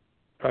spot.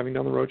 Driving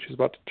down the road, she was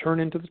about to turn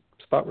into the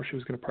spot where she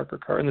was going to park her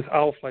car. And this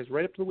owl flies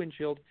right up to the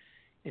windshield,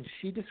 and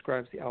she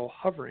describes the owl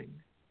hovering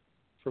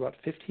for about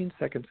 15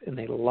 seconds, and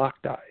they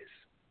locked eyes.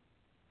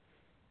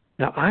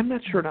 Now, I'm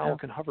not sure an owl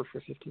can hover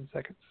for 15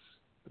 seconds,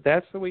 but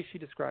that's the way she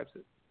describes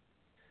it.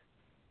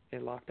 They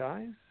locked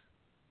eyes.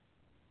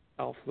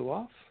 Owl flew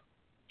off.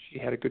 She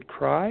had a good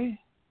cry.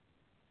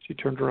 She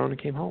turned around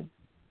and came home.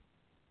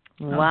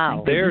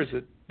 Wow. There's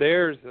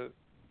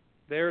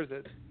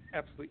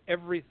absolutely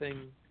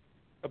everything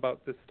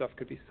about this stuff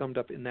could be summed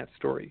up in that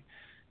story.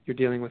 You're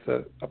dealing with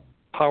a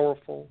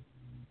powerful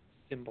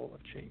symbol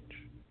of change.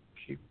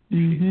 She's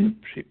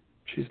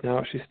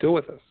still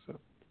with us. So.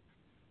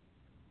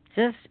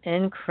 Just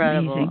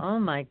incredible. Amazing. Oh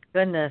my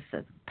goodness,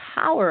 the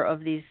power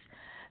of this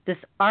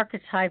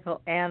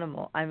archetypal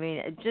animal. I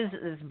mean,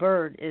 this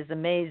bird is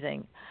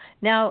amazing.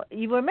 Now,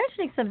 you were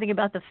mentioning something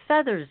about the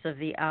feathers of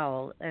the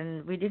owl,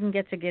 and we didn't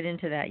get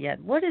into that yet.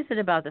 What is it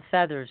about the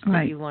feathers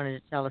that you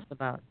wanted to tell us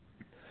about?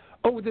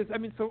 Oh,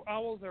 so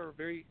owls are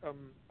very,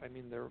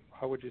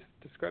 how would you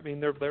describe?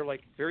 They're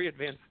like very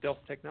advanced stealth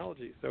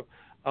technology. So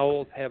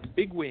owls have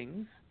big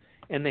wings,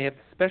 and they have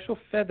special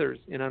feathers.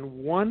 And on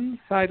one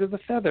side of the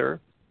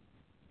feather,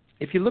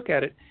 if you look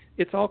at it,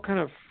 it's all kind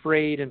of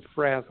frayed and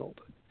frazzled.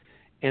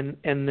 And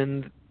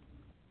then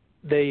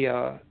they,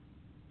 I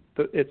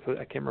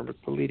can't remember,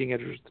 it's the leading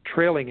edge or the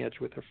trailing edge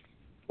with their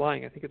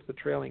flying. I think it's the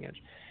trailing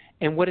edge.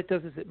 And what it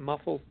does is it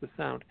muffles the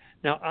sound.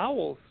 Now,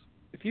 owls,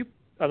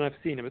 and I've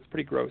seen them, it's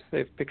pretty gross. They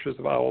have pictures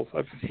of owls.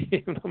 I've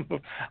seen them of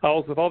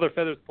owls with all their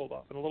feathers pulled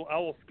off. And a little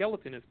owl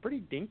skeleton is pretty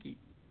dinky,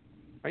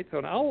 right? So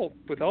an owl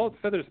with all its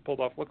feathers pulled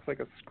off looks like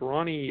a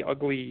scrawny,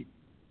 ugly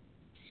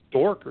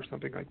stork or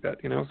something like that,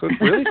 So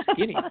it's really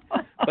skinny.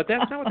 But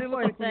that's not what they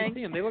look like when you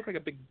see them. They look like a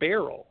big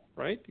barrel,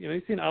 right?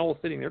 You see an owl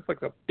sitting there. It's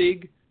like a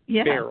big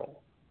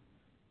barrel.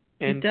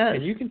 And, it does.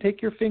 And you can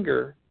take your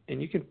finger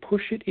and you can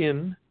push it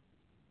in,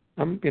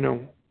 and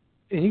you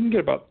can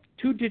get about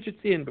 2 digits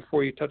in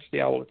before you touch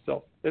the owl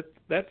itself.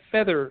 That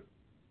feather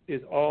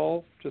is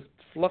all just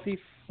fluffy,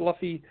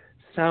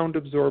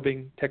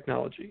 sound-absorbing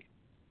technology.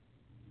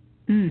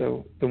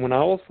 So when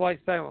owls fly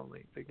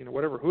silently,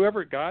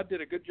 whoever, God did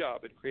a good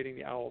job at creating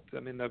the owl.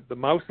 The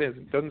mouse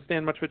doesn't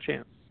stand much of a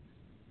chance.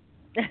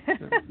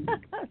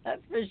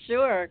 That's for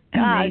sure.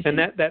 Gosh. And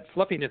that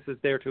fluffiness is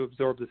there to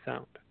absorb the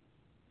sound.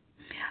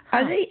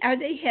 Are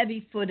they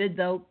heavy-footed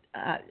though?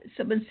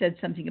 Someone said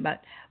something about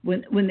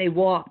when they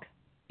walk.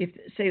 If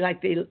say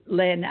like they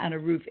land on a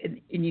roof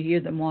and you hear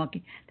them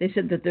walking, they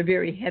said that they're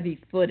very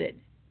heavy-footed.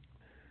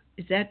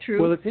 Is that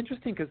true? Well, it's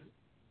interesting because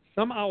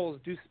some owls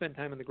do spend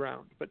time on the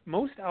ground, but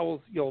most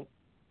owls they'll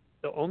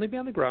only be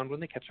on the ground when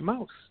they catch a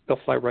mouse. They'll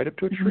fly right up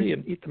to a tree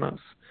and eat the mouse.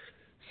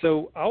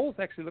 So owls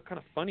actually look kind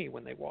of funny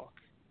when they walk.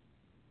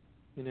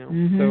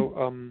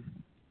 So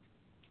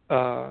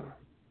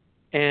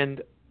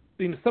and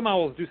some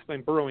owls do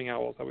spend, burrowing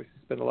owls always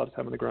spend a lot of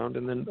time on the ground,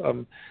 and then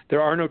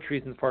there are no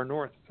trees in the far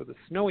north, so the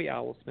snowy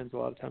owl spends a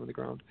lot of time on the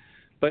ground.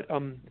 But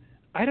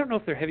I don't know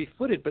if they're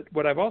heavy-footed, but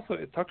what I've also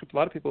talked with a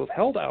lot of people who have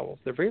held owls,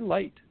 they're very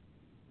light,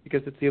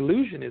 because it's the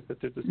illusion is that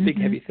there's this big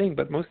heavy thing,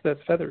 but most of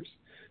that's feathers.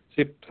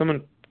 So if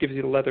someone gives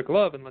you a leather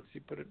glove and lets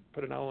you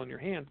put an owl in your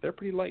hand, they're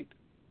pretty light.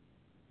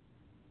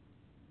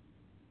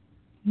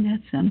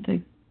 That's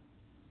something.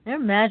 They're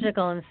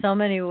magical in so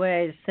many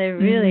ways. They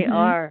really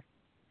are.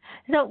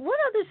 So what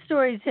other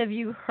stories have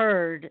you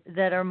heard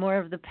that are more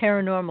of the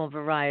paranormal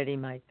variety,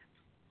 Mike?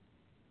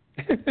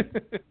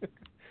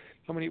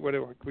 How many? What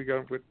are we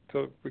going with?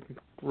 So we can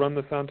run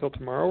this on till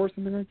tomorrow or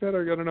something like that?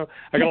 I don't know.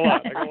 I got a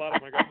lot.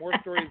 I got more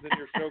stories than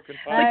your show can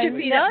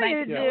possibly. I know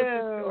you do.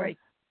 Story.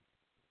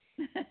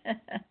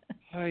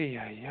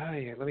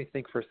 Let me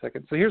think for a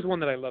second. So here's one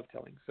that I love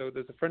telling. So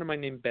there's a friend of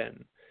mine named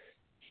Ben.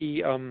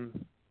 He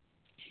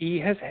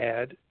has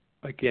had,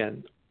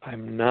 again,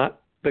 I'm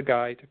not the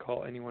guy to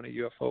call anyone a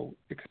UFO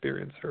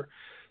experiencer,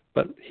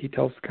 but he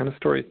tells the kind of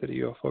stories that a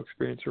UFO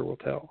experiencer will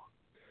tell.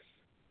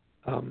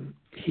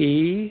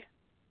 He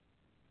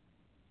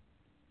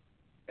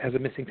has a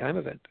missing time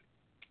event,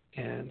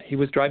 and he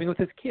was driving with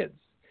his kids,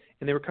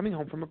 and they were coming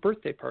home from a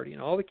birthday party,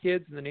 and all the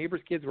kids and the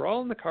neighbors' kids were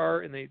all in the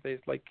car, and they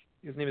like,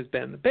 his name is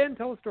Ben. Ben,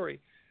 tell a story.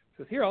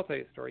 He says, here, I'll tell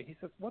you a story. He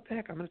says, what the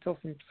heck? I'm going to tell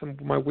some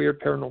of my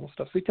weird paranormal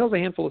stuff. So he tells a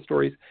handful of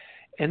stories,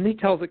 and he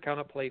tells it kind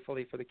of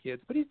playfully for the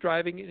kids. But he's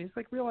driving, and he's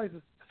like, realizes,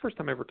 it's the first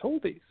time I ever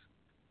told these.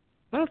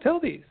 I don't tell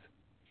these.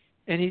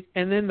 And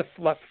then the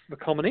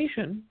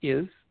culmination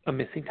is a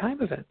missing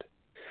time event.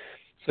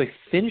 So he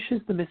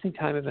finishes the missing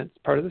time event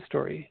part of the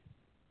story.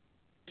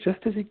 Just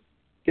as he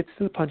gets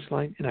to the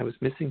punchline, and I was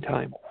missing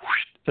time,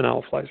 whoosh, an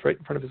owl flies right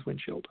in front of his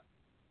windshield.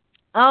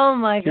 Oh,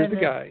 my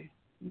goodness.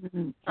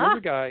 Here's a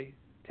guy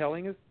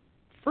telling his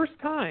first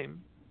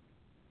time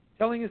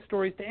telling his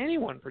stories to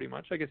anyone, pretty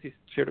much. I guess he's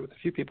shared it with a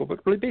few people,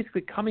 but really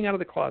basically coming out of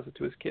the closet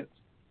to his kids.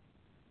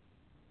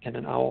 And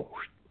an owl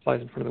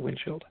flies in front of the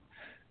windshield.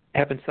 It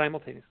happens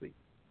simultaneously.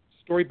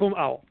 Story, boom,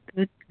 owl.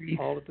 Good grief.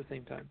 All at the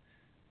same time.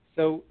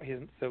 So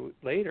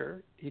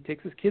later, he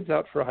takes his kids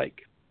out for a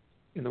hike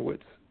in the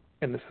woods.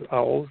 And this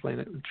owl is laying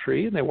in a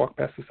tree, and they walk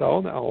past this owl,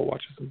 and the owl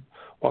watches them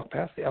walk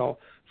past. The owl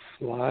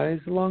flies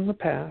along the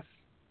path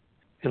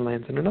and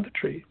lands in another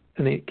tree.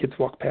 And the kids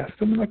walk past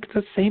them, and like it's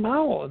the same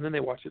owl. And then they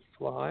watch it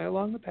fly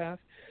along the path,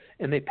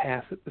 and they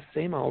pass it, the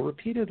same owl,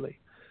 repeatedly.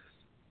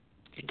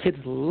 The kids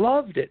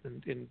loved it,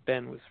 and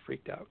Ben was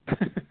freaked out.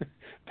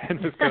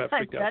 Ben was kind of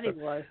freaked out. I bet he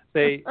was.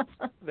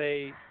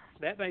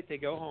 That night they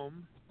go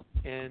home,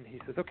 and he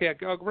says, "Okay,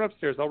 I'll go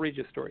upstairs. I'll read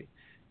you a story."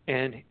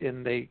 And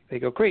they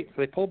go, "Great." So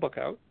they pull a book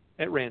out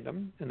at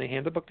random, and they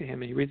hand the book to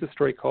him, and he reads a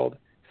story called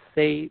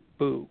 "Say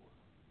Boo."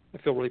 I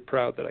feel really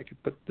proud that I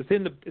could put this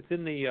in the.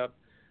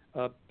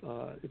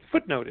 It's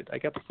footnoted. I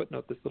got the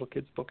footnote. This little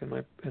kid's book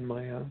in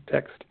my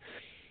text.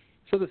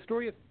 So the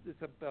story is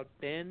about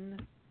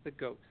Ben the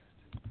ghost,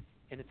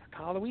 and it's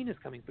Halloween is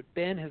coming, but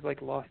Ben has like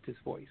lost his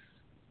voice.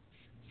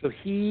 So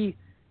he,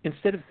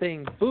 instead of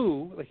saying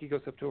boo, like he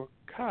goes up to a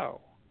cow,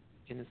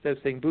 and instead of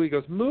saying boo, he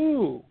goes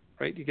moo.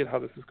 Right? You get how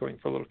this is going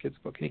for a little kid's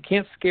book, and he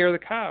can't scare the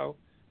cow,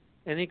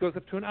 and he goes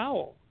up to an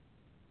owl,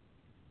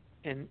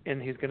 and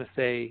he's going to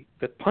say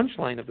the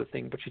punchline of the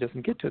thing, but she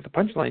doesn't get to it. The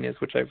punchline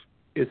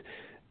is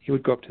he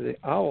would go up to the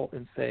owl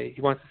and say,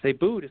 he wants to say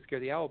boo to scare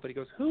the owl, but he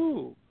goes,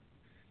 who?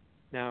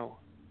 Now,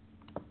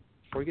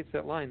 before he gets to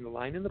that line, the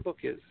line in the book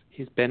is,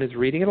 Ben is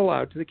reading it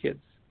aloud to the kids.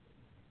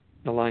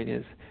 The line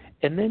is,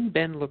 and then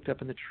Ben looked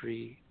up in the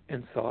tree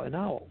and saw an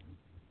owl.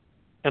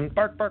 And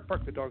bark, bark,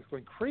 bark, the dog's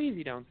going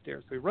crazy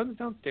downstairs. So he runs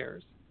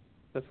downstairs.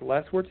 That's the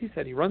last words he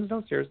said. He runs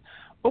downstairs,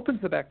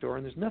 opens the back door,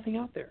 and there's nothing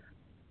out there.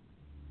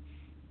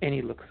 And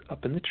he looks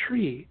up in the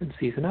tree and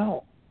sees an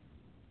owl.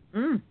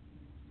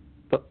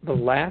 But the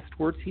last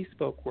words he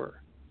spoke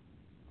were,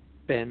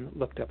 Ben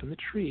looked up in the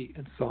tree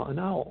and saw an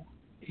owl.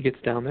 He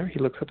gets down there. He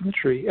looks up in the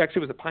tree.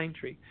 Actually, it was a pine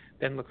tree.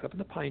 Ben looks up in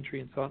the pine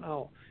tree and saw an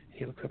owl.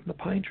 He looks up in the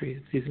pine tree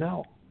and sees an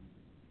owl.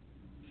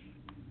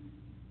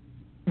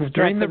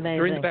 During the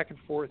back and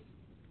forth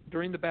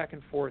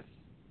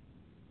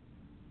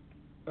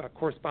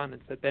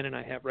correspondence that Ben and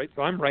I have, right?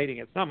 So I'm writing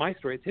it. It's not my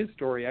story. It's his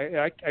story.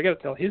 I got to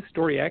tell his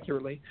story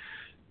accurately.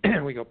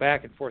 And we go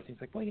back and forth. He's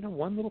like, well,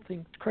 one little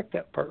thing, correct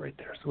that part right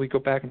there. So we go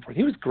back and forth.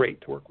 He was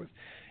great to work with.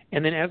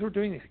 And then as we're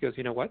doing this, he goes,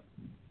 you know what?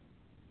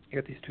 I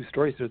got these two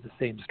stories. They're the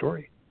same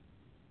story.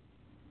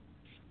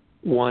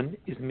 One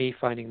is me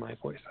finding my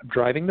voice. I'm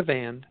driving the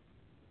van.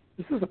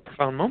 This is a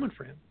profound moment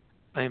for him.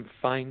 I am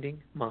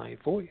finding my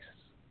voice.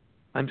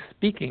 I'm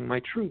speaking my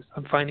truth.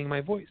 I'm finding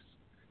my voice.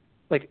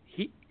 Like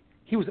he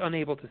was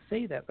unable to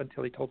say that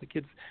until he told the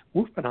kids,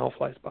 whoop, an owl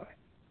flies by.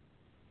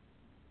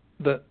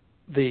 The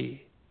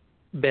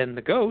Ben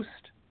the ghost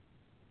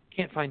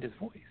can't find his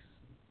voice.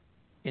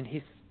 And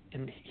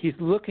he's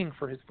looking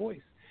for his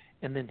voice.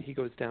 And then he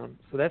goes down.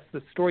 So that's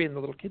the story in the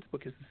little kid's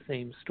book is the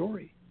same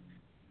story.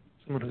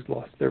 Someone who's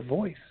lost their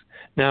voice.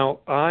 Now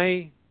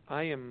I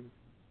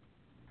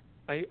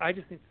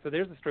just think so.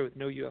 There's a story with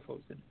no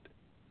UFOs in it.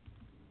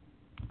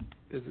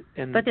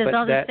 But there's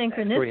all this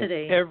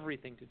synchronicity. Has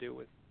everything to do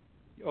with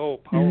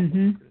powerful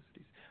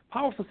synchronicities.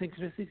 Powerful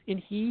synchronicities.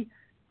 And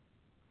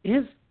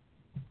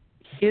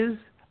his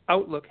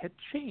outlook had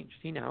changed.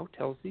 He now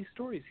tells these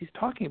stories. He's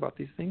talking about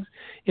these things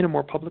in a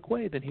more public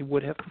way than he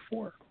would have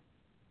before.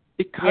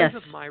 Because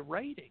of my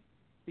writing,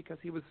 because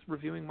he was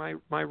reviewing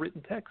my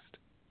written text.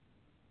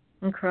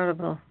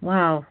 Incredible.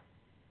 Wow.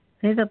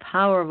 See the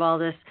power of all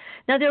this.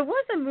 Now, there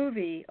was a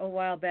movie a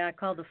while back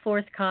called The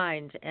Fourth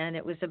Kind, and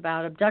it was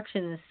about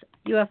abductions,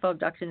 UFO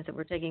abductions that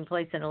were taking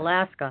place in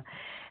Alaska.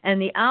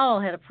 And the owl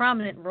had a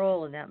prominent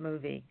role in that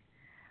movie.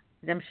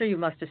 I'm sure you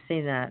must have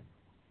seen that.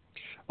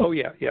 Oh,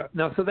 yeah.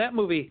 Now, so that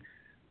movie,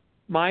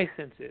 my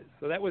sense is,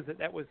 so that was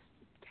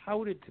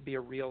touted to be a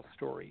real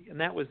story, and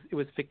it was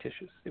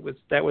fictitious.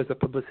 That was a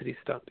publicity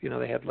stunt.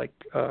 They had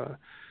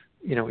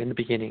in the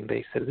beginning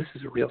they said this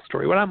is a real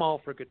story. Well, I'm all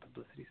for a good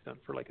publicity stunt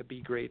for like a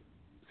B-grade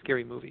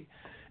scary movie.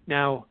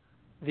 Now,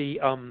 they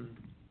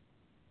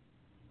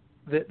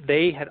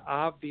had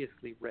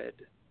obviously read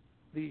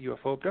the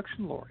UFO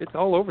abduction lore. It's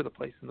all over the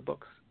place in the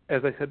books.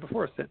 As I said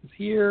before, a sentence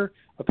here,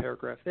 a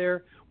paragraph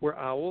there, where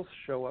owls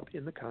show up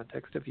in the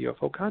context of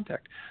UFO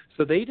contact.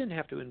 So they didn't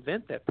have to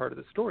invent that part of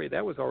the story.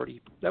 That was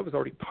already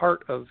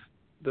part of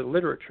the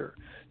literature.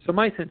 So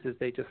my sense is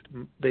they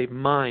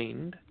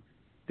mined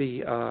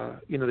the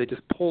they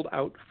just pulled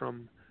out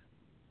from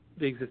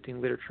the existing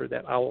literature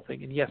that owl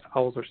thing. And yes,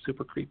 owls are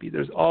super creepy.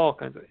 There's all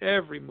kinds of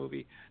every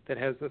movie that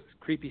has this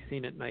creepy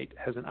scene at night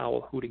has an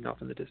owl hooting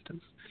off in the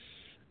distance.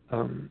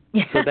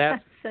 So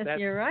that's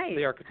you're right.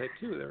 The archetype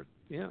too.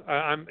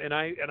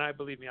 I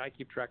believe me, I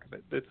keep track of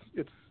it.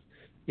 It's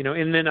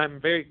and then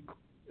I'm very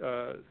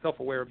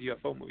self-aware of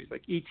UFO movies.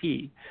 Like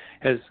E.T.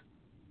 there's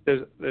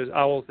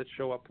owls that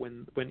show up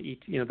when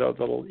E.T. The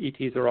little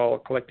E.T.s are all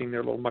collecting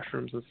their little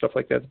mushrooms and stuff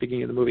like that at the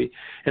beginning of the movie,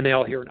 and they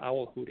all hear an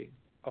owl hooting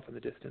off in the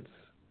distance.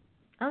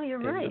 Oh, you're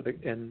right.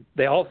 And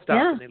they all stop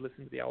and they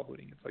listen to the owl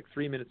hooting. It's like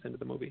 3 minutes into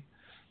the movie.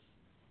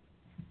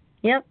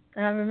 Yep,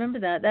 I remember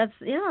that.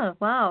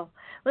 Wow.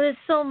 Well, there's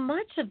so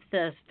much of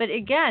this. But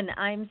again,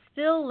 I'm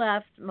still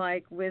left,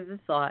 Mike, with the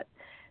thought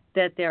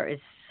that there is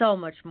so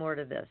much more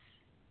to this.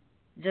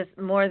 Just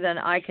more than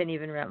I can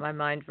even wrap my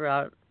mind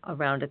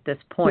around at this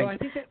point. Well, I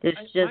think there's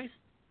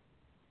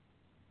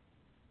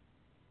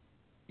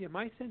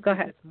my sense Go is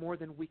ahead. it's more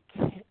than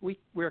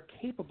we're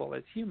capable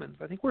as humans.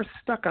 I think we're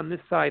stuck on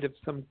this side of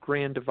some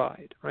grand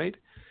divide, right?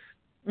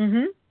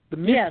 Mm-hmm. The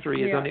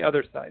mystery is on the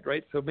other side,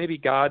 right? So maybe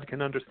God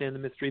can understand the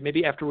mystery.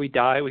 Maybe after we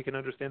die, we can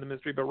understand the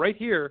mystery. But right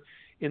here,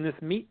 in this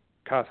meat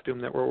costume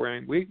that we're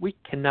wearing, we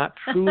cannot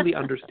truly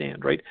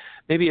understand, right?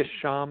 Maybe a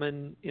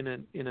shaman in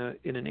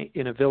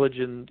a village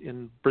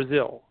in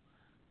Brazil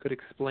could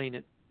explain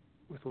it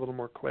with a little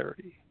more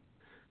clarity.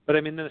 But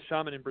I mean, the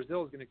shaman in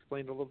Brazil is going to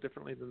explain it a little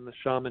differently than the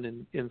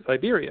shaman in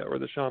Siberia or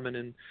the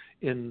shaman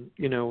in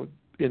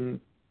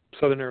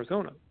southern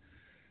Arizona.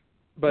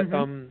 But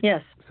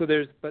yes. So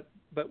there's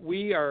but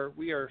we are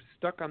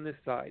stuck on this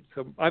side.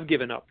 So I've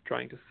given up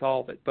trying to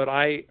solve it. But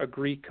I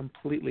agree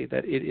completely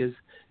that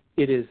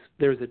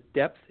there's a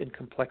depth and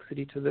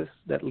complexity to this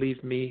that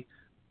leaves me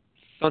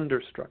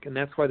thunderstruck, and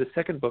that's why the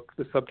second book,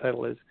 the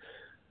subtitle is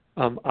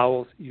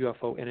Owls,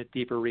 UFO, and a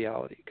Deeper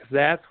Reality, because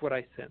that's what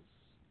I sense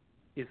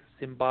is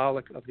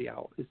symbolic of the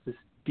owl, is this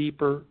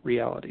deeper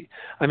reality.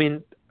 I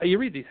mean, you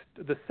read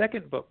the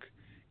second book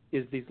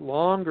is these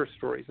longer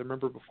stories. I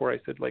remember before I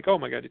said, like, oh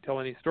my God, you tell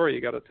any story,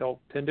 you got to tell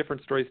 10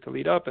 different stories to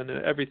lead up, and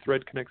every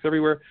thread connects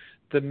everywhere.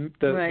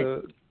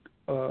 The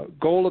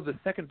goal of the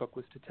second book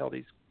was to tell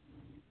these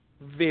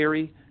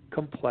very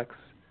complex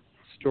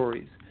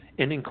stories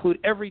and include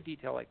every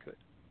detail I could,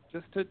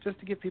 just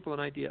to give people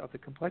an idea of the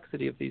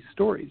complexity of these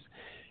stories.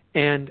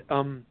 And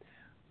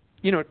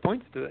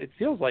it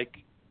feels like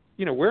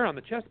we're on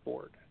the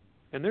chessboard,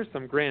 and there's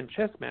some grand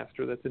chess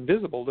master that's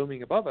invisible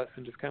looming above us,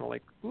 and just kind of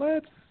like,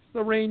 let's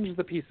arrange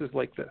the pieces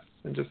like this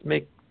and just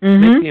make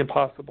the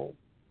impossible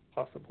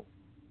possible.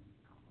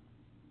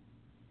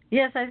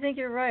 Yes, I think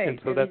you're right.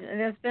 And so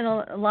there's been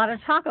a lot of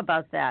talk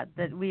about that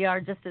we are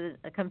just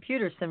a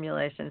computer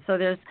simulation. So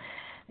there's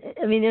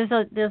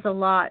a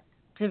lot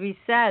to be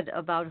said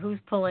about who's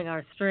pulling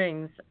our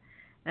strings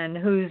and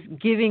who's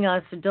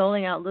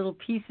doling out little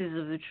pieces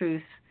of the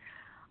truth,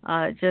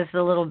 just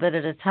a little bit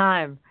at a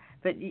time.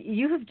 But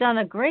you have done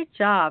a great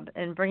job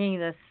in bringing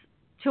this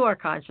to our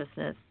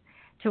consciousness,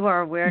 to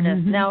our awareness.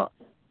 Mm-hmm. Now,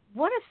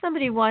 what if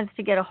somebody wants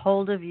to get a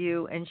hold of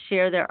you and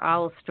share their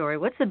owl story?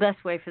 What's the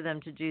best way for them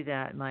to do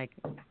that, Mike?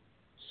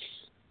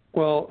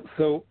 Well,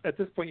 so at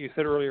this point, you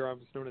said earlier I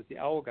was known as the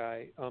owl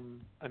guy.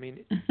 I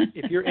mean,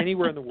 if you're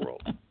anywhere in the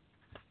world,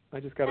 I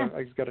just got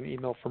an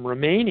email from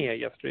Romania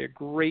yesterday. A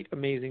great,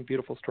 amazing,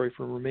 beautiful story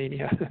from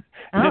Romania.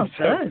 Oh,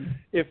 good.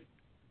 If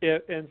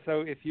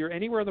you're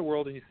anywhere in the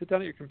world and you sit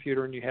down at your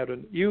computer and you had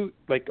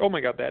oh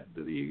my God,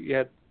 you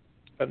had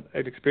an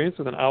experience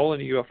with an owl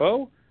and a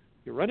UFO,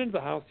 you run into the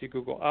house, you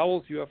Google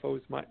owls,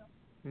 UFOs,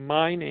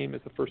 my name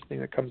is the first thing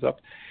that comes up.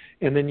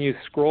 And then you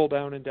scroll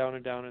down and down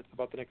and down, and it's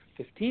about the next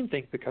 15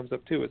 things that comes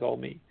up too, is all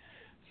me.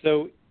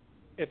 So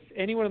if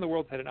anyone in the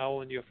world's had an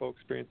owl and UFO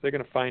experience, they're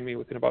going to find me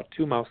within about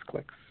 2 mouse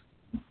clicks.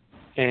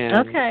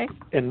 And, okay.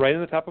 And right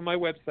on the top of my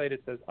website,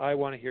 it says, I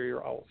want to hear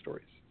your owl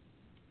stories.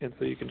 And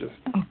so you can just...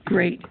 Oh,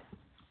 great.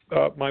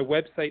 My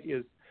website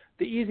is,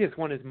 the easiest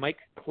one is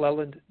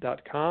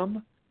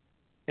MikeClelland.com,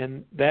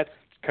 and that's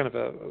kind of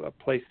a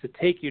place to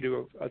take you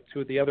to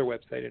the other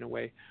website in a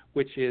way,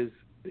 which is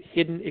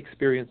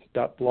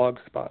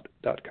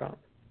hiddenexperience.blogspot.com.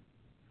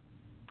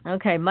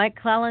 Okay,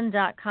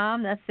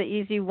 MikeClelland.com, that's the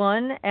easy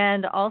one.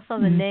 And also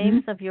the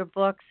names of your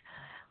books,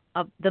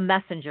 The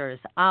Messengers,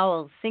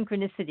 Owls,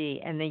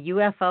 Synchronicity, and the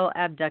UFO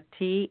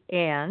Abductee,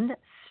 and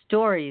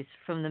Stories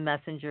from the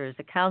Messengers,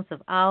 Accounts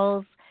of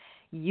Owls,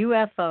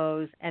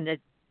 UFOs, and a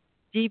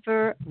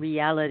Deeper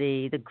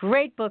Reality. The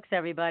great books,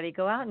 everybody.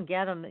 Go out and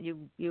get them.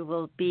 You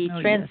will be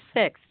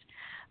transfixed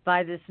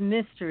by this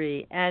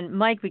mystery. And,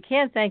 Mike, we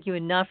can't thank you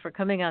enough for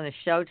coming on the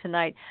show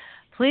tonight.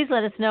 Please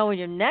let us know when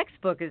your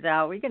next book is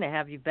out. We're going to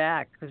have you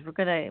back because we're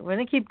going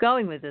to keep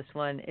going with this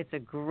one. It's a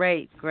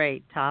great,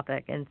 great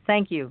topic. And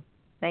thank you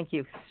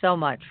so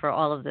much for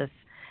all of this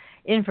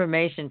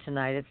information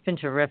tonight. It's been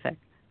terrific.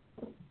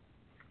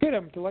 Good.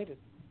 I'm delighted.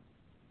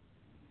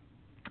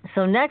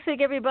 So next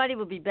week, everybody,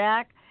 we'll be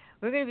back.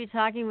 We're going to be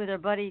talking with our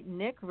buddy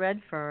Nick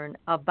Redfern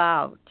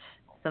about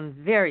some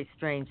very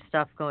strange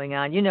stuff going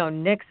on.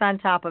 Nick's on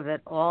top of it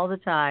all the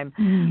time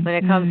when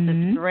it comes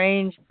to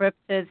strange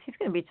cryptids. He's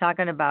going to be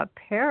talking about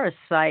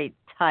parasite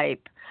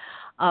type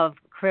of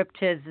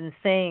cryptids and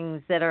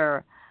things that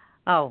are,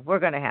 we're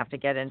going to have to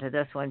get into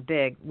this one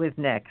big with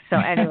Nick. So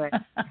anyway,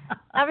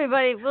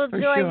 everybody, we'll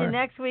join you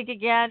next week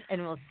again,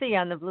 and we'll see you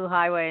on the Blue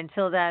Highway.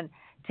 Until then,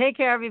 take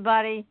care,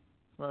 everybody.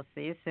 We'll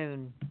see you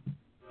soon.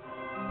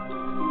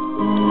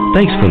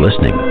 Thanks for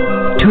listening.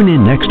 Tune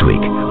in next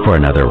week for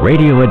another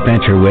radio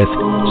adventure with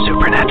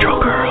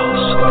Supernatural Girls.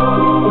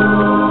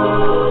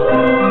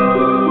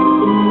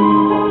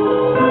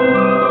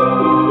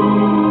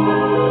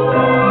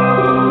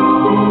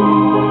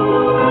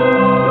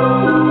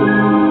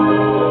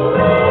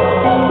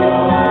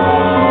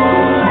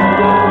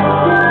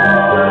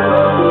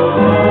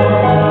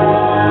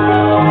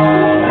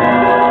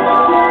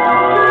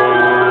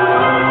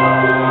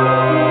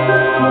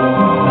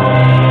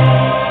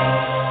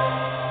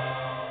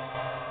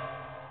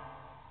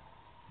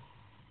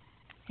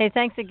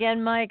 thanks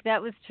again, Mike.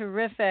 That was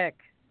terrific.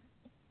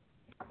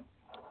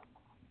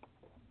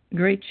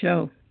 Great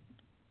show.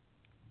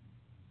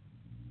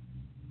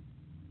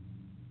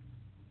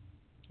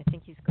 I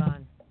think he's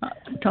gone.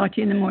 Talk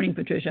to you in the morning,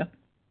 Patricia.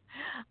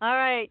 All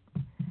right.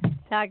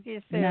 Talk to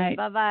you soon. Night.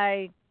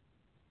 Bye-bye.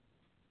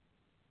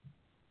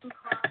 Call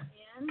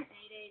in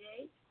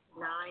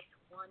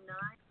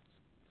 888-919.